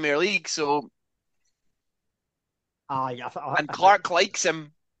English Premier League, so and Clark likes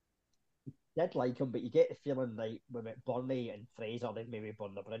him. Did like him, but you get the feeling like with McBurney and Fraser, they maybe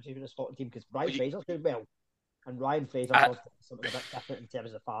burn the bridges with the Scotland team because Ryan Fraser's doing well, and Ryan Fraser does something a bit different in terms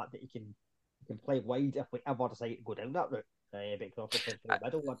of the fact that he can play wide if we ever decide to go down that route. But Crawford plays through the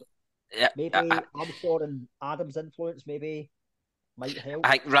middle. Maybe Armstrong and Adams' influence maybe might help.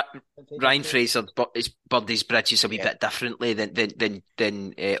 I think Ryan Fraser burned his bridges a wee bit differently than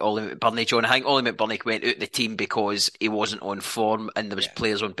Ollie McBurney, John. I think Ollie McBurney went out the team because he wasn't on form and there was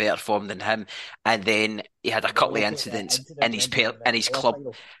players on better form than him, and then he had a couple of incidents in his club.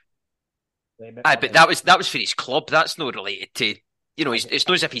 But that was for his club. That's not related to, you know, it's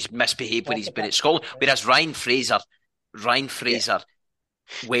not as if he's misbehaved when he's been at Scotland. Whereas Ryan Fraser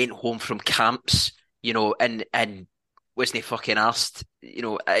went home from camps, you know, and wasn't he fucking asked? You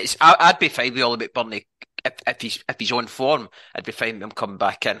know, I'd be fine with Ollie McBurney if he's on form. I'd be fine with him coming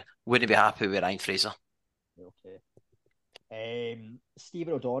back in. Wouldn't be happy with Ryan Fraser. Okay.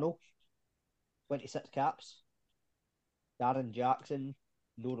 Stephen O'Donnell, 26 caps. Darren Jackson,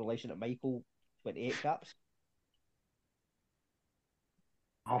 no relation to Michael, 28 caps.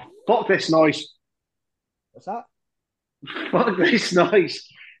 Oh, fuck this noise. What's that? Fuck this noise.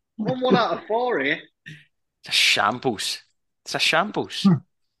 1 out of 4 here. It's a shambles.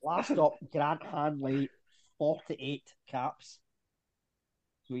 Last up, Grant Hanley, 48 caps.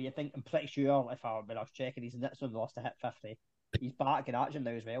 So you think, I'm pretty sure when I was checking his nits when he lost to hit 50, he's back in action now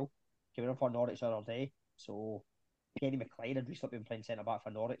as well. Came in for Norwich the other day. So Kenny McLean had recently been playing centre back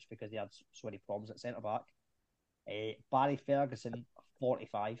for Norwich because they had so many problems at centre back. Barry Ferguson,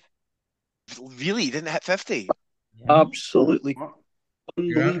 45. Really? He didn't hit 50? Yeah. Absolutely.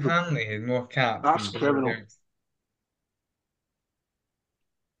 Grant Hanley had more caps. That's criminal.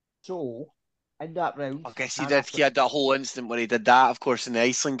 So, in that round... I guess he did. He had that whole instant when he did that, of course, in the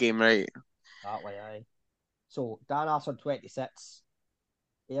Iceland game, right? That way, aye. So, Dan Arse on 26,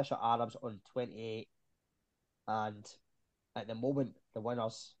 Ayrshire Arabs on 28, and at the moment, the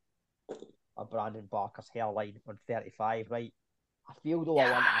winners are Brandon Barker's Hairline on 35, right? I feel though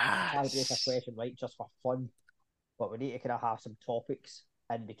I want to ask a question, right, just for fun, but we need to kind of have some topics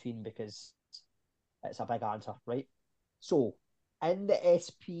in between because it's a big answer, right? So, in the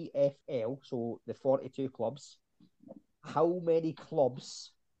SPFL, so the 42 clubs, how many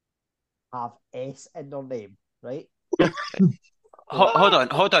clubs have S in their name, right? Hold on.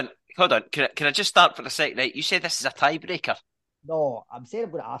 Can I just start for a second, right? You said this is a tiebreaker. No, I'm saying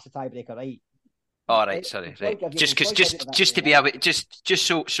I'm going to ask a tiebreaker, right? All right, sorry, right. Just to be able, just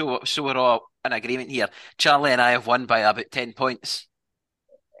so we're all in agreement here. Charlie and I have won by about 10 points.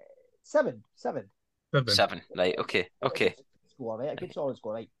 Seven. Right. Okay. Score, right? A good solid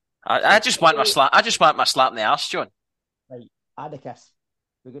score, right? I just want my slap. I just want my slap in the arse, John. Right, and a kiss.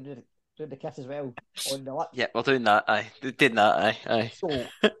 We're going to do the kiss as well on the lip. Yeah, we're doing that. Aye, did that. Aye. So,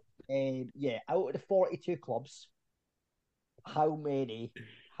 out of the 42 clubs, how many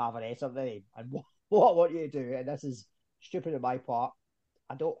have an S on their name? And what I want you to do, and this is stupid on my part.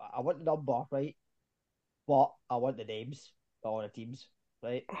 I want the number, right? But I want the names of all the teams,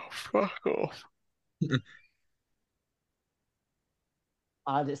 right? Fuck off.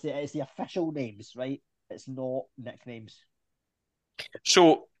 And it's the official names, right? It's not nicknames.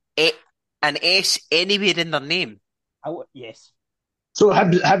 So, an S anywhere in their name? Yes. So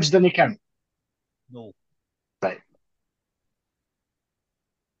Hibs didn't count. No. Right.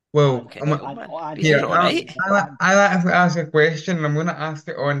 Well, Okay. here, All right. I like to ask a question, and I'm going to ask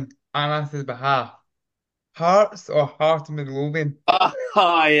it on Anas's behalf. Hearts or Heart of Midlothian?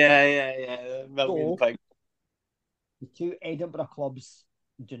 Yeah. Million So, thing. the two Edinburgh clubs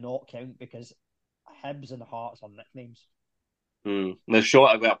do not count because Hibs and Hearts are nicknames. The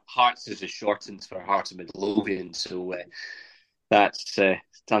short well, Hearts is a shortened for Heart of Midlothian, so that's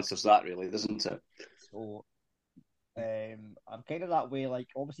answers that really, doesn't it? So, I'm kind of that way. Like,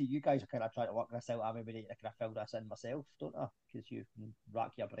 obviously, you guys are kind of trying to work this out. I'm maybe to kind of fill this in myself, don't I? Because you can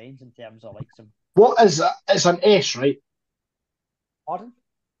rack your brains in terms of like some. What is that? It's an S, right? Pardon?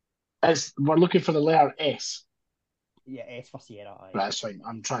 We're looking for the letter S. Yeah, S for Sierra. Aye. Right, that's fine.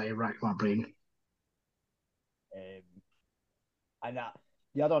 I'm trying to rack my brain. And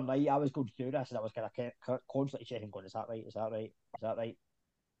the other night I was going through this and I was kind of constantly checking, going, "Is that right? Is that right? Is that right?"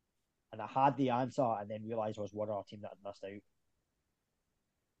 And I had the answer, and then realised there was one other team that had missed out.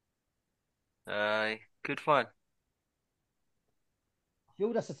 Aye, good one. I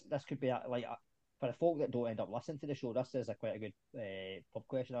feel this could be for the folk that don't end up listening to the show. This is quite a good pub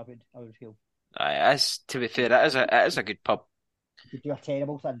question. I would feel. Aye, as to be fair, it is a good pub. You could do a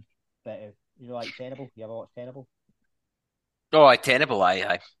terrible thing, but like terrible. You ever watch terrible? Oh, aye, terrible,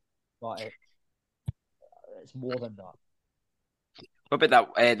 aye. But it's more than that. What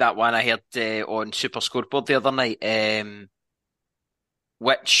about that one I heard on Super Scoreboard the other night? How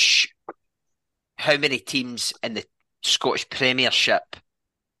many teams in the Scottish Premiership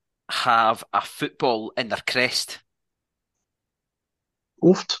have a football in their crest?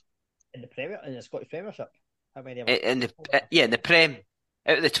 Oofed. In the Scottish Premiership, how many? In the Prem,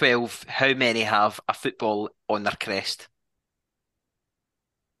 out of the 12, how many have a football on their crest?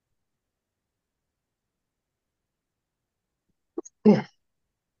 Yeah.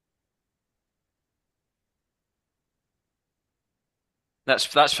 That's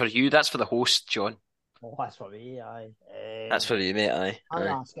for you. That's for the host, John. Oh, that's for me. Aye. That's for you, mate. Aye. I'm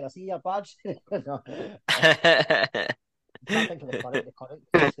asking. I see your badge. No. I think of the current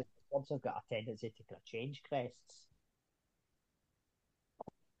crest. The clubs have got a tendency to kind of change crests.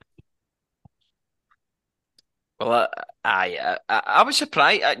 Well, I was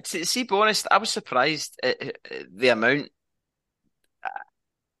surprised. To be honest, I was surprised at the amount.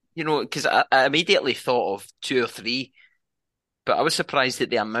 Because I immediately thought of 2 or 3, but I was surprised at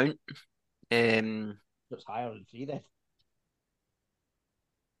the amount. It's higher than 3 then.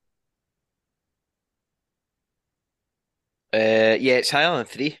 Yeah, it's higher than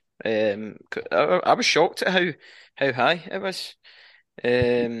 3. I was shocked at how high it was.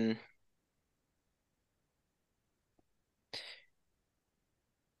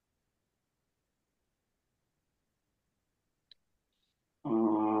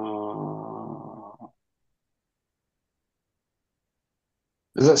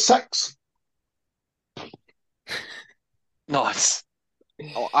 Is it 6? No,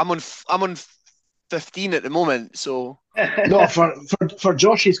 I'm on 15 at the moment, so No, for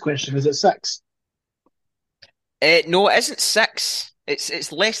Josh's question, is it 6? No, it isn't 6.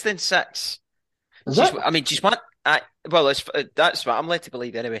 It's less than 6. Is it? I mean, just want. Well, that's what I'm led to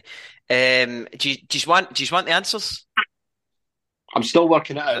believe anyway. Do you want the answers? I'm still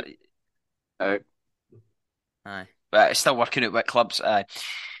working it out. Aye, but it's still working out what clubs. Aye.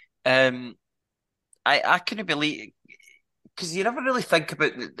 I couldn't believe, because you never really think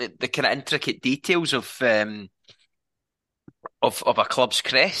about the kind of intricate details of a club's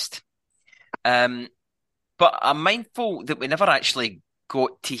crest. But I'm mindful that we never actually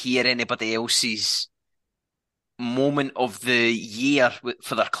got to hear anybody else's moment of the year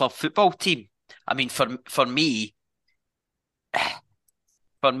for their club football team. I mean, for me,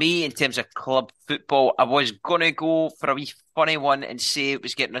 in terms of club football, I was gonna go for a wee funny one and say it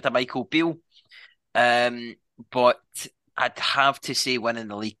was getting rid of Michael Beale. But I'd have to say winning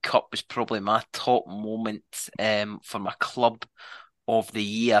the League Cup was probably my top moment for my club of the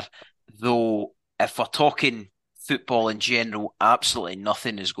year. Though, if we're talking football in general, absolutely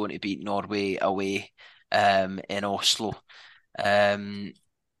nothing is going to beat Norway away in Oslo. Guys,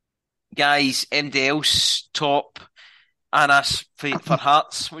 anybody else top? Anas, for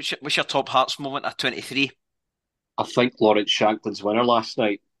Hearts, what's your top Hearts moment of 23? I think Lawrence Shanklin's winner last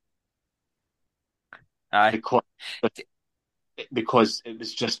night. Aye. because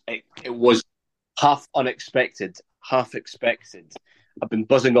it was half unexpected, half expected. I've been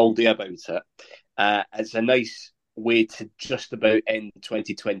buzzing all day about it. It's a nice way to just about end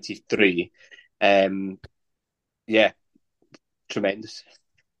 2023. Yeah, tremendous.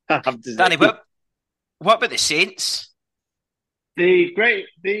 Danny, what about the Saints?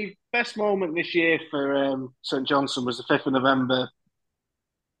 The best moment this year for St Johnstone was the 5th of November,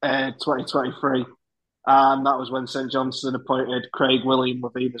 2023, and that was when St Johnstone appointed Craig William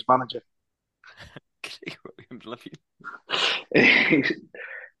Levine as manager. Craig William Levine.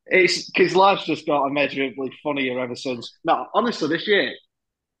 It's because life's just got immeasurably funnier ever since. No, honestly, this year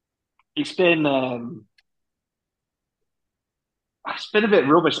it's been a bit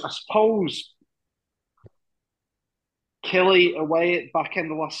rubbish. I suppose Killy away at back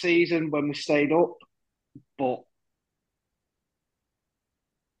end of last season when we stayed up, but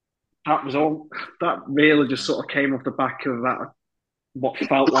that was all. That really just sort of came off the back of that what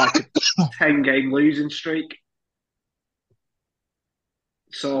felt like a 10-game losing streak.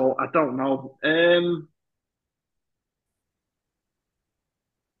 So I don't know.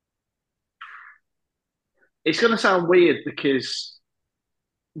 It's going to sound weird because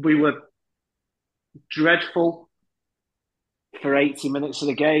we were dreadful for 80 minutes of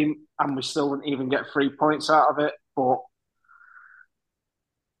the game and we still didn't even get 3 points out of it. But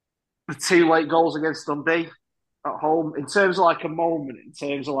the 2 late goals against Dundee at home, in terms of like a moment, in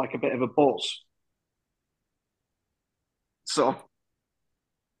terms of like a bit of a buzz, sort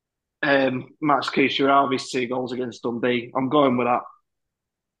of Max Kushiravi's 2 goals against Dundee. I'm going with that.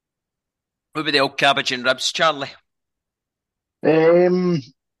 What about the old cabbage and ribs, Charlie? It's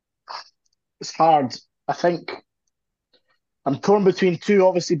hard. I think I'm torn between 2.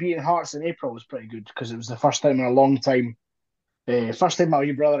 Obviously, beating Hearts in April was pretty good because it was the first time in a long time. First time my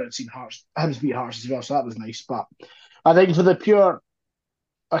wee brother had seen him beat Hearts as well, so that was nice. But I think for the pure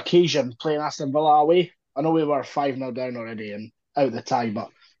occasion, playing Aston Villa away, I know we were 5-0 down already and out the tie, but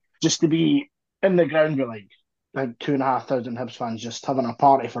just to be in the ground with like 2,500 Hibs fans just having a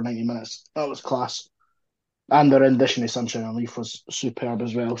party for 90 minutes, that was class. And the rendition of Sunshine and Leaf was superb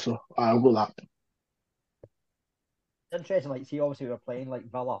as well, so I'll go that. Interesting, like, see, obviously we were playing like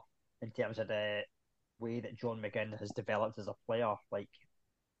Villa in terms of the way that John McGinn has developed as a player. Like,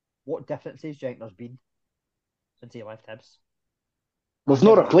 what differences do you think there's been since he left Hibs? We've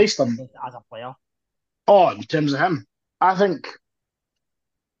not replaced him as a player. Oh, in terms of him, I think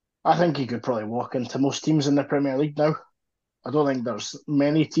he could probably walk into most teams in the Premier League now. I don't think there's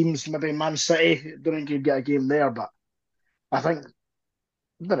many teams, maybe Man City, don't think he'd get a game there, but I think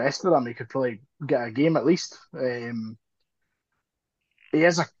the rest of them he could probably get a game at least. I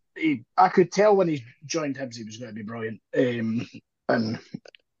could tell when he joined Hibs he was going to be brilliant. And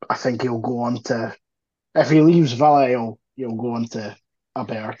I think he'll go on to, if he leaves Villa, he'll go on to a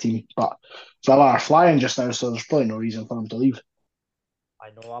better team. But Villa are flying just now, so there's probably no reason for him to leave. I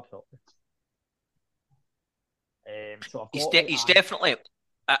know, absolutely. So he's definitely.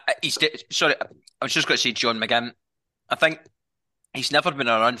 Sorry, I was just going to say John McGinn. I think he's never been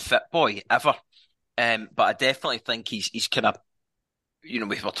an unfit boy ever, but I definitely think he's kind of, we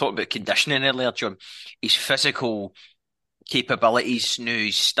were talking about conditioning earlier, John. His physical capabilities,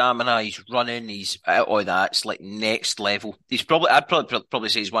 his stamina, his running, all that. It's like next level. I'd probably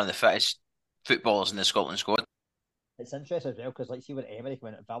say he's one of the fittest footballers in the Scotland squad. It's interesting as well because, like, see when Emery came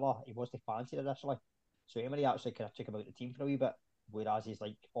in at Villa, he wasn't fancied initially. So Emery actually kind of took him out the team for a wee bit, whereas he's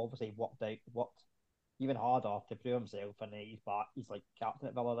like obviously worked even harder to prove himself, and he's back. He's like captain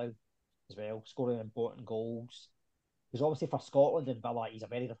at Villa now as well, scoring important goals. Because obviously for Scotland and Villa, he's a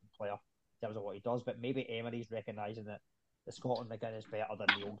very different player in terms of what he does. But maybe Emery's recognising that the Scotland McGinn is better than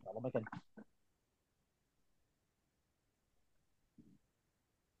the old Villa McGinn.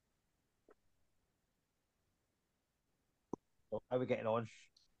 So how are we getting on?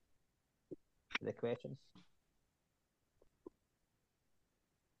 The questions.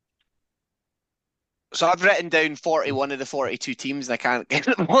 So I've written down 41 of the 42 teams, and I can't get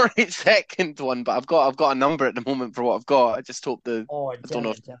the more second one, but I've got a number at the moment for what I've got. I just hope I don't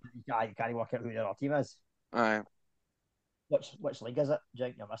know. You can't work out who the other team is. Aye. Which league is it? Do you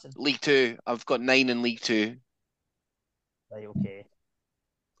think you're missing? League 2. I've got 9 in League 2. Right, okay.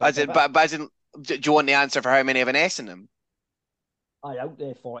 Do you want the answer for how many have an S in them? Out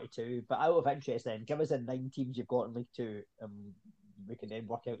there 42, but out of interest then, give us the 9 teams you've got in League 2 and we can then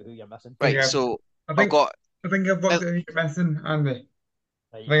work out who you're missing. Right, Yeah. so I think I've worked out who you're missing, Andy.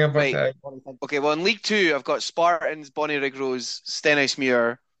 I think I've worked it out. Okay, well in League 2 I've got Spartans, Bonnie Rigrose,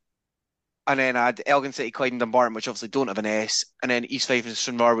 Stenhousemuir, and then I had Elgin City, Clyde and Dumbarton, which obviously don't have an S, and then East Fife and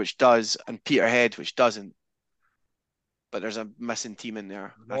Stranraer, which does, and Peterhead, which doesn't. but there's a missing team in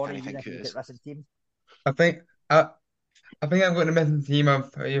there. I Laurie, can't you think who reckon it you is. get missing team? I think I think I've got the missing team.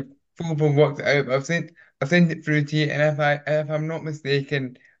 I've full worked it out. But I've sent it through to you, and if I'm not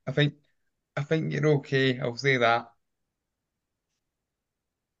mistaken, I think I think you're okay. I'll say that.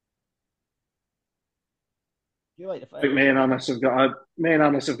 Do you like the I think me and Anis have got an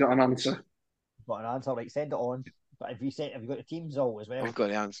answer. got an answer? Right, send it on. But have you got the teams all as well? I've got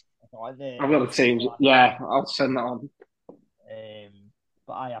the answer. On the, I've got the teams. Yeah, I'll send that on.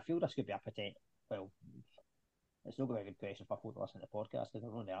 But I feel this could be a potential. Well, it's not going to be a good question for people to listen to the podcast because I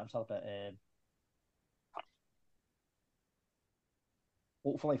don't know the answer. But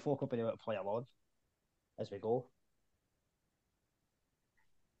hopefully, folk will be able to play along as we go.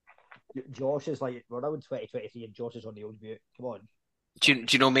 Josh is like, we're now in 2023 and Josh is on the old mute. Come on. Do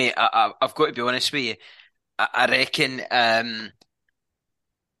you know, mate? I've got to be honest with you. I reckon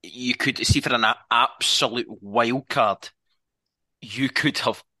you could see for an absolute wild card. You could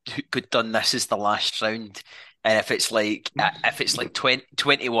have done this as the last round, and if it's like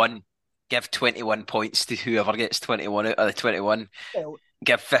 21, give 21 points to whoever gets 21 out of the 21. Well,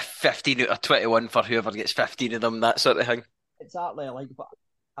 Give 15 out of 21 for whoever gets 15 of them. That sort of thing. exactly. Like, but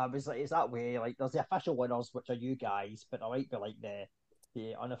I was like, it's that way. Like, there's the official winners, which are you guys, but there might be like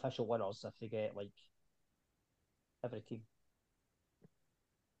the unofficial winners if they get like every team,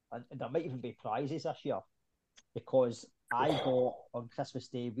 and there might even be prizes this year because I got on Christmas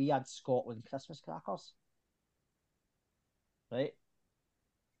Day we had Scotland Christmas crackers, right?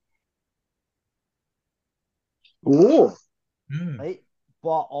 Oh, Right,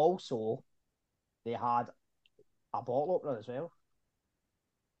 but also they had a bottle opener as well.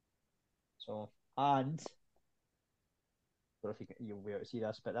 So, and I don't know if you'll be able to see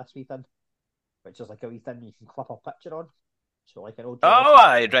this, but this wee thing, which is like a wee thing you can clip a picture on. So, like an old Oh,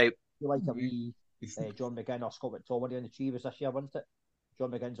 aye, right. like a wee John McGinn or Scott McTominay on the tree was this year, wasn't it?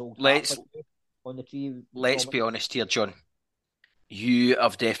 John McGinn's old Let's hat on the tree. let's be honest here, John. You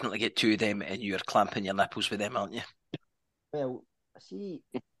have definitely got two of them, and you're clamping your nipples with them, aren't you? Well, see,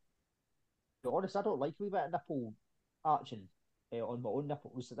 to be honest, I don't like a wee bit of nipple arching on my own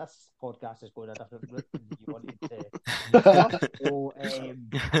nipples. So this podcast is going a different route than you wanted to. So,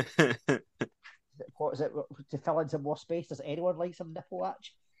 what is it to fill in some more space? Does anyone like some nipple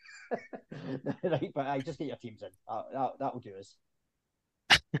arch? Right, but I just get your teams in. That will do us.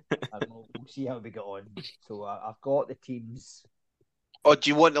 And we'll see how we get on. So I've got the teams. Oh, do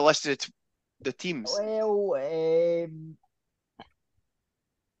you want the list of the teams? Well, if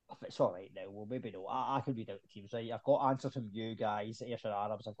it's all right now, well, maybe no. I can read out the teams, right? I've got answers from you guys, Ayrshire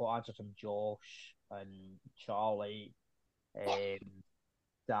Arabs. I've got answers from Josh and Charlie,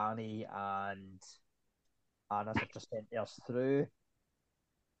 Danny, and Anna have just sent theirs through.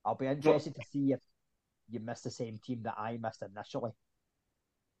 I'll be interested to see if you missed the same team that I missed initially.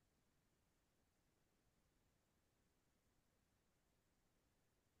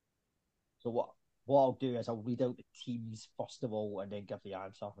 So what I'll do is I'll read out the teams first of all and then give the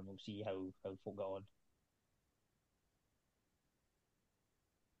answer and we'll see how folk get on.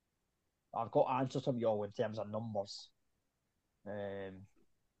 I've got answers from you all in terms of numbers. And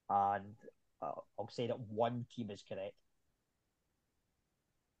I'll say that one team is correct.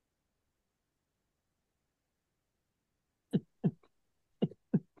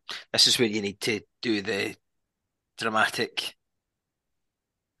 This is where you need to do the dramatic.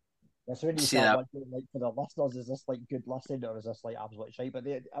 That's really like for the listeners, is this like good listening or is this like absolute shite? But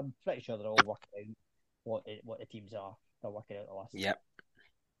I'm pretty sure they're all working out what the teams are. They're working out the list. Yep.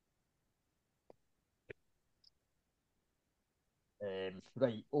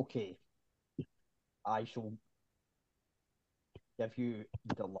 Right, okay. I shall give you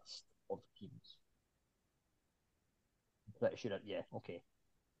the list of teams. I'm pretty sure yeah, okay.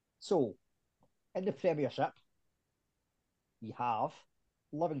 So, in the Premiership, we have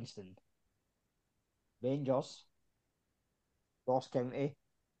Livingston, Rangers, Ross County,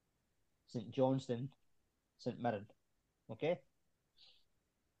 St Johnstone, St Mirren. Okay?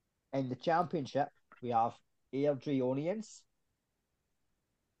 In the Championship, we have Airdrieonians,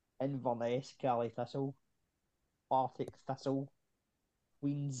 Inverness, Cali Thistle, Partick Thistle,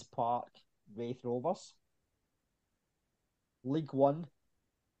 Queen's Park, Raith Rovers. League One,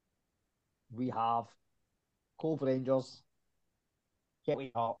 we have Cove Rangers,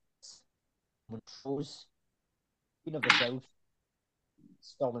 Kelly Hearts, Montrose, Queen of the South,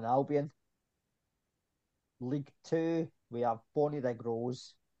 Stirling Albion. League Two, we have Bonnyrigg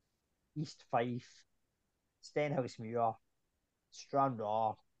Rose, East Fife, Stenhousemuir,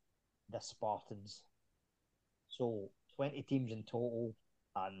 Stranraer, the Spartans. So 20 teams in total,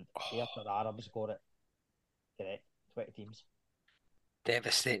 and Ayrshire Arabs got it correct. 20 teams.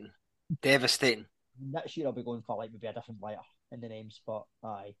 Devastating. Next year I'll be going for like maybe a different letter in the names, but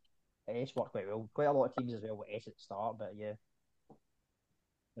aye, S worked quite well. Quite a lot of teams as well with S at the start, but yeah,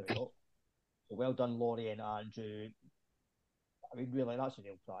 there we go. So well done, Laurie and Andrew. I mean, really, that's a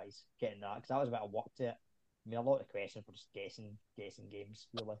real prize getting that because that was a bit of work to it. I mean, a lot of the questions were just guessing games,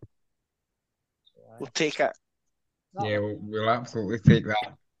 really. So, We'll take it. Yeah, we'll absolutely take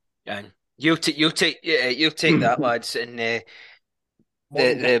that. And you'll take that, lads. And the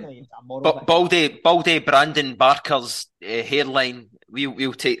Baldy Brandon Barker's hairline,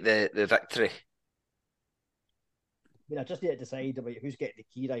 we'll take the victory. I mean, I just need to decide about who's getting the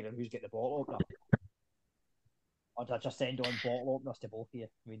key right and who's getting the bottle opener. Or did I just send on bottle openers to both of you?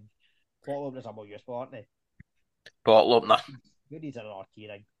 I mean, bottle openers are more useful, aren't they? Bottle opener. Who needs another key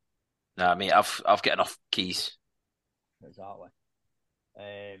ring? Nah, mate, I've got enough keys. Exactly.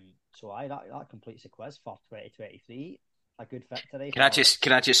 So that completes the quiz for 2023. A good victory. Can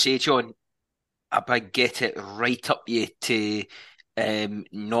I just say, John, a big get it right up you to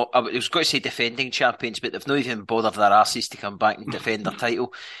not. I was going to say defending champions, but they've not even bothered their asses to come back and defend their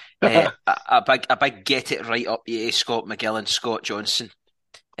title. A big get it right up you to Scott McGill and Scott Johnson,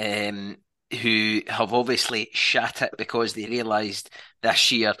 who have obviously shat it because they realised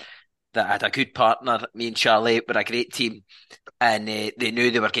this year that I had a good partner. Me and Charlie were a great team, and they knew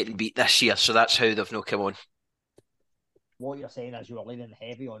they were getting beat this year, so that's how they've not come on. What you're saying is you were leaning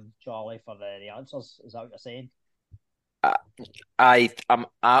heavy on Charlie for the answers. Is that what you're saying? I'm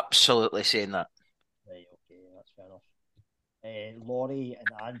absolutely saying that. Right, okay, that's fair enough. Laurie and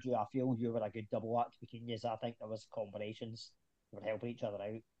Andrew, I feel you were a good double act between you. I think there was combinations that were helping each other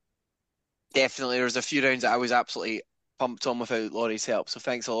out. Definitely, there was a few rounds that I was absolutely pumped on without Laurie's help. So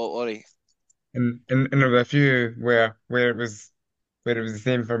thanks a lot, Laurie. And there were a few where it was the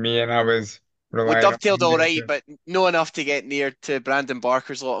same for me, and I was We relying dovetailed on all right, but no enough to get near to Brandon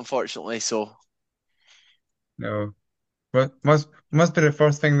Barker's lot, unfortunately. So no, but must be the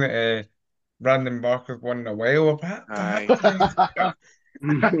first thing that Brandon Barker's won in a while, or perhaps.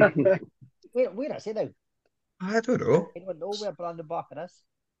 Where is he now? I don't know. Anyone know where Brandon Barker is?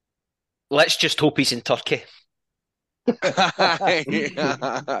 Let's just hope he's in Turkey. I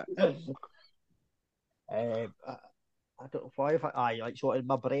don't know why. So in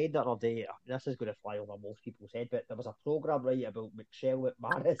my brain the other day, this is going to fly over most people's head, but there was a programme right about Michelle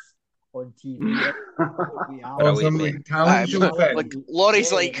McManus on TV. Some talent show thing. Like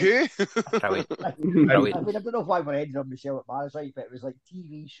Laurie's like who? Brilliant. I mean, I don't know why we're ending on Michelle McManus, right? But it was like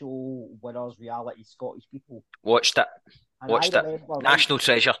TV show winners, reality Scottish people. Watched it. National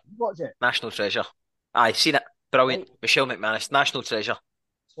treasure. Watch it. National treasure. Aye, seen it. Brilliant. Right. Michelle McManus, national treasure.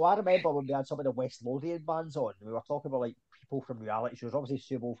 So I remember when we had some of the West Lothian bands on, we were talking about like people from reality shows.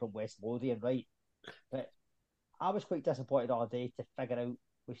 Obviously, Sumo from West Lothian, right? But I was quite disappointed the other day to figure out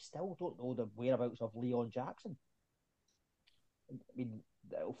we still don't know the whereabouts of Leon Jackson. I mean,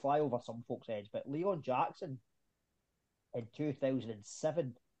 it'll fly over some folks' heads, but Leon Jackson in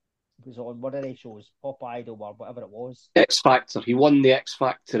 2007 was on one of their shows, Pop Idol or whatever it was. X Factor. He won the X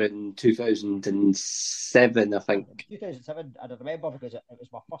Factor in 2007, I think. 2007, and I remember because it was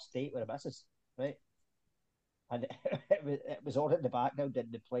my first date with a missus, right? And it was on in the background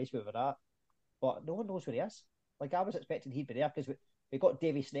in the place we were at, but no one knows where he is. Like, I was expecting he'd be there because we got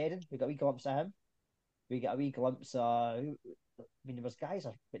Davy Snedden, we got a wee glimpse of him, we got a wee glimpse of, there was guys,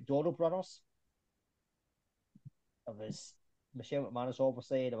 McDonald brothers, there was Michelle McManus,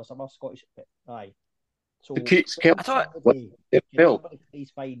 obviously, there was some other Scottish, aye. So, I thought,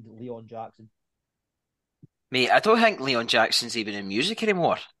 please find Leon Jackson. Mate, I don't think Leon Jackson's even in music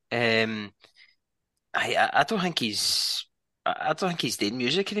anymore. I don't think he's doing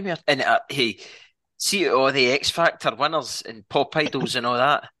music anymore. And hey, see all the X Factor winners and Pop Idols and all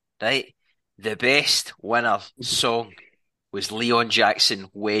that, right? The best winner song was Leon Jackson,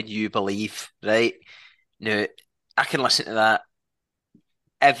 "When You Believe," right? Now, I can listen to that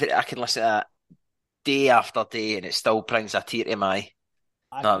day after day, and it still brings a tear to my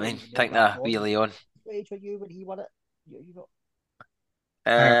eye. Know what I mean? Think that wee Leon. What age were you when he won it? You got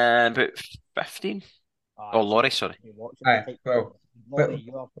about 15. Oh, Laurie, sorry. Well, Laurie,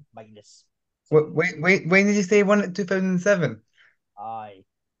 you are minus. Wait, when did you say he won it? 2007. Aye.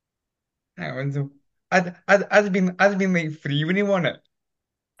 Hang on, so I'd have been like 3 when he won it.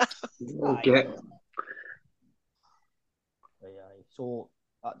 Okay. Aye. So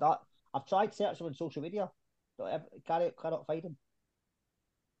that I've tried searching on social media, cannot find him.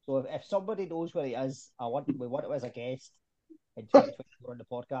 So if somebody knows where he is, we want him as a guest in 2024 on the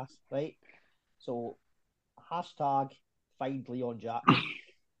podcast, right? So hashtag find Leon Jackson,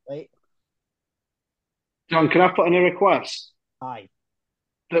 right? John, can I put in a request Aye.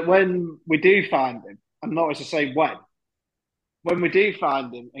 that when we do find him, and notice I say when we do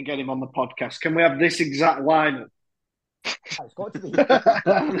find him and get him on the podcast, can we have this exact lineup It's got to be.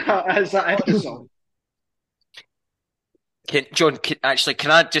 as that episode? John, can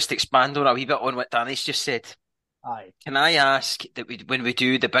I just expand on a wee bit on what Danny's just said? Aye. Can I ask that when we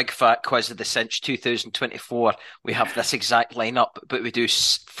do the big fat quiz of the Cinch 2024, we have this exact lineup, but we do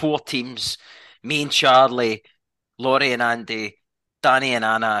 4 teams: me and Charlie, Laurie and Andy, Danny and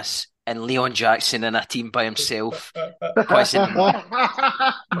Anas, and Leon Jackson in a team by himself, quizzing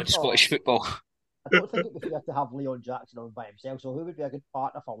on Scottish football. I don't think it would be fair to have Leon Jackson on by himself. So who would be a good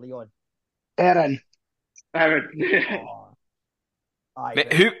partner for Leon? Aaron. Oh.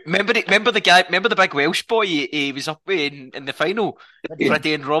 Aye, Remember the guy? Remember the big Welsh boy? He was up in the final.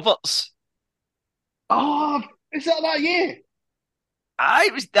 Freddie and Roberts. Oh, is that year? Aye,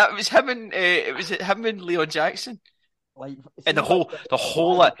 it was him and Leon Jackson. Like, And the whole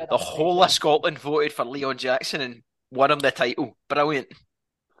of Scotland voted for Leon Jackson and won him the title. Brilliant.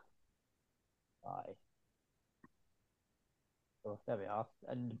 Aye. So there we are.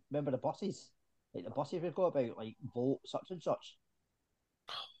 And remember the buses? Like the buses we've got about, like, vote such and such.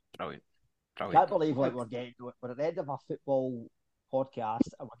 Brilliant. Can't believe like we're at the end of a football podcast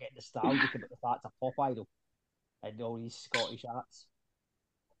and we're getting nostalgic about the fact of Pop Idol and all these Scottish acts.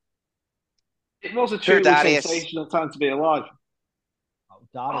 It was a truly sensational time to be alive.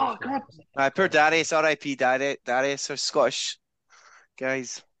 Darius, oh, God. Poor Darius, R.I.P. Darius, are Scottish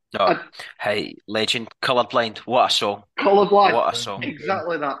guys. No, hey, legend, Colourblind, what a song. Colourblind, what a song.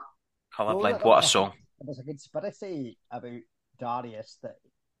 Exactly that. Colourblind, what a song. There's a conspiracy about Darius that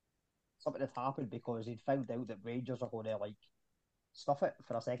something had happened because he'd found out that Rangers are going to like stuff it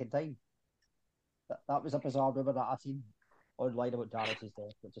for a second time. That was a bizarre rumour that I seen online about Darius's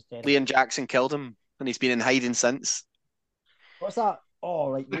death, which is terrible. Leon Jackson killed him, and he's been in hiding since. What's that? Oh,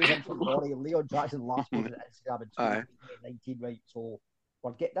 right, Leon Jackson last posted Instagram in 2019, right? So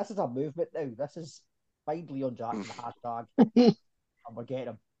this is a movement now. This is find Leon Jackson hashtag, and we're getting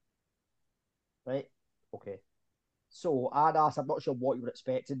him. Right? Okay. So, Anas, I'm not sure what you were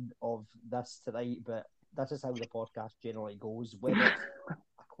expecting of this tonight, but this is how the podcast generally goes. Whether it's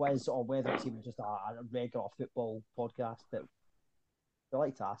a quiz or whether it's even just a regular football podcast, that we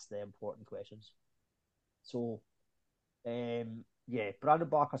like to ask the important questions. So, Brandon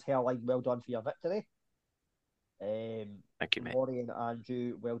Barker's hairline, well done for your victory. Thank you, mate. Laurie and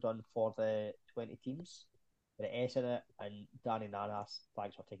Andrew, well done for the 20 teams. For the S in it, and Danny and Anas,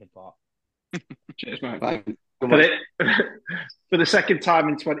 thanks for taking part. Cheers, mate. Thanks. For the second time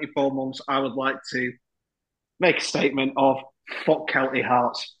in 24 months, I would like to make a statement of fuck Kelty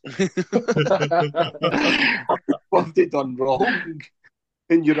Hearts. What have they done wrong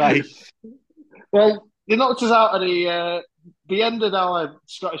in your eyes? Well, they knocked us out of the end of our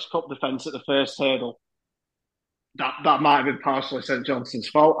Scottish Cup defence at the first hurdle. That might have been partially St Johnson's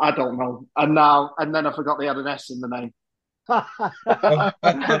fault. I don't know. And then I forgot they had an S in the name. I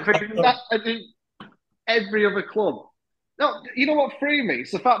think every other club. No, you know what threw me?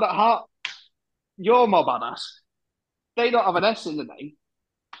 It's the fact that Hart, your mob had us. They don't have an S in the name.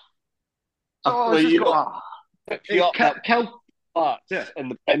 So if you Hearts yeah. in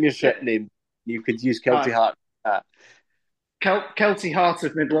the Premiership name, you could use Kelty Heart. Kelty Heart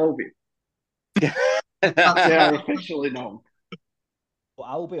of Midlothian. That's how officially known. Well,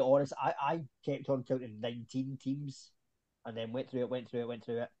 I'll be honest, I kept on counting 19 teams and then went through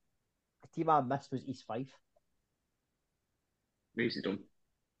it. The team I missed was East Fife. Easy done.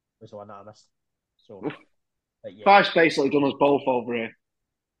 Was the one that I missed. So, yeah. Fife's basically done us both over here.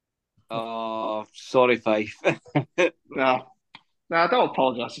 Oh, sorry, Fife. No, I don't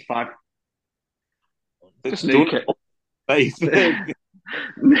apologise to Fife. Just Don't nuke it. Fife.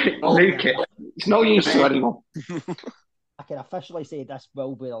 Nuke it. It's no use to anyone. I can officially say this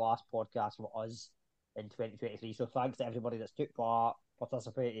will be the last podcast for us in 2023. So thanks to everybody that's took part,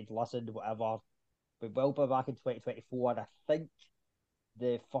 participated, listened, whatever. We will be back in 2024, and I think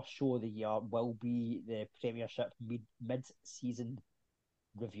the first show of the year will be the Premiership mid-season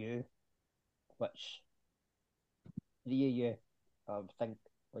review, which 3 of you think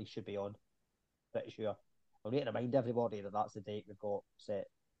we should be on. Pretty sure. I'll need to remind everybody that that's the date we've got set.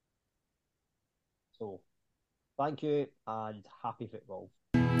 So, thank you and happy football.